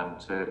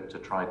to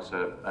try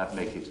to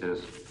make it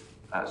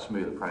as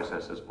smooth a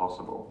process as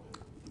possible.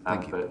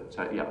 But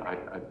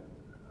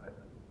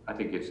I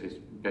think it's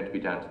going to be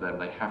down to them.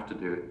 They have to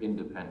do it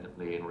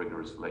independently and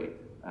rigorously,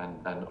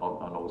 and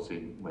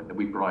obviously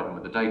we provide them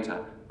with the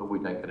data, but we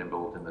don't get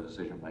involved in the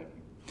decision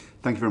making.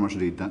 Thank you very much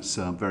indeed. That's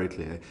very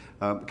clear.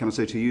 Can I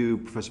say to you,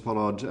 Professor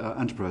Pollard,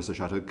 and to Professor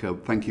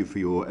Shattuck, thank you for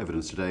your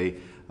evidence today,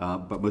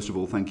 but most of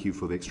all, thank you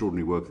for the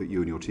extraordinary work that you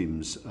and your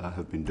teams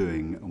have been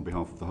doing on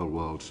behalf of the whole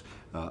world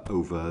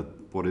over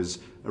what is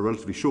a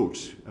relatively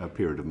short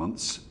period of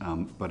months,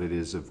 but it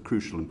is of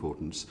crucial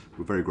importance.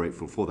 We're very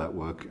grateful for that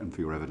work and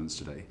for your evidence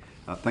today.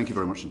 Thank you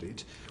very much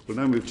indeed. We'll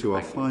now move to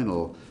our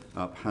final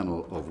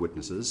panel of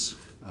witnesses.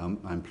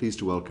 I'm pleased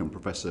to welcome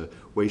Professor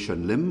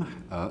Wei-Shen Lim,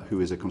 who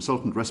is a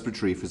consultant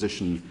respiratory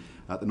physician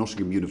at the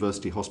Nottingham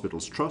University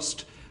Hospitals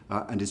Trust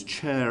and is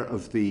chair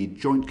of the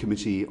Joint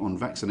Committee on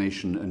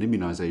Vaccination and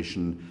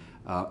Immunisation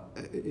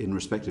in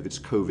respect of its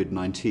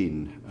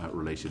COVID-19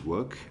 related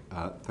work.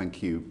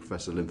 Thank you,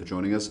 Professor Lim, for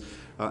joining us.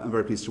 I'm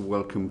very pleased to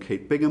welcome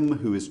Kate Bingham,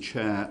 who is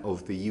chair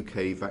of the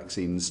UK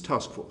Vaccines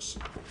Task Force.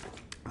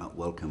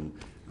 Welcome,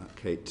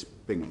 Kate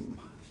Bingham.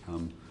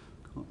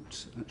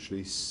 Can't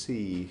actually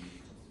see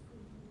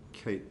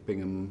Kate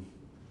Bingham.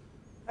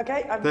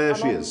 Okay, there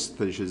she is.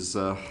 She's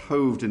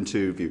hoved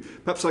into view.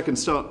 Perhaps I can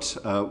start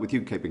with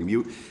you, Kate Bingham.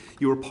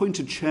 You were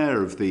appointed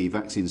chair of the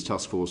Vaccines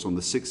Task Force on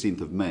the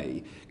 16th of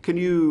May. Can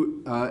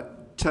you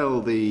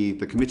tell the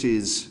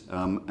committees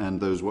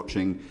and those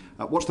watching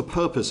what's the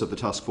purpose of the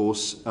task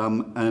force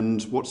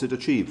and what's it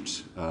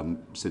achieved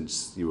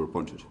since you were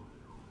appointed?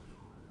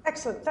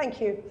 Excellent,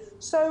 thank you.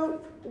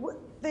 So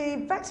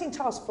the Vaccine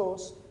Task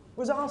Force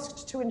was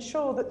asked to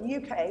ensure that the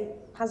UK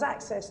has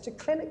access to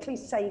clinically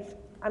safe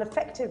and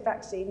effective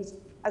vaccines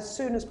as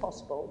soon as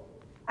possible,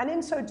 and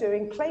in so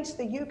doing, place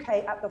the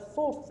UK at the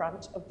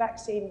forefront of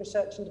vaccine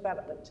research and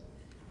development.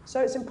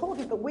 So it's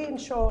important that we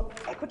ensure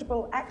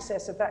equitable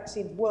access of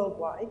vaccines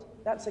worldwide.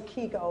 That's a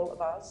key goal of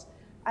ours,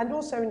 and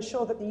also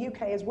ensure that the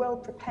UK is well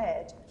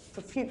prepared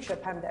for future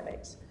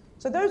pandemics.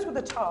 So those were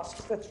the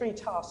tasks, the 3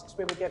 tasks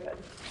we were given.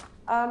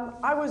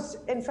 I was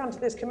in front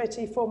of this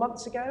committee 4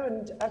 months ago,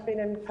 and I've been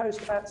in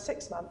post about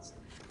 6 months,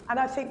 and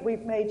I think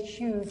we've made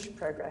huge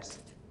progress.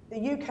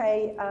 The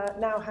UK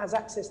now has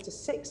access to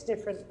 6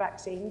 different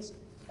vaccines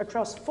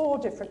across 4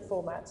 different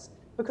formats,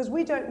 because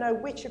we don't know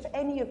which of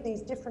any of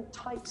these different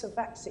types of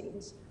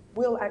vaccines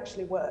will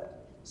actually work.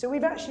 So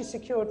we've actually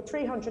secured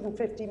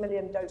 350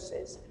 million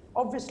doses,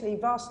 obviously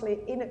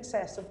vastly in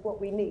excess of what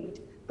we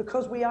need,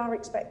 because we are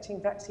expecting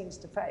vaccines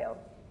to fail.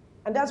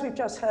 And as we've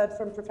just heard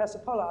from Professor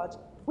Pollard,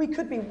 we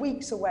could be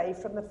weeks away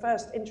from the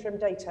first interim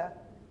data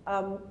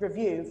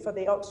review for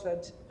the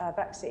Oxford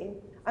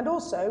vaccine. And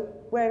also,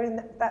 where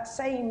in that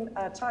same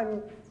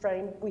time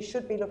frame, we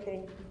should be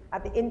looking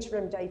at the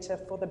interim data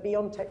for the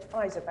BioNTech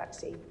Pfizer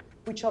vaccine,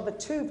 which are the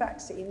 2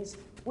 vaccines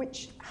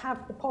which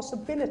have the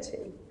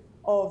possibility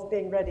of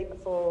being ready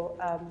before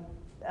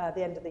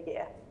the end of the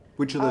year.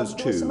 Which are those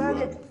 2?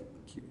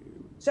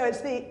 So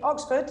it's the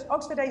Oxford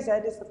AZ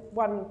is the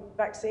one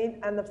vaccine,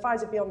 and the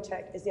Pfizer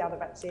BioNTech is the other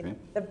vaccine. Okay.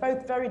 They're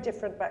both very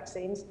different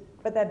vaccines,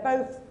 but they're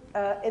both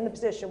in the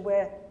position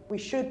where we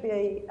should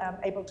be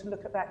able to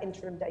look at that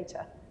interim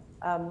data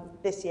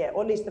this year,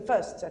 or at least the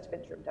first set of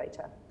interim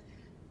data.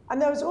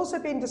 And there has also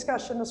been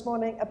discussion this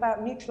morning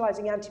about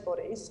neutralizing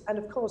antibodies, and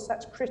of course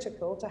that's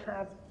critical to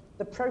have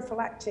the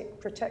prophylactic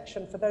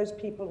protection for those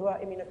people who are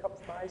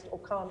immunocompromised or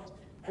can't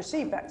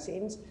receive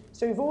vaccines.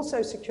 So we've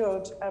also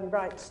secured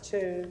rights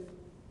to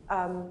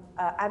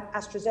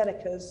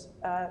AstraZeneca's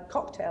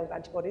cocktail of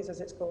antibodies, as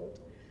it's called.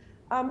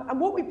 And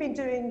what we've been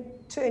doing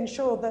to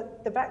ensure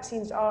that the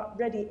vaccines are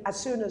ready as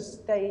soon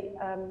as they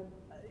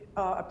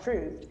are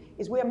approved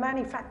is we are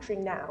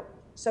manufacturing now,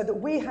 so that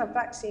we have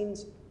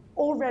vaccines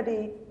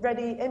already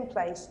ready in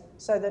place,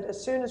 so that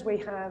as soon as we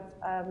have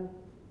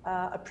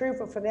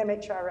approval from the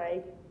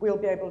MHRA, we'll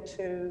be able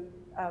to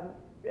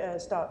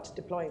start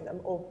deploying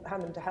them or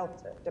hand them to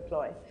health to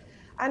deploy.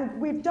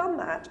 And we've done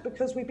that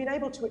because we've been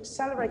able to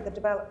accelerate the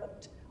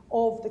development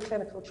of the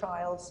clinical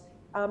trials,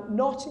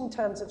 not in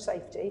terms of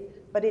safety,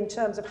 but in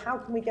terms of how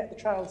can we get the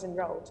trials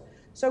enrolled.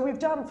 So we've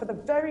done, for the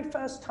very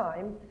first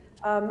time,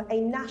 a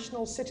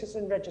national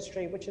citizen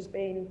registry, which has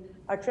been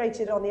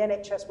created on the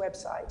NHS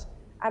website.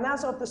 And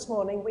as of this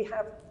morning, we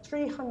have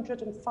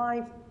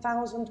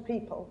 305,000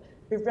 people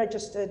who've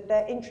registered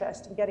their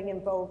interest in getting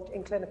involved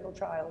in clinical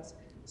trials.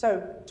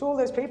 So to all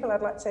those people,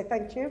 I'd like to say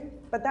thank you,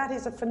 but that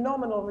is a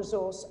phenomenal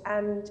resource,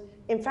 and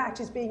in fact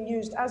is being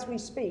used as we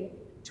speak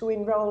to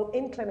enroll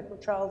in clinical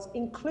trials,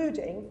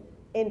 including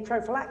in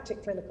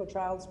prophylactic clinical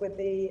trials with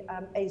the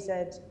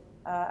AZ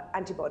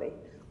antibody.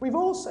 We've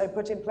also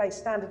put in place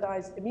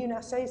standardized immune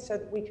assays so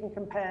that we can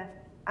compare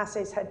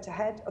assays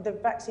head-to-head, or the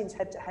vaccines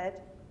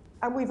head-to-head.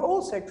 And we've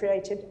also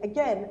created,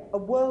 again, a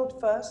world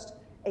first,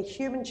 a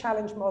human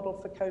challenge model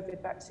for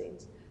COVID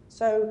vaccines.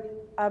 So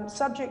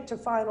subject to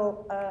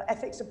final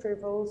ethics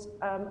approvals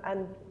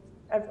and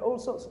all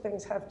sorts of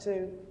things have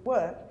to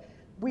work,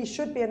 we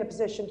should be in a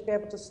position to be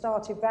able to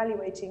start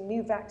evaluating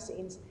new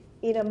vaccines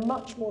in a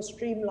much more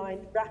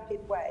streamlined,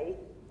 rapid way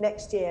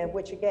next year,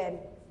 which again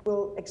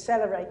will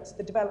accelerate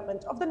the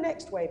development of the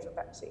next wave of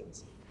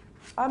vaccines.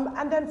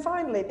 And then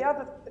finally, the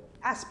other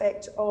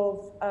aspect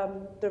of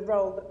the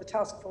role that the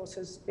task force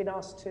has been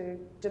asked to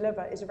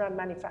deliver is around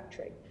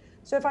manufacturing.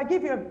 So if I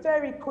give you a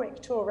very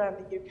quick tour around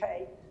the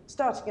UK,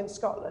 starting in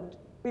Scotland,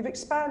 we've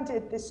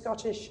expanded this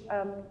Scottish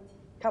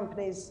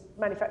company's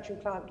manufacturing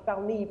plant,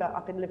 Balneva,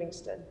 up in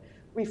Livingston.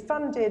 We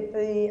funded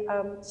the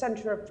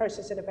Centre of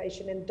Process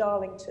Innovation in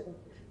Darlington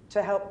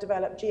to help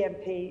develop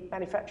GMP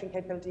manufacturing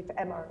capability for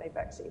mRNA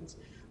vaccines.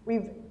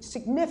 We've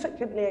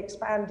significantly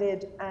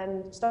expanded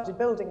and started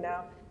building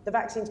now the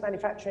Vaccines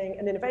Manufacturing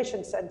and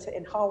Innovation Centre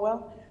in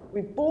Harwell.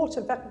 We've bought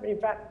a veterinary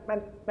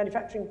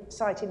manufacturing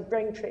site in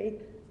Braintree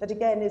that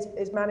again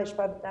is managed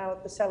by now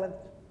the Cell and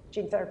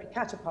Gene Therapy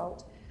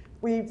Catapult.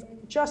 We've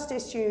just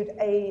issued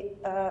a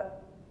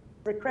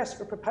request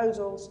for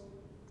proposals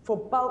for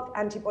bulk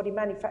antibody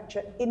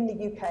manufacture in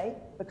the UK,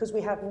 because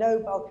we have no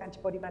bulk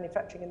antibody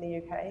manufacturing in the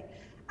UK.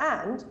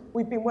 And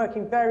we've been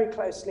working very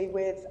closely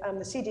with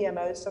the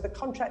CDMOs, so the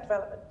contract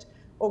development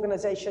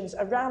organisations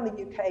around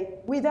the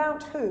UK,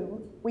 without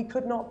whom we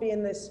could not be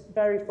in this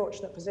very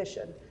fortunate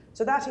position.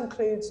 So that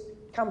includes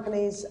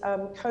companies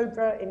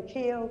Cobra in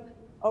Kiel,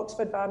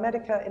 Oxford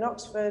Biomedica in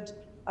Oxford,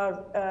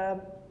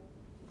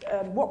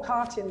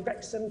 Wockhardt in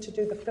Wrexham to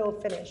do the fill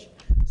finish.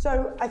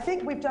 So I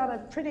think we've done a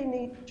pretty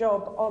neat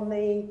job on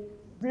the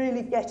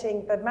really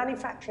getting the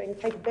manufacturing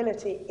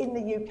capability in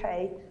the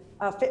UK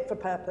fit for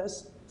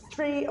purpose.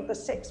 3 of the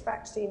 6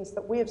 vaccines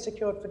that we have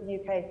secured for the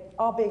UK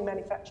are being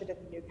manufactured in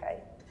the UK.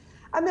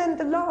 And then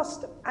the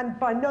last, and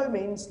by no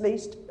means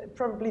least,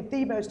 probably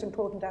the most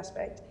important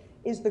aspect,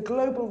 is the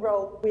global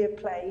role we have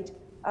played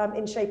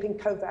in shaping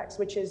COVAX,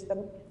 which is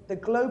the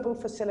global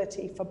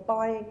facility for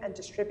buying and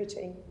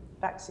distributing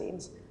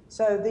vaccines.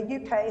 So the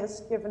UK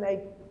has given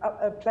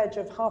a pledge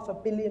of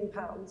 £500 million,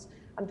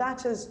 and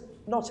that has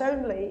not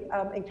only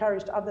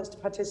encouraged others to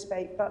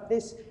participate, but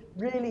this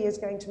really is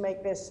going to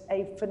make this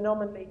a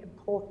phenomenally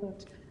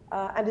important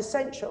and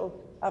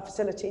essential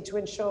facility to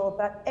ensure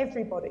that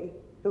everybody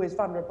who is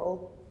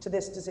vulnerable to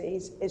this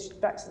disease is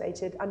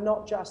vaccinated, and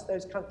not just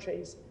those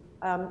countries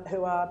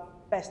who are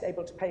best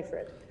able to pay for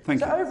it.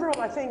 Thank you.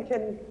 Overall, I think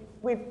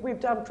we've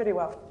done pretty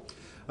well.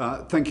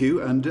 Thank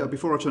you. And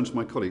before I turn to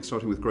my colleagues,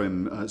 starting with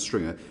Graham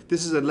Stringer,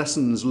 this is a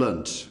lessons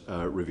learnt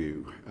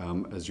review,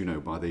 as you know,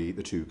 by the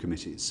 2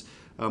 committees.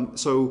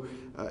 So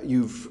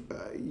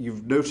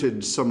you've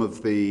noted some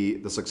of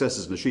the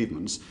successes and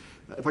achievements.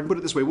 If I can put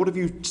it this way, what have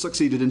you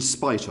succeeded in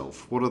spite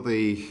of? What are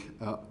the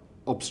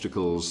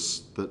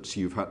obstacles that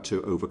you've had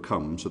to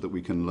overcome so that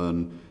we can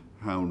learn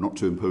how not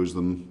to impose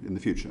them in the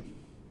future?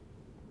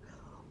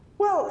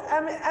 Well,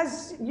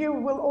 as you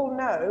will all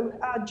know,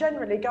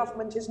 generally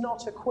government is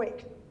not a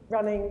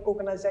quick-running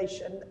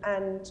organisation,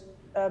 and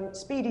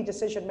speedy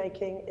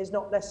decision-making is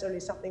not necessarily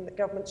something that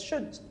governments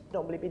should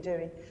normally be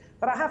doing.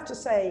 But I have to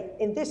say,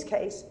 in this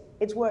case,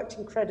 it's worked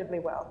incredibly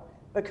well,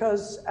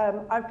 because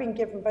I've been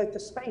given both the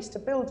space to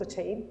build a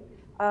team,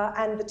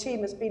 and the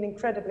team has been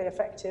incredibly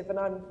effective, and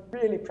I'm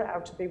really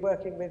proud to be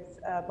working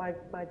with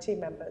my team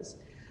members.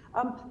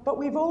 But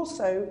we've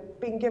also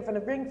been given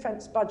a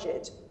ring-fenced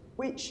budget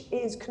which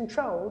is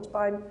controlled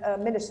by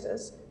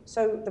ministers.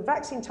 So the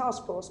vaccine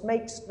task force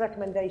makes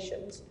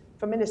recommendations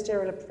for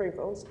ministerial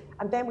approvals,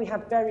 and then we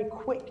have very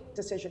quick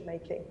decision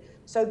making.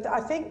 So I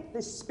think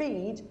the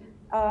speed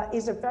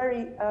is a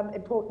very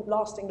important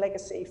lasting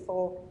legacy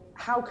for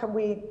how can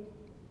we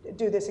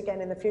do this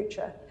again in the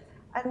future.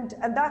 And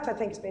that I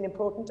think has been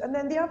important. And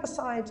then the other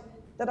side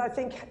that I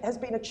think has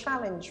been a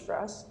challenge for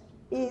us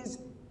is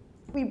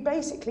we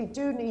basically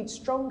do need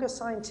stronger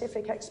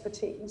scientific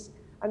expertise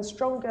and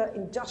stronger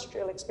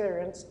industrial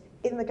experience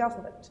in the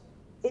government.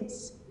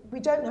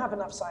 We don't have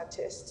enough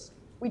scientists.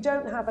 We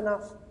don't have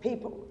enough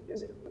people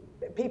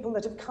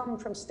that have come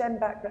from STEM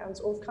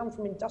backgrounds or have come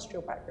from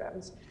industrial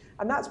backgrounds.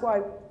 And that's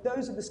why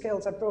those are the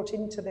skills I brought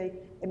into the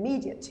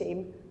immediate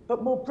team.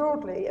 But more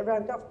broadly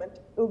around government,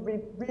 it would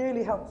be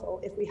really helpful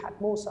if we had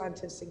more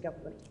scientists in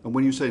government. And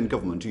when you say in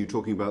government, are you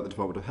talking about the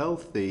Department of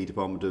Health, the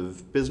Department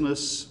of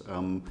Business,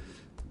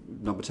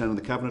 number 10 in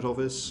the Cabinet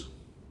Office?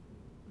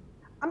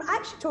 I'm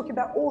actually talking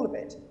about all of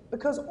it,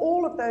 because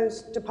all of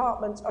those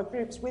departments are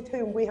groups with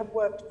whom we have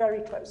worked very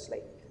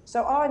closely.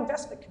 So our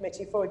investment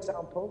committee, for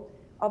example,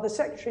 are the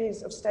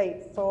Secretaries of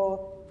State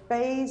for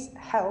BEIS,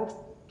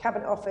 Health,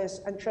 Cabinet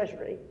Office and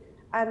Treasury.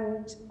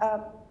 And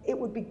it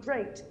would be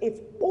great if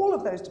all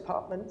of those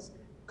departments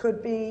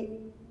could be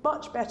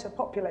much better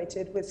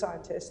populated with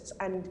scientists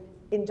and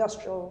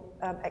industrial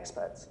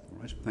experts.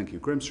 All right, thank you.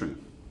 Graham Stringer.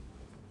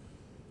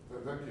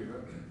 Thank you.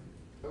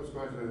 That was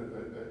quite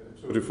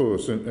a tour de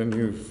force, and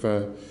you've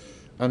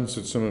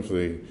answered some of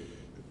the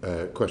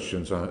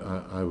questions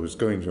I was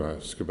going to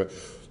ask. But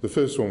the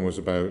first one was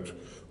about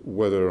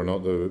whether or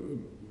not the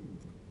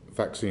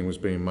vaccine was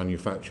being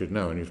manufactured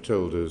now, and you've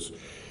told us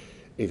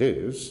it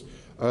is.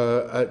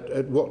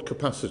 At what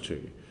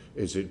capacity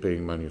is it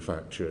being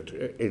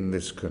manufactured in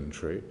this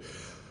country?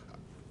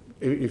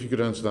 If you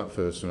could answer that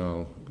first, and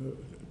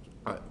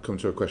I'll come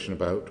to a question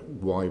about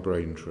why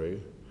Braintree.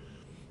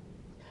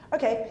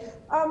 Okay,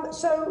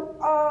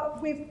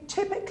 we've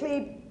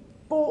typically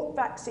bought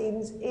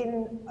vaccines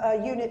in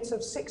units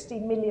of 60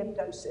 million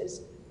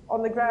doses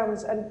on the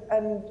grounds,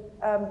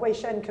 and Wei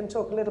Shen can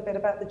talk a little bit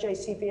about the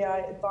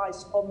JCVI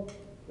advice on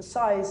the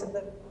size of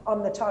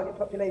on the target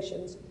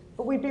populations.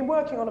 But we've been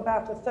working on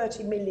about a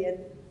 30 million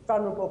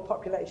vulnerable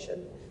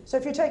population. So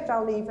if you take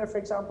Valneva, for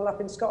example,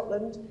 up in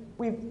Scotland,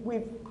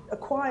 we've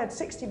acquired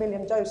 60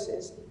 million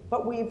doses,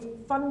 but we've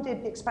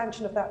funded the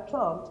expansion of that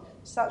plant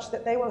such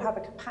that they will have a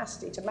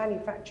capacity to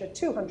manufacture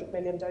 200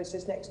 million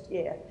doses next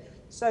year.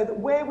 So that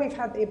where we've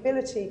had the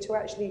ability to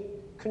actually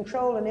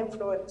control and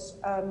influence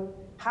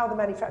how the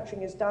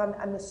manufacturing is done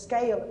and the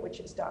scale at which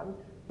it's done,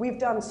 we've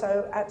done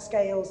so at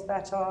scales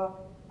that are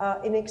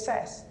in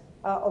excess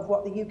of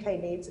what the UK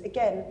needs,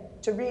 again,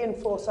 to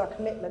reinforce our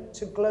commitment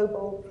to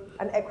global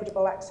and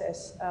equitable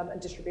access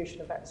and distribution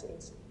of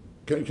vaccines.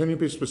 Can you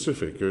be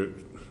specific?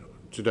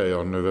 Today,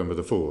 on November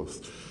the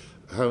 4th,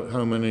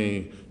 how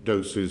many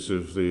doses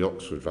of the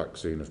Oxford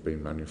vaccine have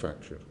been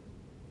manufactured?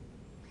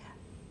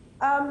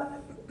 I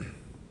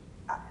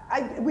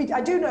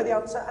do know the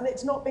answer, and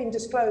it's not been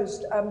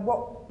disclosed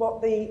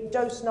what the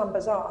dose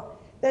numbers are.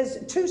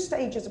 there's 2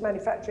 stages of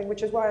manufacturing,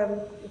 which is why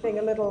I'm being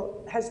a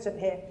little hesitant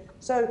here.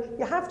 So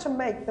you have to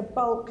make the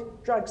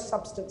bulk drug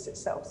substance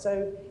itself.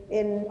 So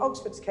in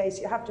Oxford's case,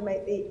 you have to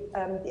make the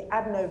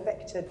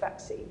adenovectored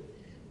vaccine.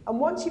 And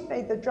once you've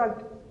made the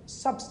drug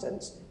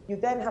substance, you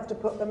then have to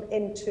put them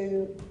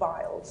into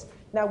vials.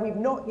 Now, we've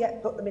not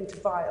yet put them into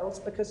vials,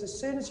 because as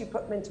soon as you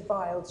put them into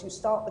vials, you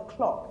start the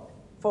clock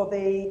for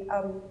the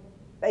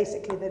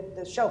basically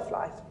the shelf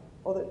life,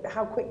 or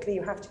how quickly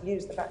you have to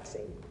use the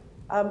vaccine.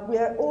 We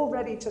are all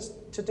ready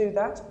to do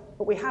that,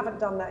 but we haven't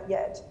done that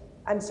yet.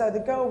 And so the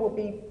goal will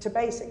be to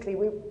basically,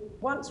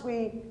 once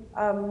we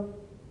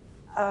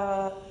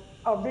are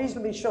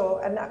reasonably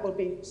sure, and that will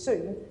be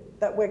soon,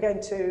 that we're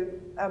going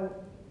to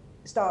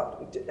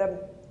start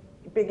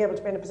being able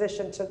to be in a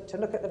position to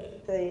look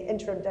at the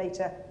interim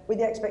data with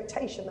the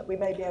expectation that we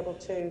may be able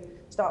to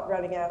start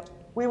rolling out.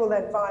 We will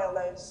then vial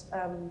those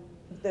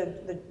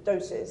the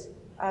doses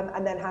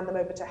and then hand them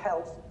over to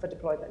health for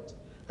deployment.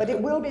 But it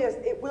will be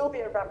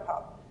a ramp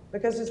up,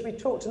 because as we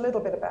talked a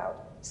little bit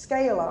about,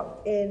 scale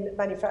up in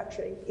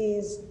manufacturing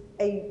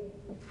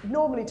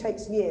normally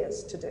takes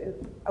years to do,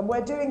 and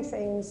we're doing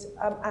things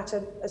at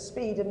a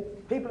speed, and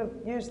people have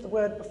used the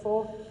word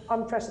before,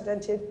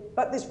 unprecedented,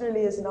 but this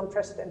really is an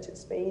unprecedented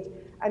speed,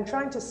 and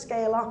trying to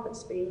scale up at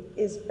speed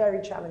is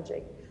very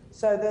challenging,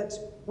 so that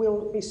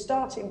we'll be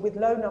starting with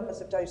low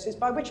numbers of doses,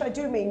 by which I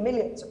do mean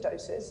millions of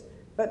doses,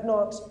 but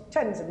not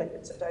tens of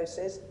millions of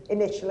doses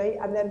initially,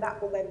 and then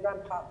that will then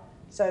ramp up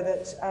so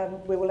that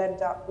we will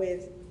end up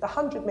with the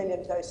 100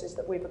 million doses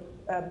that we've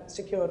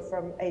secured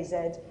from AZ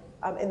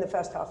in the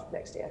first half of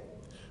next year.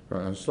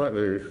 Right, I'm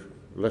slightly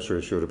less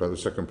reassured about the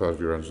second part of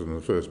your answer than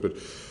the first, but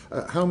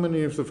how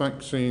many of the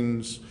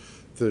vaccines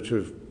that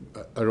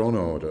are on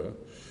order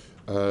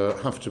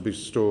have to be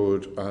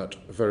stored at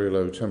very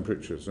low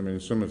temperatures? I mean,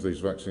 some of these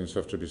vaccines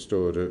have to be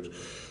stored at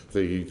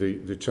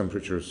the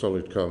temperature of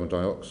solid carbon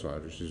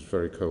dioxide, which is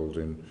very cold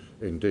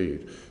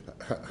indeed.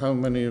 How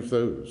many of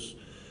those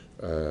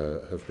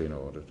have been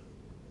ordered?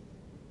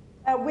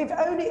 We've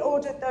only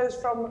ordered those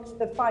from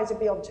the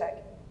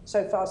Pfizer-BioNTech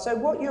so far. So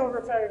what you're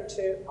referring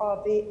to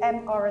are the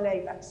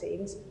mRNA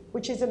vaccines,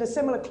 which is in a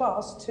similar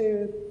class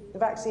to the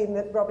vaccine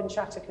that Robin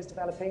Shattuck is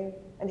developing,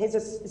 and his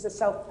is a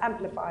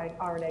self-amplifying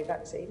RNA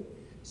vaccine.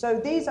 So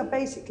these are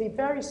basically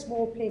very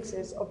small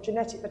pieces of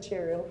genetic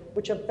material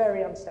which are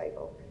very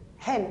unstable,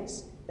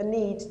 hence the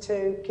need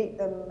to keep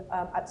them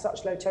at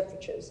such low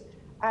temperatures.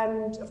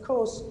 And of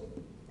course,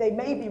 they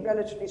may be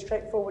relatively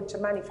straightforward to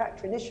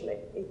manufacture initially,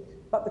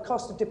 but the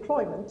cost of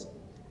deployment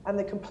and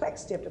the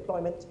complexity of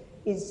deployment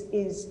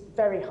is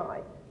very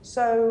high.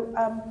 So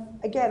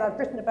again, I've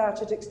written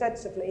about it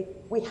extensively.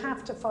 We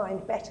have to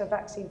find better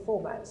vaccine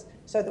formats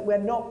so that we're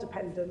not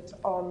dependent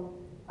on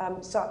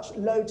such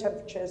low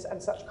temperatures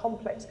and such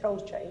complex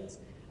cold chains,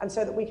 and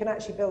so that we can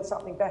actually build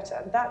something better.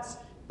 And that's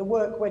the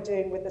work we're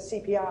doing with the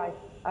CPI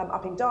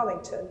up in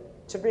Darlington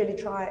to really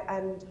try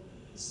and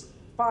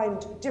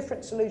find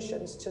different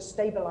solutions to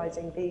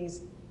stabilizing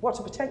these, what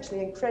are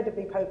potentially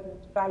incredibly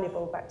potent,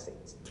 valuable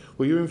vaccines.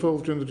 Were you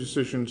involved in the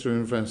decision to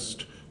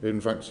invest in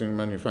vaccine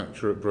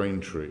manufacture at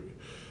Braintree?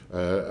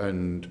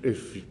 And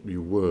if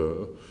you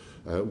were,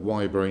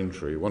 why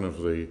Braintree? One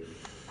of the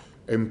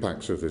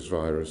impacts of this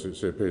virus,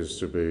 it appears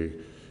to be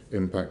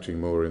impacting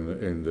more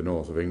in the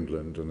north of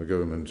England, and the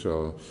government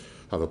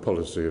have a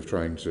policy of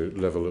trying to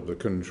level up the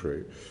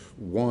country.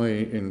 Why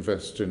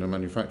invest in a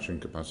manufacturing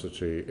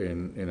capacity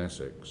in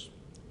Essex?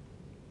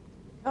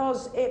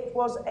 Because it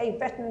was a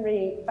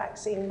veterinary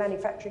vaccine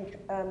manufacturing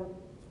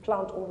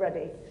plant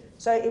already.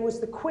 So it was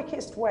the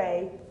quickest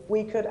way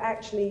we could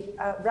actually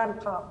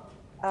ramp up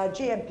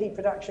GMP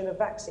production of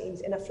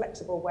vaccines in a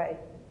flexible way.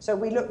 So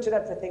we looked at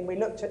everything. We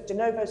looked at de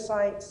novo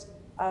sites,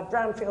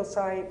 brownfield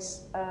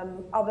sites,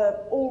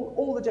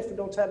 all the different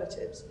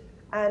alternatives.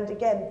 And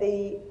again,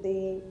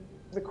 the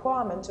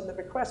requirement and the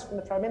request from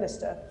the Prime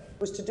Minister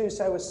was to do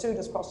so as soon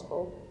as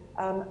possible.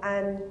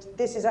 And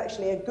this is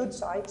actually a good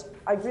site.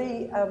 I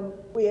agree,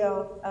 we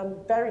are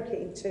very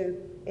keen to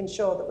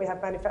ensure that we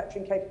have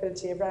manufacturing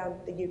capability around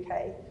the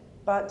UK,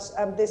 but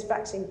this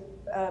vaccine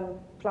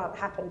plant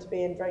happened to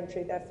be in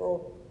Braintree,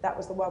 therefore that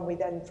was the one we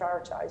then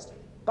prioritised.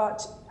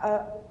 But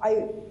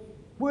I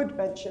would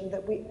mention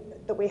that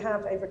we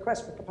have a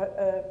request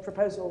for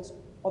proposals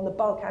on the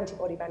bulk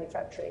antibody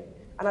manufacturing,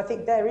 and I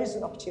think there is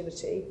an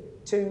opportunity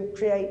to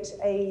create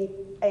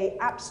a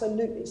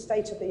absolutely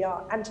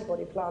state-of-the-art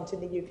antibody plant in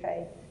the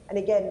UK. And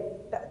again,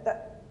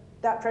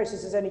 that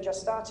process has only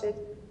just started,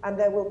 and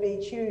there will be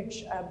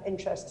huge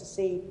interest to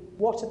see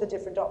what are the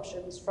different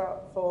options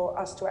for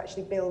us to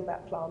actually build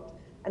that plant.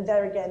 And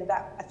there again,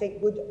 that I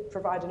think would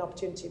provide an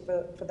opportunity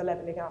for the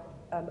levelling up,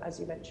 as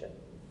you mentioned.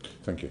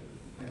 Thank you.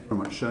 Thank you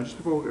very much. Just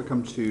before I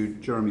come to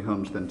Jeremy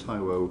Hunt, then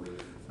Taiwo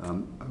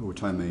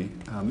Taimi,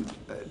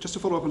 just to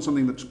follow up on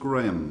something that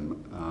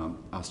Graham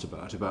asked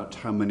about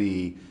how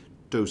many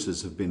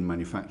doses have been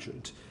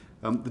manufactured.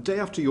 The day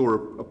after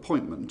your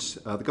appointment,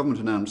 the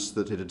government announced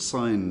that it had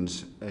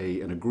signed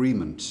an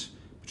agreement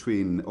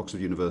between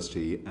Oxford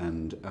University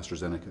and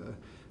AstraZeneca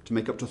to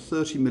make up to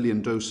 30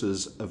 million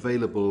doses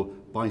available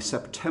by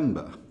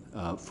September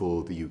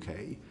for the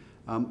UK.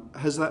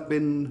 Has that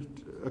been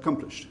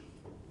accomplished?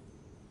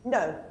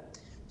 No.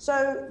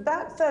 So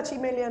that 30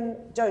 million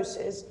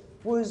doses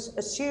was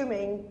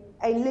assuming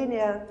a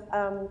linear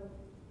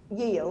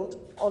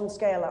yield on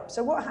scale up.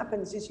 So what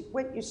happens is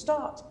when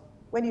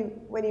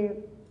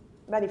you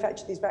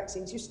manufacture these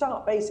vaccines, you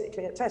start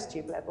basically at test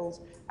tube levels,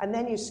 and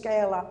then you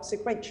scale up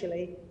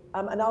sequentially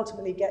and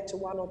ultimately get to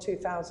 1,000 or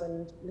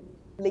 2,000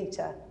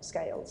 litre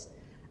scales.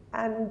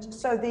 And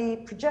so the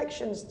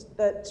projections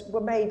that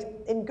were made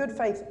in good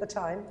faith at the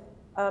time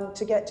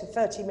to get to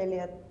 30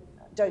 million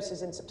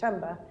doses in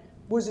September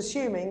was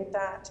assuming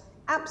that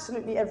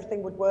absolutely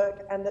everything would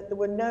work and that there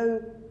were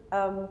no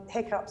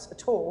hiccups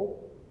at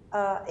all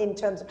in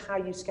terms of how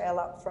you scale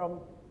up from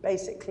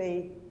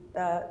basically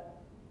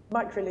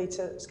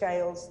microliter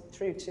scales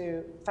through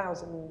to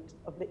 1,000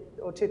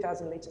 or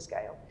 2,000 litre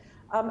scale.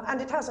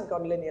 And it hasn't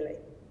gone linearly.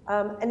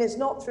 And it's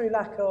not through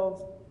lack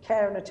of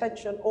care and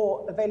attention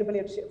or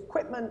availability of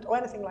equipment or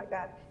anything like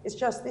that. It's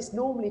just this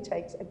normally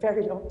takes a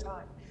very long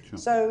time. Sure.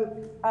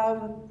 So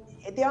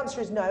the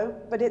answer is no,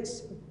 but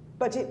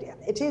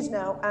it is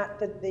now at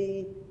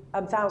the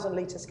 1,000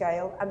 litre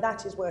scale, and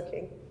that is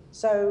working.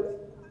 So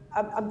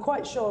I'm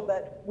quite sure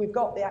that we've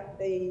got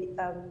the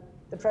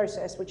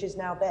process which is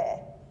now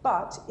there,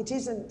 but it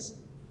isn't.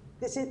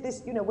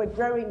 We're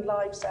growing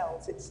live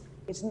cells.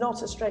 It's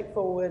not a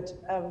straightforward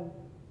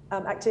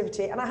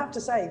activity, and I have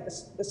to say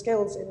the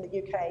skills in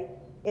the UK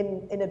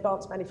in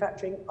advanced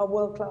manufacturing are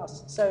world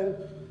class. So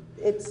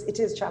it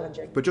is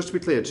challenging. But just to be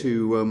clear,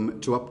 to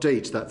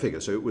update that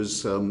figure, so it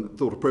was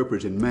thought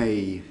appropriate in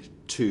May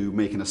to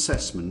make an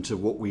assessment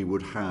of what we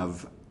would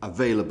have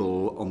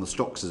available on the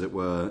stocks, as it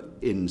were,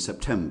 in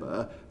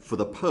September, for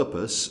the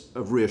purpose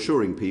of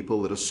reassuring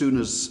people that as soon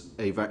as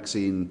a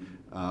vaccine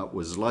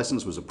was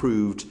licensed, was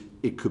approved,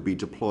 it could be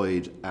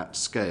deployed at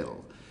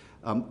scale.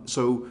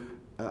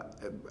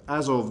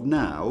 As of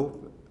now,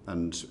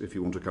 and if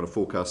you want to kind of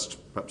forecast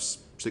perhaps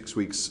 6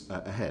 weeks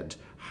ahead,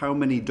 how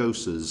many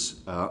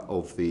doses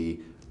of the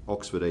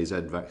Oxford AZ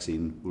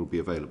vaccine will be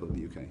available in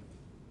the UK?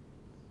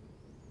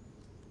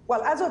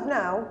 Well, as of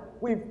now,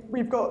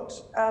 we've got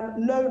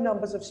low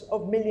numbers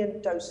of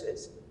million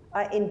doses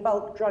in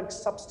bulk drug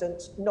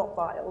substance, not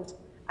vialed.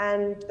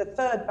 And the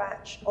third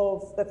batch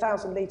of the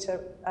 1,000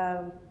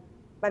 litre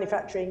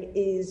manufacturing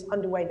is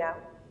underway now.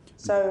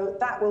 So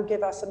that will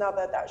give us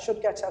that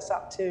should get us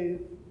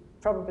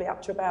probably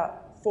up to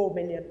about 4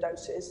 million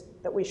doses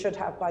that we should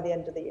have by the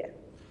end of the year.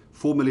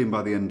 4 million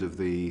by the end of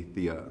the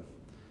year?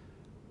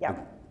 Yeah.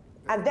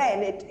 And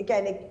then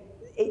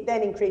it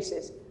then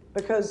increases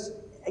because,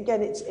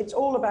 again, it's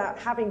all about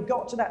having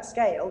got to that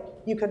scale,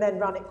 you can then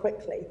run it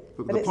quickly.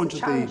 But it's the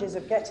challenges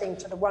of getting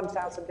to the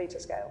 1,000 litre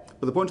scale.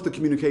 But the point of the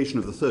communication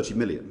of the 30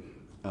 million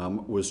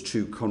was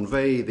to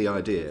convey the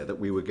idea that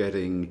we were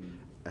getting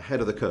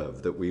ahead of the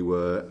curve, that we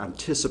were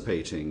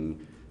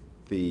anticipating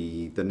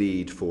the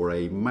need for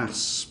a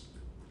mass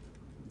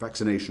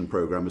vaccination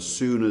program as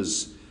soon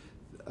as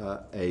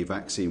a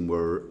vaccine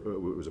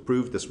was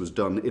approved. This was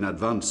done in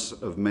advance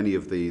of many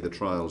of the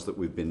trials that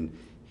we've been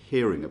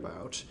hearing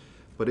about.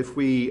 But if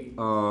we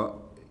are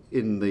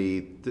in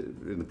the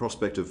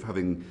prospect of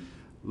having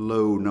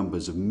low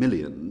numbers of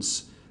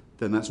millions,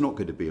 then that's not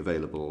going to be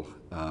available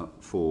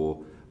for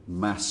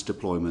mass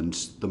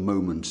deployment the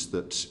moment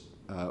that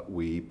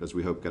we, as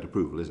we hope, get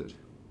approval, is it?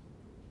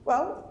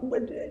 Well,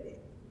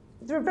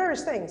 there are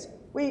various things.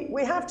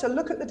 We have to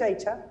look at the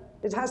data.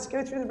 It has to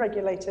go through the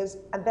regulators,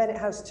 and then it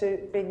has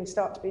to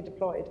start to be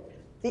deployed.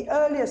 The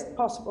earliest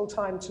possible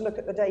time to look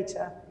at the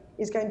data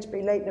is going to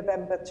be late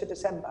November to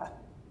December.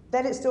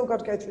 Then it's still got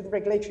to go through the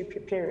regulatory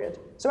period.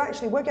 So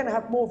actually, we're going to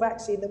have more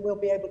vaccine than we'll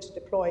be able to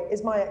deploy,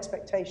 is my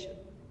expectation,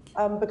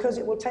 because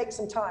it will take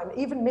some time,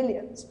 even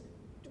millions.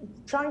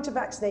 Trying to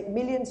vaccinate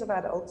millions of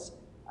adults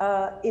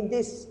in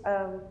this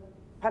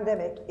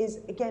pandemic is,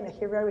 again, a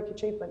heroic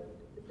achievement.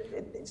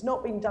 It's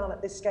not been done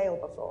at this scale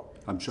before.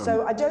 I'm sure.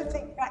 So I don't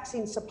think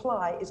vaccine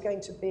supply is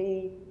going to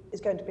be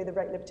the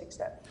rate limiting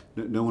step.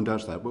 No one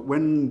doubts that. But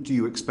when do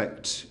you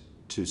expect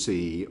to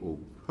see, or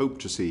hope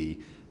to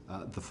see,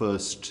 the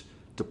first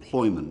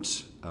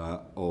deployment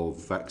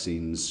of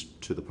vaccines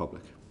to the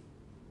public?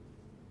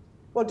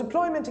 Well,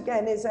 deployment,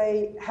 again, is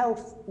a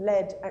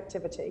health-led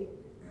activity.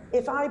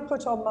 If I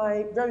put on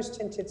my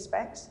rose-tinted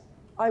specs,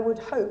 I would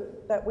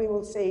hope that we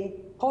will see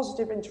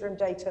positive interim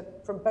data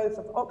from both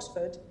of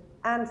Oxford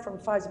and from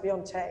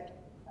Pfizer-BioNTech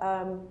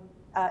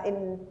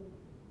in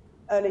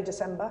early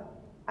December.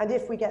 And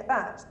if we get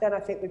that, then I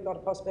think we've got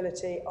a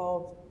possibility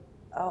of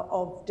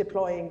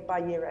deploying by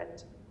year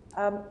end.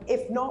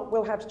 If not,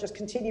 we'll have to just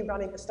continue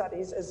running the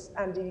studies, as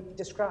Andy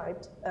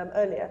described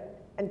earlier,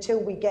 until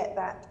we get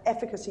that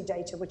efficacy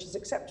data, which is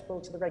acceptable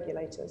to the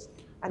regulators.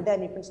 And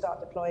then you can start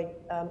deploying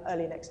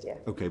early next year.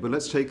 Okay, but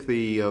let's take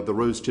the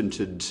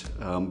rose-tinted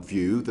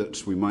view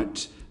that we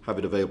might have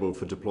it available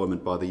for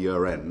deployment by the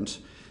year end.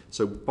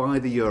 So by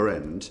the year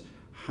end,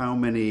 how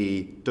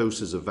many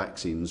doses of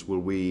vaccines will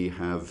we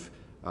have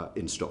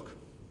in stock?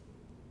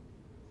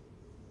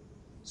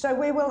 So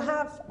we will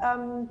have,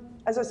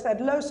 as I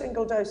said, low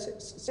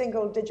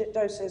single-digit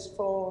doses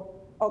for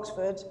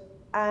Oxford,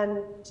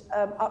 and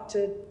up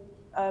to,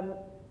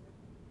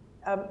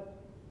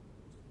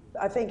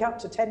 I think, up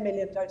to 10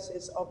 million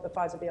doses of the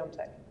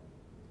Pfizer-BioNTech.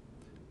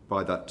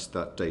 By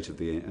that date of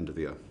the end of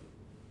the year.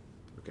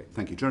 Okay,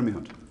 thank you. Jeremy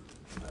Hunt.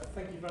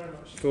 Thank you very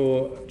much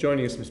for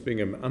joining us, Ms.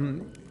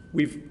 Bingham.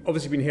 We've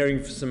obviously been hearing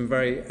from some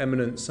very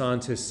eminent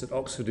scientists at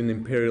Oxford and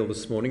Imperial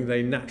this morning.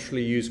 They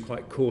naturally use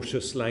quite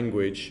cautious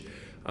language.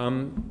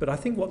 But I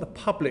think what the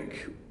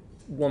public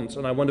wants,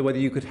 and I wonder whether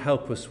you could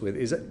help us with,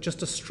 is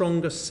just a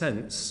stronger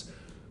sense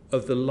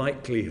of the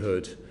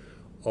likelihood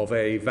of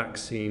a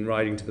vaccine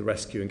riding to the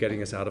rescue and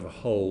getting us out of a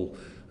hole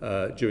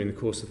during the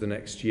course of the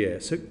next year.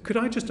 So could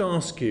I just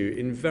ask you,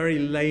 in very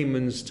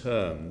layman's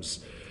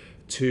terms,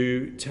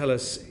 to tell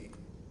us,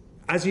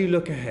 as you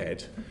look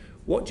ahead,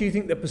 what do you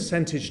think the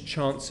percentage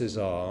chances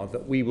are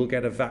that we will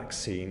get a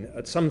vaccine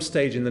at some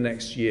stage in the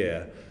next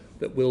year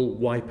that will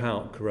wipe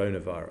out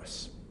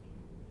coronavirus?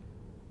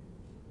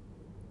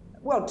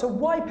 Well, to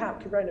wipe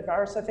out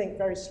coronavirus, I think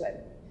very slim.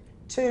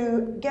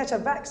 To get a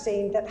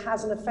vaccine that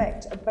has an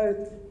effect of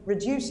both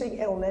reducing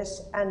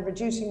illness and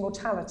reducing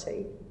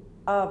mortality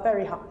are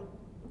very high.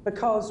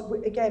 Because,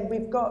 again,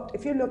 we've got,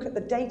 if you look at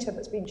the data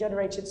that's been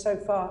generated so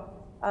far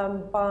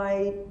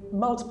by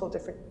multiple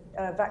different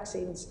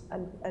vaccines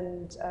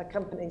and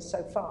companies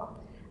so far,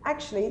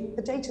 actually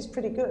the data's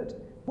pretty good.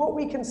 What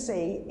we can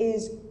see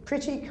is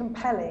pretty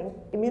compelling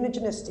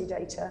immunogenicity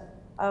data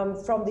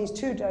from these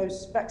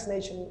two-dose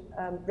vaccination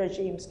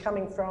regimes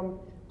coming from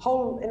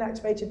whole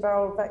inactivated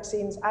viral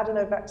vaccines,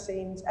 adeno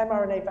vaccines,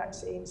 mRNA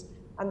vaccines,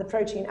 and the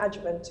protein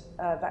adjuvant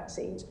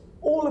vaccines,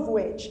 all of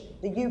which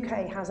the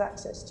UK has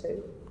access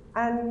to.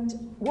 And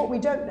what we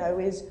don't know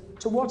is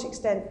to what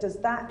extent does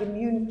that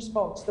immune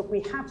response that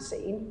we have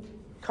seen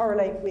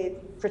correlate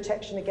with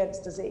protection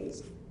against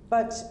disease.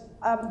 But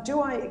do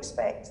I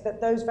expect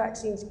that those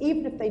vaccines,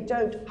 even if they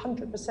don't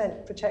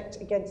 100%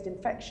 protect against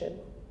infection,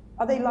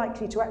 are they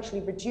likely to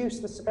actually reduce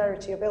the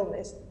severity of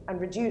illness and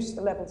reduce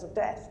the levels of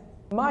death?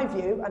 My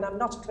view, and I'm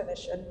not a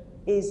clinician,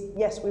 is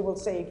yes, we will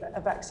see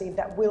a vaccine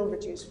that will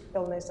reduce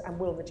illness and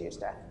will reduce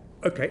death.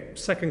 Okay,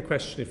 second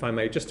question, if I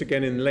may, just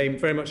again in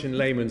very much in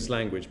layman's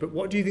language, but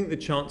what do you think the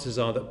chances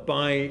are that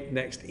by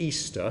next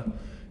Easter,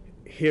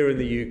 here in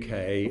the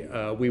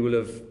UK, we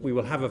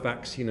will have a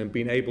vaccine and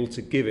been able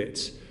to give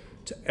it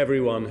to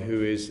everyone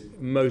who is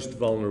most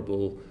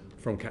vulnerable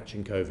from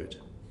catching COVID?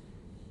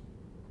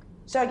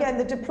 So again,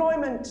 the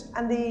deployment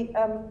and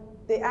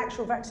the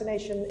actual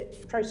vaccination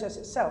process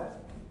itself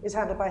is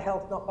handled by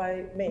health, not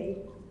by me.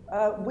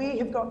 We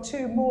have got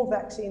 2 more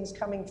vaccines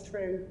coming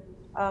through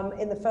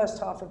in the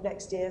first half of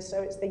next year.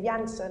 So it's the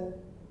Janssen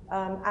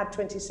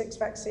Ad26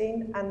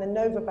 vaccine and the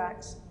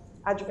Novavax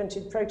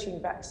adjuvanted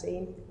protein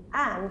vaccine.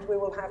 And we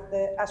will have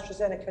the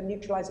AstraZeneca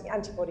neutralizing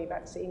antibody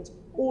vaccines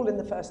all in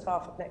the first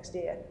half of next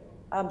year.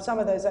 Some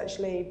of those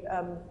actually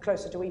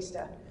closer to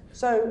Easter.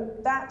 So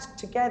that,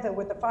 together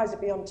with the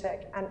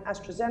Pfizer-BioNTech and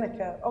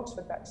AstraZeneca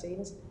Oxford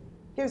vaccines,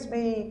 gives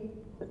me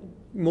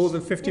more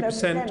than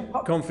 50%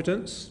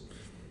 confidence.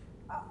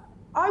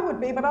 I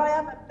would be, but I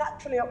am a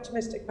naturally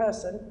optimistic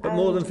person. But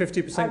more than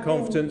 50%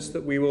 confidence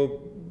that we will,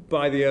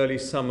 by the early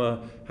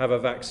summer, have a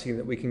vaccine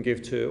that we can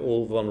give to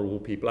all vulnerable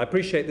people. I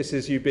appreciate this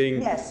is you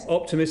being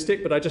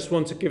optimistic, but I just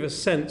want to give a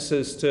sense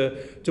as to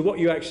what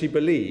you actually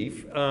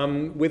believe,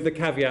 with the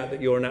caveat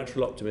that you're a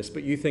natural optimist,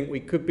 but you think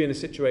we could be in a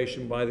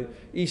situation by the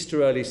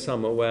Easter early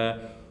summer where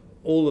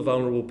all the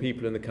vulnerable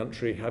people in the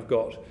country have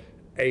got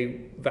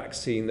a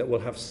vaccine that will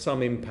have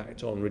some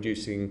impact on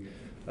reducing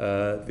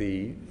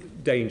the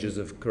dangers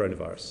of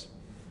coronavirus.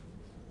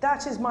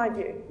 That is my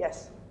view,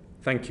 yes.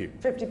 Thank you.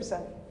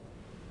 50%.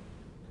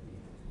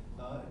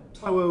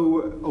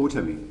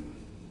 Owatemi.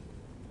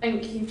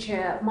 Thank you,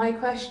 Chair. My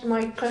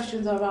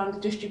questions are around the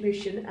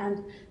distribution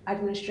and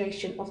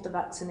administration of the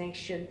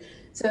vaccination.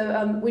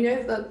 So we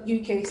know that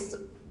UK's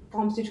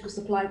pharmaceutical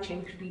supply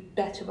chain could be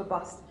better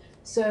robust.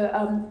 So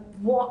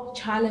what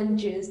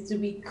challenges do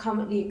we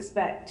currently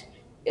expect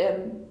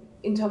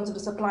in terms of the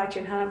supply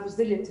chain? How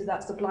resilient is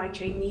that supply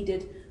chain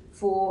needed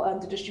for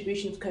the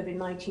distribution of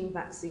COVID-19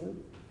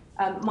 vaccine?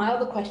 My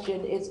other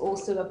question is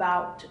also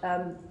about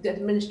the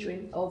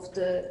administering of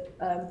the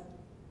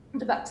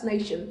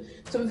vaccination.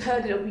 So we've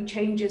heard there will be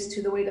changes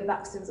to the way the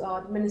vaccines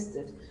are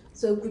administered.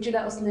 So could you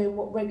let us know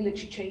what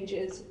regulatory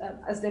changes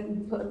as they've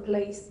been put in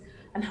place,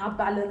 and how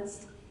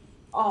balanced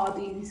are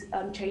these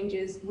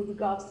changes with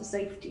regards to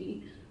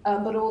safety?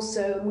 But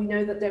also, we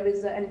know that there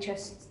is an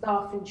NHS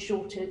staffing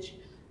shortage.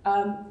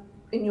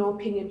 In your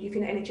opinion, do you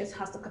think NHS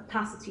has the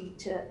capacity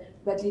to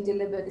readily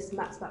deliver this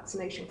mass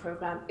vaccination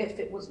programme if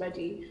it was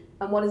ready?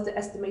 And what is the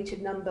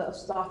estimated number of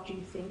staff do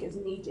you think is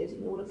needed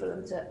in order for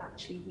them to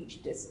actually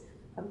reach this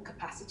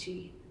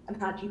capacity? And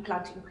how do you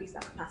plan to increase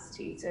that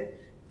capacity? So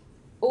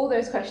all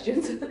those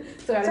questions.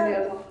 There's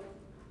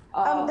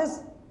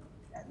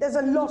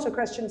a lot of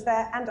questions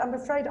there, and I'm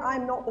afraid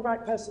I'm not the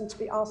right person to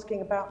be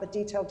asking about the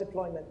detailed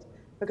deployment,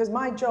 because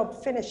my job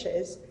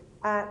finishes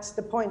at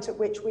the point at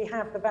which we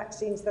have the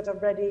vaccines that are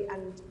ready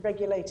and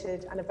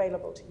regulated and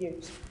available to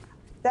use.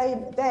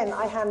 Then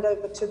I hand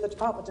over to the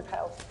Department of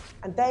Health,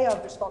 and they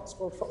are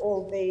responsible for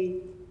all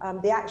the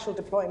actual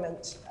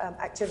deployment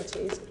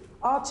activities.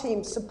 Our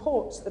team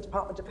supports the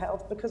Department of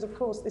Health because, of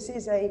course, this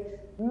is a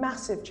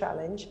massive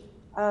challenge.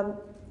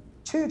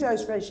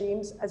 2-dose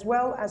regimes as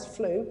well as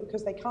flu,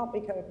 because they can't be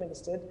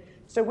co-administered.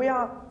 So we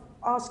are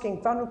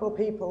asking vulnerable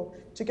people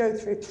to go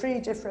through 3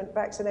 different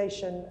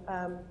vaccination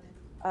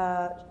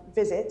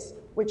visits,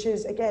 which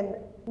is, again,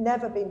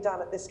 never been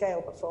done at this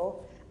scale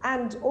before.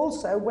 And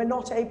also, we're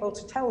not able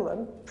to tell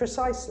them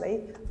precisely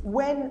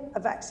when a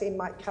vaccine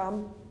might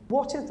come,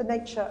 what is the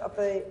nature of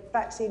the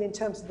vaccine in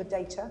terms of the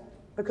data,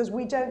 because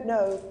we don't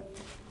know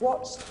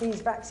what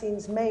these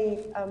vaccines may,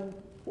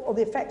 or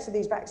the effects of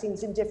these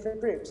vaccines in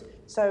different groups.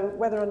 So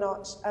whether or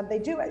not they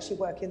do actually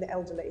work in the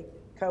elderly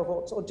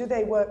cohorts, or do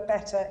they work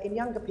better in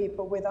younger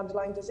people with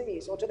underlying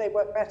disease, or do they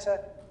work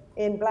better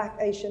in Black,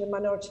 Asian and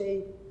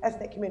minority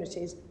ethnic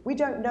communities? We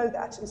don't know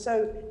that. And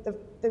so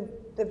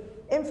the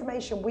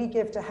information we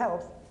give to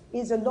health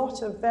is a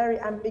lot of very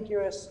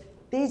ambiguous,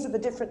 these are the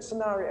different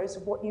scenarios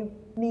of what you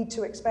need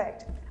to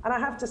expect. And I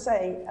have to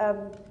say,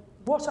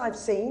 what I've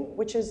seen,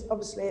 which is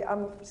obviously,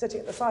 I'm sitting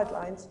at the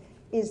sidelines,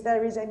 is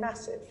there is a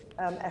massive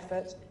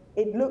effort.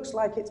 It looks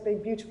like it's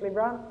been beautifully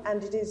run,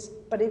 and it is,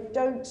 but it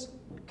don't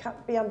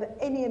be under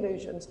any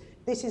illusions.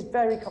 This is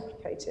very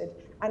complicated,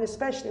 and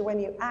especially when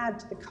you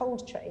add the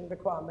cold chain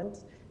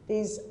requirements,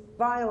 these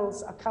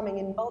vials are coming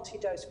in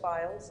multi-dose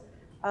vials,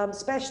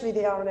 especially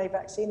the RNA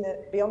vaccine,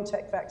 the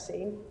BioNTech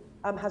vaccine,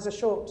 has a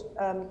short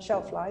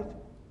shelf life.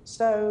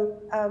 So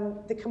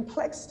the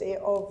complexity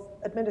of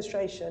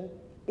administration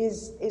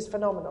is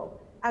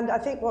phenomenal. And I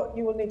think what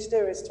you will need to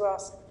do is to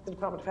ask the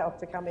Department of Health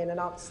to come in and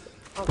answer.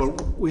 Well,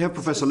 we have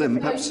Professor Lim.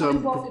 Perhaps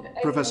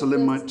Professor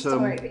Lim might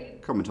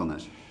comment on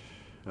that,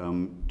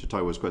 to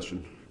Taiwo's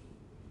question.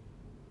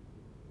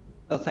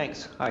 Oh,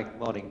 thanks. Hi, good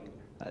morning.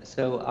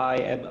 So I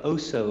am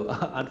also,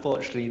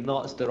 unfortunately,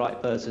 not the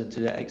right person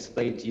to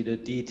explain to you the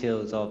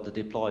details of the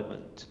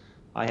deployment.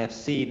 I have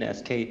seen,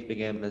 as Kate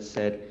Bingham has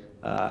said,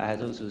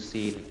 has also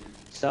seen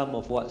some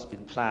of what's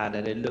been planned,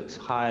 and it looks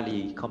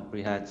highly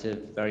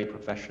comprehensive, very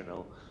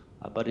professional.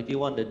 But if you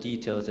want the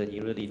details, then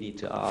you really need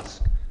to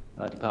ask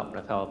Department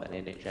of Health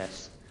and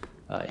NHS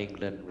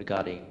England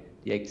regarding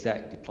the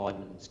exact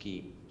deployment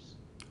schemes.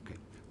 Okay.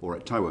 All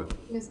right, Taiwo.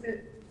 Yes,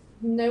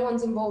 no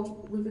one's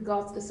involved with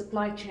regards to the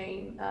supply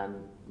chain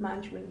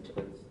management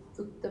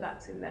of the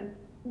vaccine then?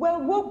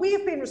 Well, what we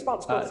have been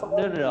responsible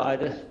for...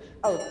 No,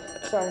 Oh,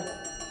 sorry.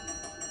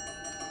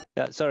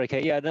 Yeah, sorry,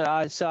 Kate. Yeah, no,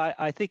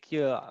 I think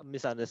you're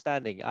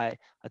misunderstanding. I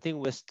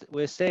think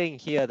we're saying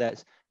here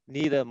that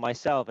neither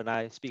myself, and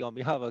I speak on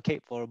behalf of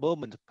Kate for a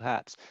moment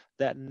perhaps,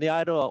 that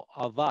neither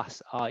of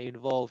us are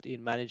involved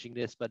in managing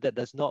this, but that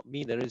does not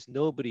mean there is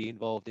nobody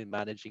involved in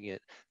managing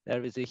it.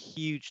 There is a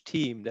huge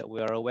team that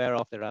we are aware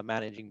of that are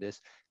managing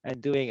this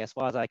and doing, as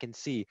far as I can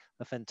see,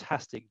 a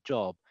fantastic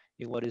job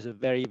in what is a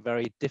very,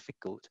 very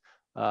difficult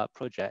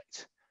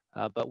project.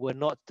 But we're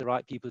not the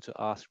right people to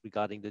ask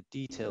regarding the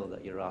detail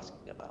that you're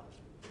asking about.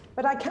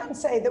 But I can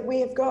say that we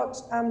have got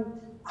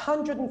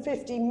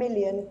 150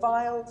 million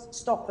vials,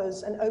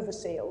 stoppers and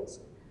overseals,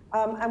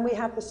 and we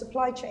have the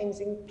supply chains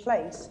in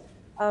place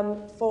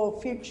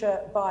for future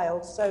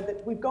vials, so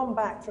that we've gone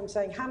back from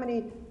saying how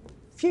many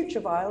future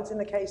vials in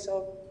the case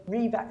of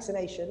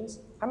revaccinations,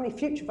 how many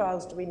future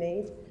vials do we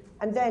need,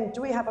 and then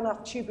do we have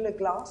enough tubular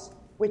glass,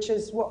 which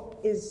is what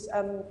is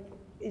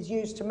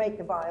used to make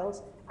the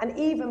vials, and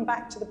even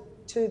back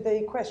to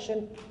the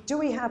question, do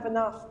we have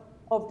enough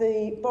of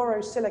the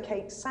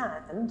borosilicate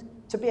sand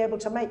to be able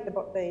to make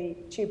the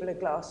tubular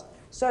glass,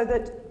 so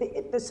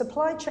that the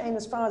supply chain,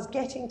 as far as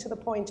getting to the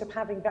point of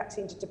having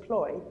vaccine to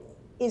deploy,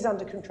 is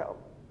under control.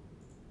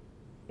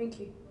 Thank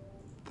you.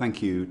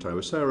 Thank you,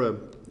 Taiwo. Sarah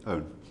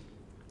Owen.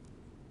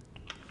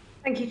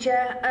 Thank you,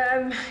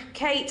 Chair.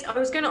 Kate, I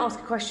was going to ask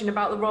a question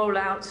about the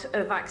rollout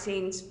of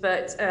vaccines,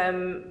 but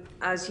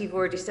as you've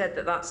already said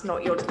that that's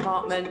not your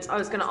department, I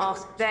was going to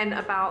ask then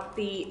about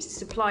the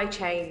supply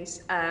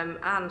chains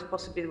and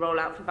possibly the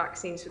rollout for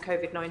vaccines for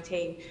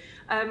COVID-19.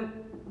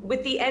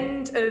 With the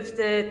end of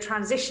the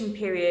transition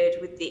period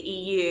with the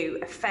EU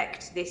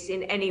affect this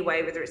in any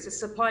way, whether it's the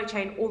supply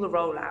chain or the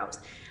rollout?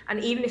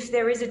 And even if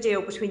there is a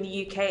deal between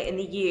the UK and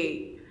the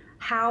EU,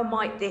 how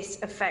might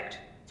this affect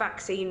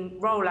vaccine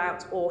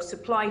rollout or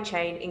supply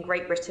chain in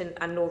Great Britain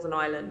and Northern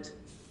Ireland?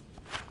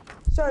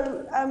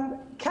 So,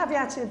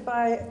 caveated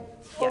by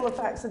all the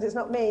facts that it's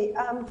not me,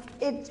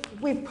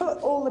 we've put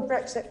all the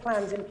Brexit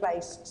plans in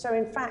place. So,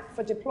 in fact,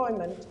 for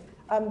deployment,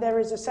 there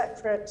is a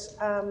separate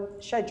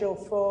schedule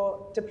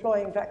for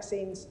deploying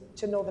vaccines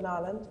to Northern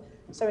Ireland.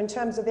 So, in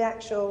terms of the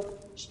actual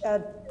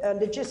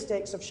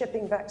logistics of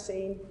shipping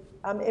vaccine,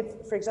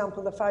 if, for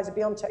example, the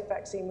Pfizer-BioNTech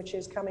vaccine, which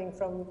is coming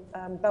from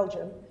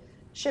Belgium,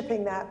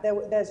 shipping that,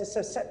 there's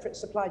a separate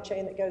supply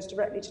chain that goes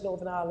directly to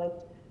Northern Ireland,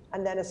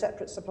 and then a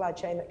separate supply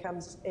chain that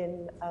comes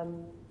in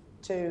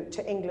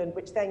to England,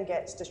 which then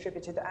gets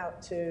distributed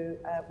out to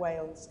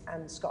Wales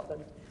and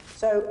Scotland.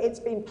 So it's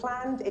been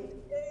planned.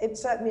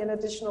 It's certainly an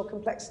additional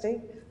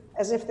complexity,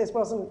 as if this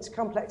wasn't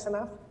complex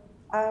enough.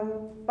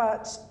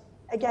 But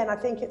again, I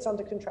think it's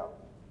under control.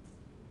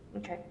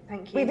 Okay,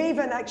 thank you. We've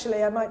even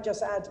actually, I might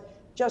just add,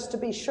 just to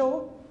be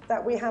sure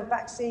that we have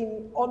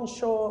vaccine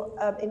onshore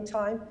in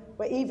time,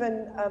 we're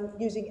even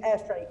using air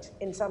freight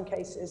in some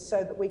cases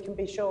so that we can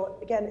be sure,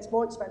 again, it's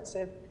more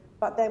expensive,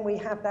 but then we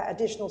have that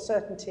additional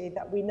certainty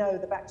that we know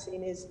the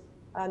vaccine is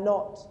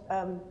not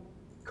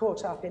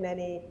caught up in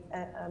any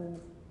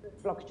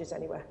blockages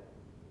anywhere.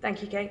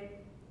 Thank you, Kate.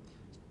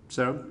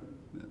 Sarah,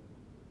 is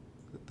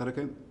that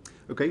okay?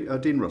 Okay,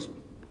 Dean Russell,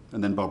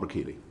 and then Barbara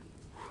Keeley.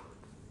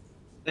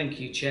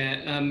 Thank you,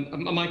 Chair.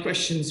 My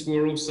questions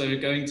were also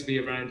going to be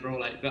around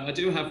rollout, but I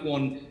do have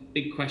one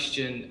big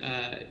question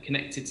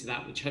connected to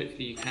that, which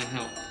hopefully you can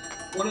help.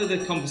 One of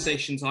the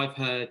conversations I've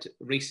heard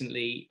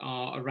recently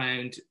are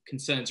around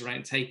concerns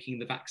around taking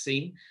the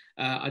vaccine.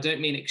 I don't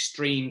mean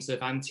extremes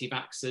of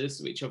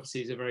anti-vaxxers, which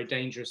obviously is a very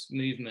dangerous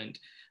movement,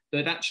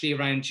 but actually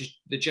around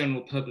the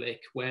general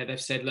public, where they've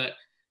said, look,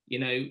 you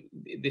know,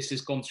 this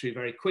has gone through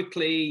very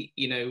quickly,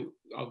 you know,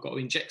 I've got to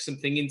inject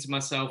something into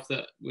myself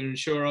that we're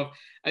unsure of.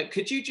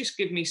 Could you just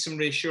give me some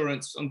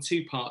reassurance on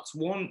two parts?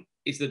 One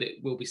is that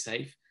it will be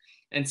safe.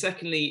 And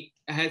secondly,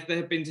 have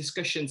there been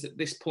discussions at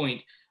this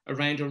point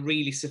around a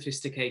really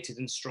sophisticated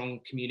and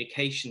strong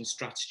communication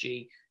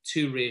strategy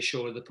to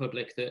reassure the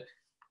public that,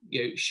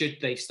 you know, should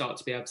they start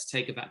to be able to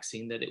take a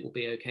vaccine, that it will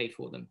be okay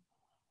for them?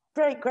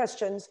 Great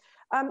questions.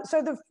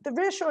 So the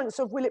reassurance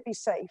of will it be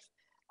safe,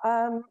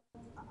 and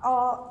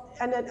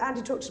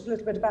Andy talked a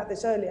little bit about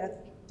this earlier,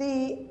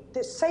 the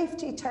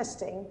safety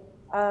testing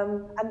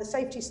and the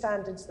safety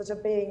standards that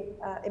are being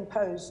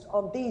imposed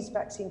on these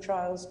vaccine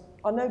trials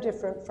are no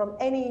different from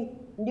any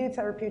new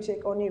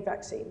therapeutic or new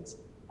vaccines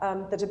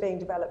that are being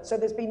developed. So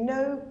there's been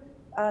no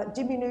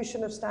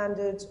diminution of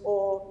standards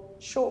or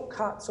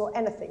shortcuts or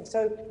anything.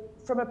 So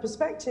from a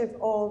perspective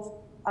of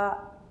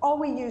are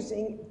we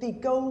using the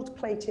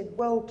gold-plated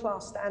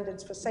world-class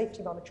standards for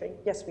safety monitoring?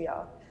 Yes, we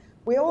are.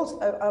 We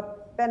also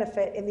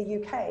benefit in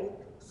the UK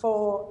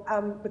for,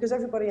 because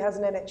everybody has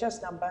an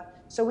NHS number,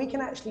 so we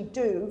can actually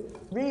do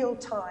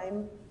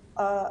real-time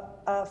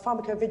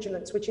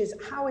pharmacovigilance, which is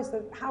how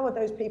are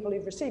those people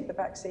who've received the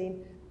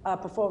vaccine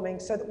performing,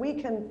 so that we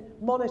can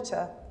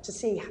monitor to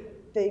see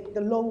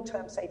the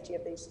long-term safety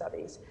of these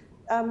studies.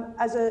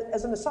 As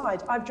an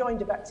aside, I've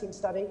joined a vaccine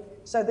study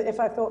so that if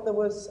I thought there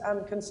was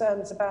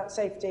concerns about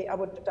safety, I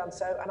wouldn't have done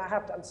so, and I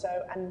have done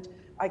so, and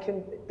I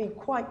can be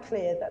quite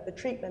clear that the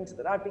treatment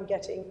that I've been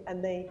getting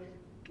and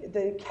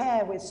the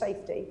care with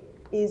safety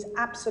is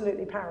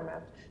absolutely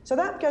paramount. So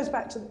that goes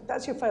back to,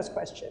 that's your first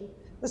question.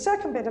 The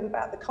second bit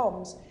about the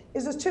comms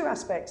is there's two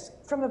aspects.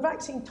 From a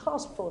vaccine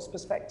task force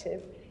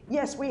perspective,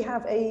 yes, we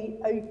have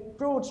a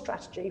broad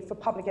strategy for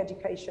public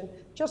education,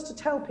 just to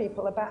tell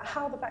people about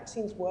how the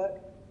vaccines work,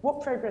 what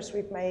progress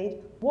we've made,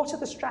 what are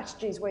the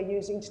strategies we're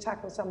using to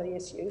tackle some of the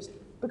issues,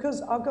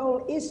 because our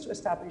goal is to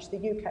establish the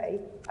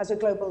UK as a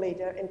global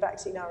leader in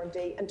vaccine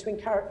R&D and to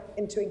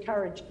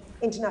encourage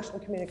international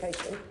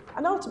communication.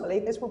 And ultimately,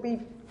 this will be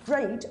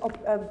great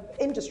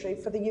industry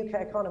for the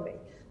UK economy.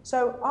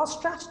 So our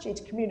strategy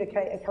to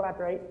communicate and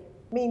collaborate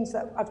means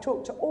that I've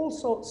talked to all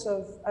sorts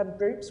of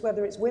groups,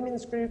 whether it's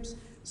women's groups,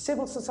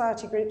 civil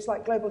society groups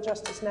like Global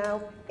Justice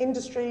Now,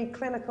 industry,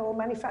 clinical,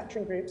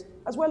 manufacturing groups,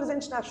 as well as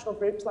international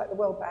groups like the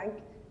World Bank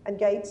and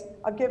Gates.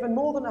 I've given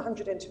more than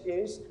 100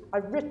 interviews.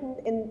 I've written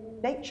in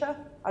Nature,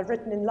 I've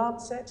written in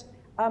Lancet.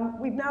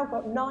 We've now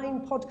got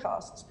 9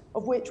 podcasts,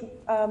 of which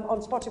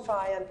on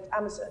Spotify and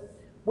Amazon,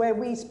 where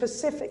we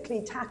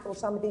specifically tackle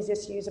some of these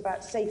issues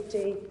about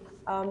safety,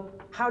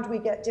 how do we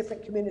get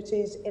different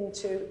communities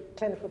into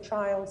clinical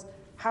trials,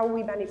 how are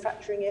we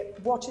manufacturing it,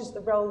 what is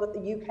the role that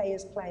the UK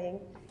is playing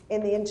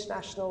in the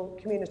international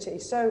community.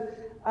 So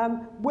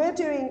we're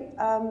doing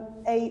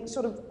a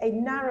sort of a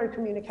narrow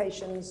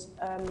communications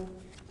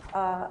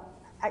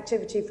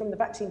activity from the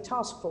Vaccine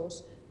Task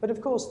Force, but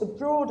of course the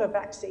broader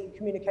vaccine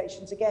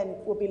communications, again,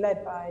 will be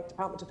led by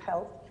Department of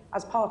Health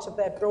as part of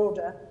their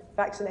broader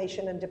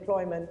vaccination and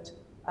deployment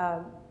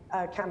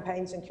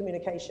campaigns and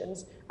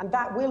communications, and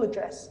that will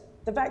address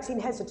the vaccine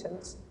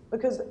hesitance,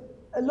 because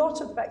a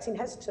lot of the vaccine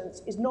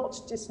hesitance is not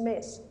to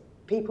dismiss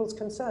people's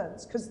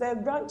concerns, because they're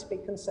right to be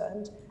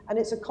concerned, and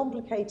it's a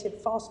complicated,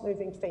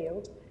 fast-moving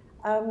field,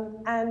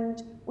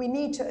 and we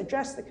need to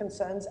address the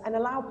concerns and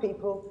allow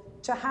people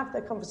to have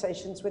their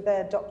conversations with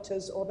their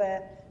doctors or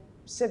their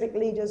civic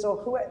leaders or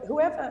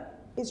whoever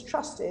is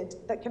trusted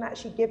that can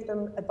actually give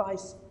them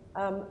advice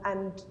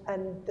and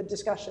the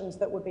discussions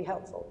that would be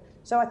helpful.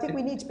 So I think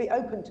we need to be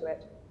open to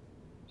it.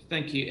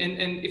 Thank you.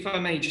 And if I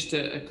may, just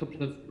a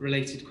couple of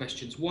related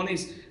questions. One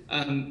is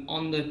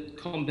on the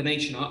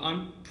combination.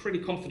 I'm pretty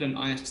confident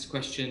I asked a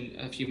question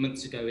a few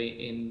months ago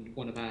in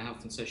one of our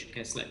Health and Social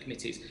Care Select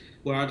Committees,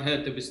 where I'd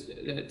heard there was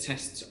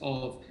tests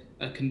of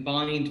a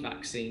combined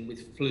vaccine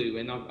with flu,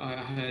 and I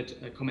heard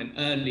a comment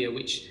earlier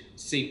which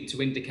seemed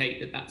to indicate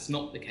that that's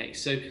not the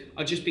case. So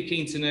I'd just be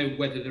keen to know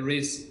whether there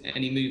is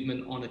any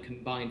movement on a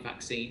combined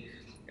vaccine.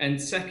 And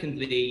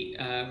secondly,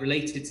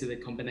 related to the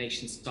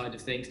combination side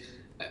of things,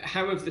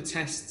 how have the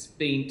tests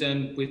been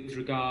done with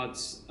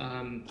regards,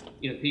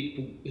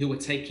 people who are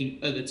taking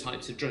other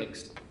types of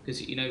drugs?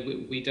 Because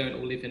we don't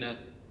all live in a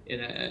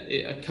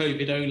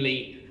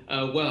COVID-only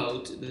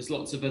world. There's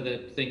lots of other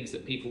things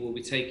that people will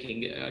be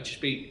taking. I'd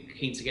just be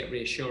keen to get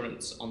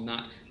reassurance on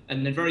that.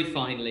 And then very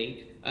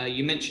finally,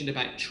 you mentioned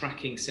about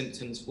tracking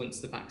symptoms once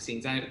the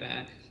vaccine's out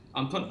there.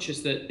 I'm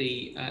conscious that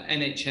the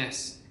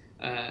NHS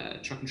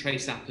track and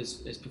trace app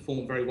has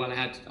performed very well. It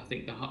had, I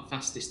think, the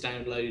fastest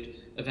download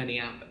of any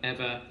app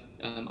ever,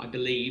 I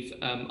believe,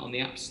 on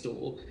the App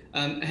Store.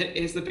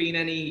 Has there been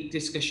any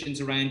discussions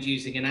around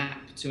using an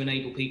app to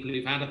enable people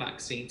who've had a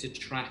vaccine to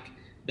track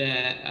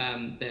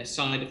their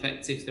side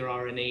effects, if there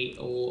are any,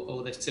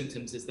 or their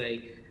symptoms as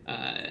they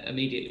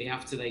immediately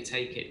after they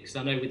take it? Because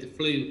I know with the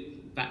flu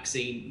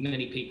vaccine,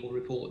 many people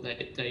report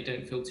that they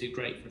don't feel too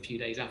great for a few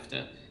days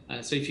after.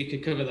 So if you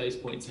could cover those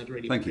points, I'd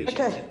really appreciate it.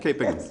 Okay. Kate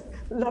Bingham. Yes.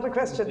 A lot of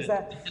questions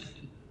there.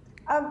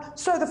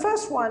 So the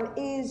first one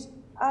is,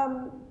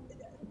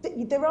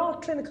 there are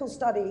clinical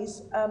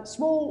studies,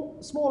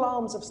 small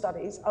arms of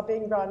studies are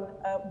being run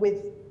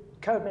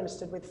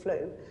co-administered with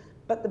flu,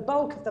 but the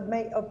bulk of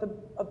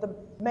the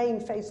main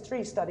phase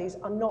 3 studies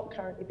are not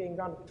currently being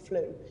run with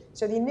flu.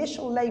 So the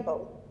initial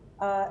label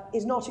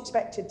is not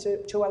expected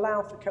to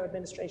allow for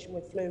co-administration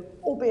with flu,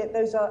 albeit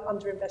those are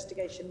under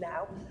investigation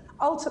now.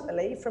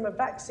 Ultimately, from a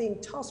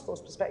vaccine task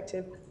force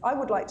perspective, I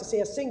would like to see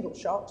a single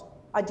shot,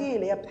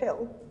 ideally a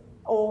pill,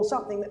 or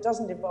something that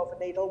doesn't involve a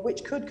needle,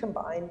 which could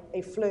combine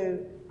a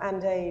flu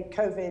and a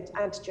COVID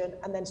antigen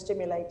and then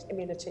stimulate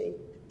immunity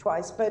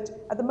twice. But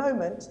at the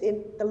moment,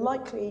 the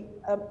likely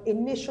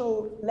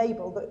initial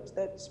label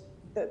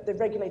that the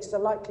regulators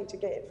are likely to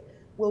give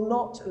will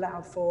not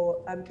allow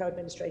for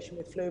co-administration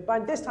with flu. By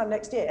this time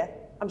next year,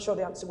 I'm sure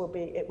the answer will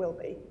be, it will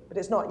be, but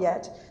it's not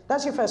yet.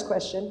 That's your first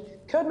question.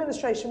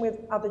 Co-administration with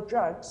other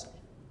drugs,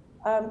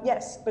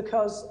 yes,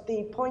 because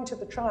the point of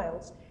the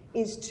trials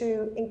is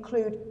to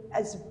include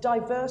as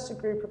diverse a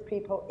group of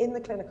people in the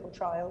clinical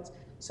trials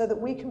so that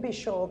we can be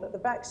sure that the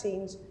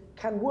vaccines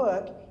can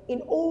work in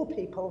all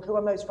people who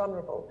are most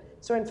vulnerable.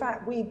 So in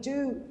fact, we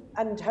do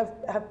and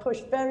have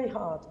pushed very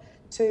hard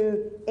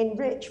to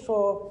enrich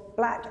for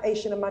Black,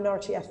 Asian and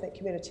minority ethnic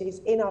communities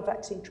in our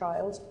vaccine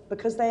trials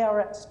because they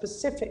are at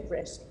specific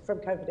risk from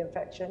COVID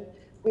infection.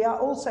 We are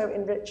also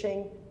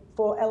enriching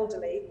for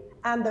elderly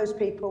and those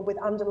people with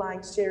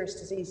underlying serious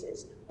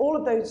diseases. All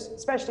of those,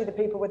 especially the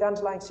people with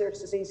underlying serious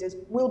diseases,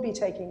 will be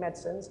taking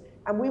medicines,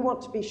 and we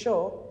want to be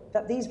sure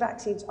that these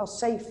vaccines are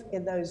safe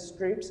in those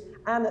groups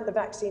and that the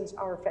vaccines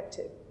are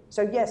effective.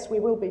 So yes,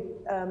 we will be,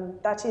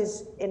 that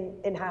is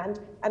in hand.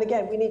 And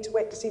again, we need to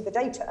wait to see the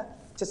data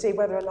to see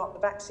whether or not the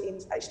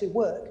vaccines actually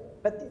work.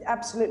 But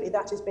absolutely,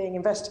 that is being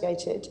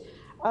investigated.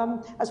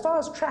 As far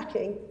as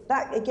tracking,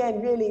 that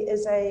again really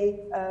is a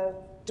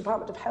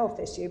Department of Health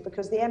issue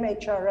because the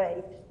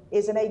MHRA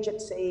is an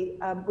agency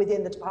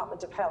within the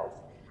Department of Health.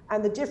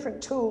 And the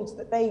different tools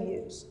that they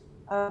use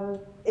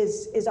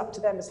is up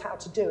to them as how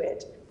to do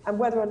it. And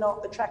whether or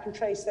not the track and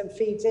trace then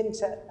feeds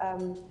into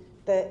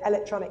the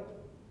electronic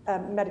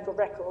medical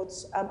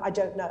records, I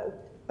don't know.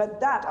 But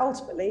that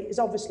ultimately is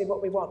obviously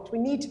what we want. We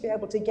need to be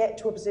able to get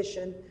to a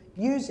position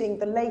using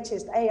the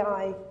latest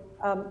AI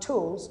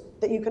tools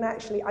that you can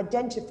actually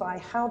identify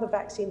how the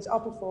vaccines are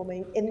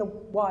performing in the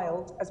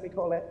wild, as we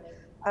call it,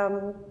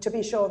 to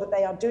be sure that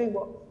they are doing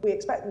what we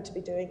expect them to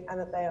be doing and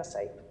that they are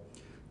safe.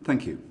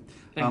 Thank you.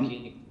 Thank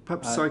you.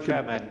 Perhaps I could...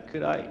 Chairman,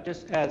 could I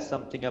just add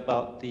something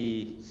about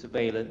the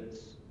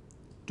surveillance?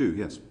 Do,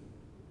 yes.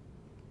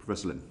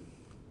 Professor Lim.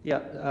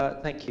 Yeah,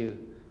 thank you.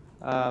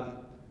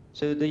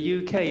 So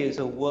the UK is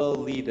a world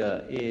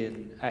leader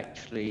in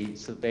actually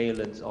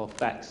surveillance of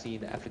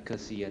vaccine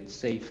efficacy and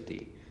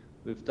safety.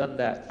 We've done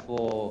that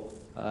for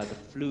the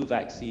flu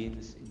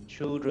vaccines in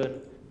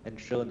children and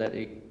shown that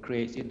it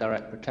creates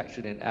indirect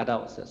protection in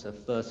adults. That's a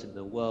first in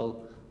the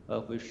world.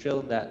 We've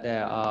shown that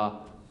there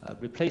are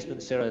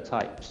replacement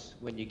serotypes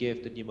when you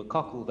give the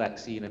pneumococcal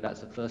vaccine, and that's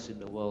the first in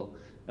the world.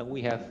 And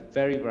we have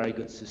very, very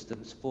good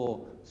systems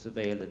for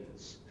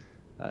surveillance.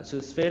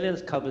 So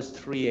surveillance covers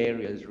 3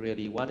 areas,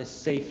 really. One is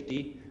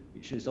safety,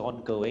 which is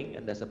ongoing,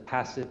 and there's a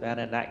passive and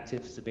an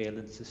active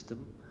surveillance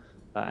system.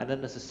 And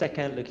then there's a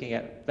second looking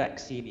at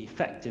vaccine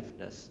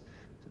effectiveness.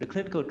 So the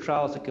clinical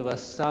trials will give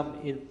us some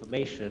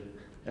information,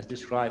 as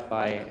described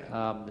by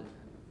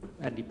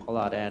Andy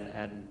Pollard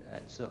and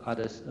so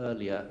others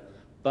earlier,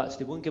 but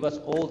they won't give us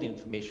all the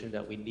information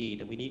that we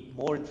need, and we need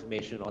more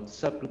information on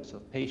subgroups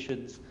of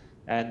patients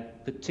and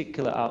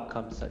particular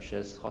outcomes such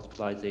as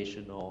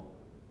hospitalization or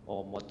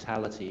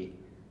mortality.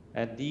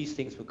 And these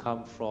things will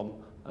come from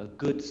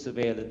good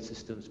surveillance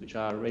systems which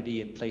are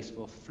already in place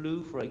for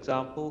flu, for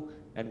example,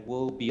 and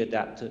will be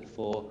adapted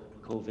for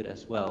COVID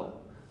as well.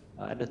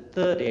 And the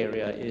third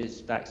area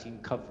is vaccine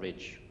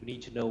coverage. We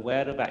need to know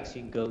where the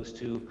vaccine goes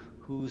to,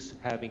 who's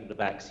having the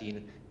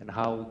vaccine, and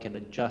how we can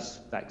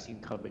adjust vaccine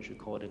coverage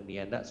accordingly,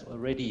 and that's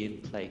already in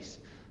place.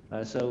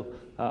 So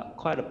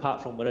quite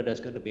apart from whether there's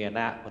going to be an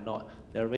app or not, there are